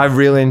 Yeah. I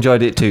really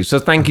enjoyed it too. So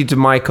thank you to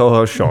my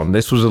co-host Sean.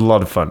 This was a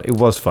lot of fun. It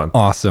was fun.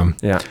 Awesome.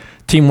 Yeah.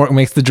 Teamwork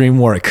makes the dream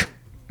work.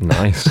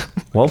 Nice.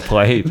 Well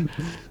played.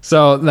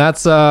 So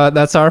that's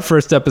our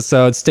first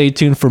episode. Stay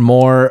tuned for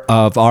more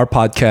of our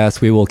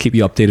podcast. We will keep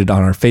you updated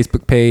on our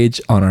Facebook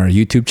page, on our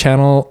YouTube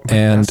channel,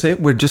 and that's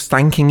it. We're just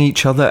thanking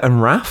each other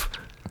and Raf.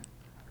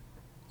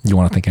 You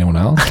want to thank anyone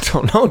else? I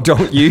don't know,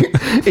 don't you?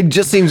 It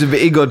just seems a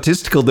bit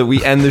egotistical that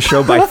we end the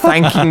show by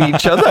thanking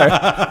each other.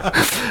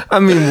 I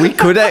mean, we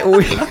could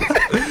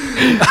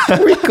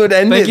we could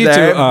end Thank it you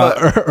there.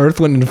 to Earth,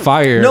 Wind, and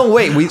Fire. No,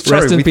 wait.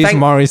 Rest in peace,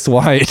 Maurice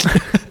White.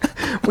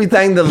 We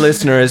thanked the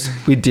listeners.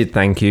 We did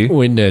thank you.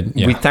 We did.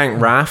 Yeah. We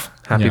thanked Raph.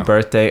 Happy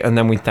birthday. And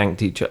then we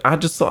thanked each other.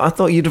 I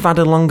thought you'd have had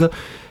a longer.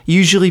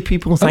 Usually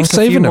people thank I'm a few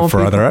saving more it for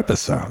people. other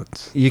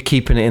episodes. You're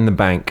keeping it in the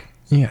bank.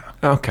 Yeah.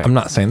 Okay. I'm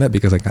not saying that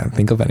because I can't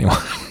think of anyone.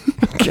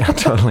 Yeah,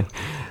 totally.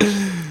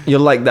 You're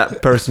like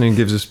that person who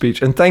gives a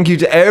speech. And thank you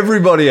to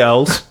everybody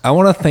else. I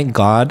want to thank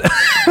God.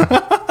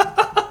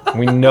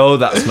 We know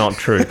that's not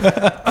true.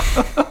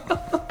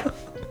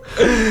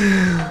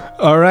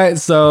 All right.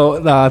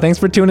 So thanks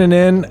for tuning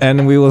in,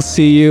 and we will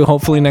see you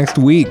hopefully next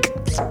week.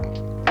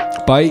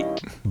 Bye.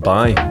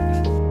 Bye.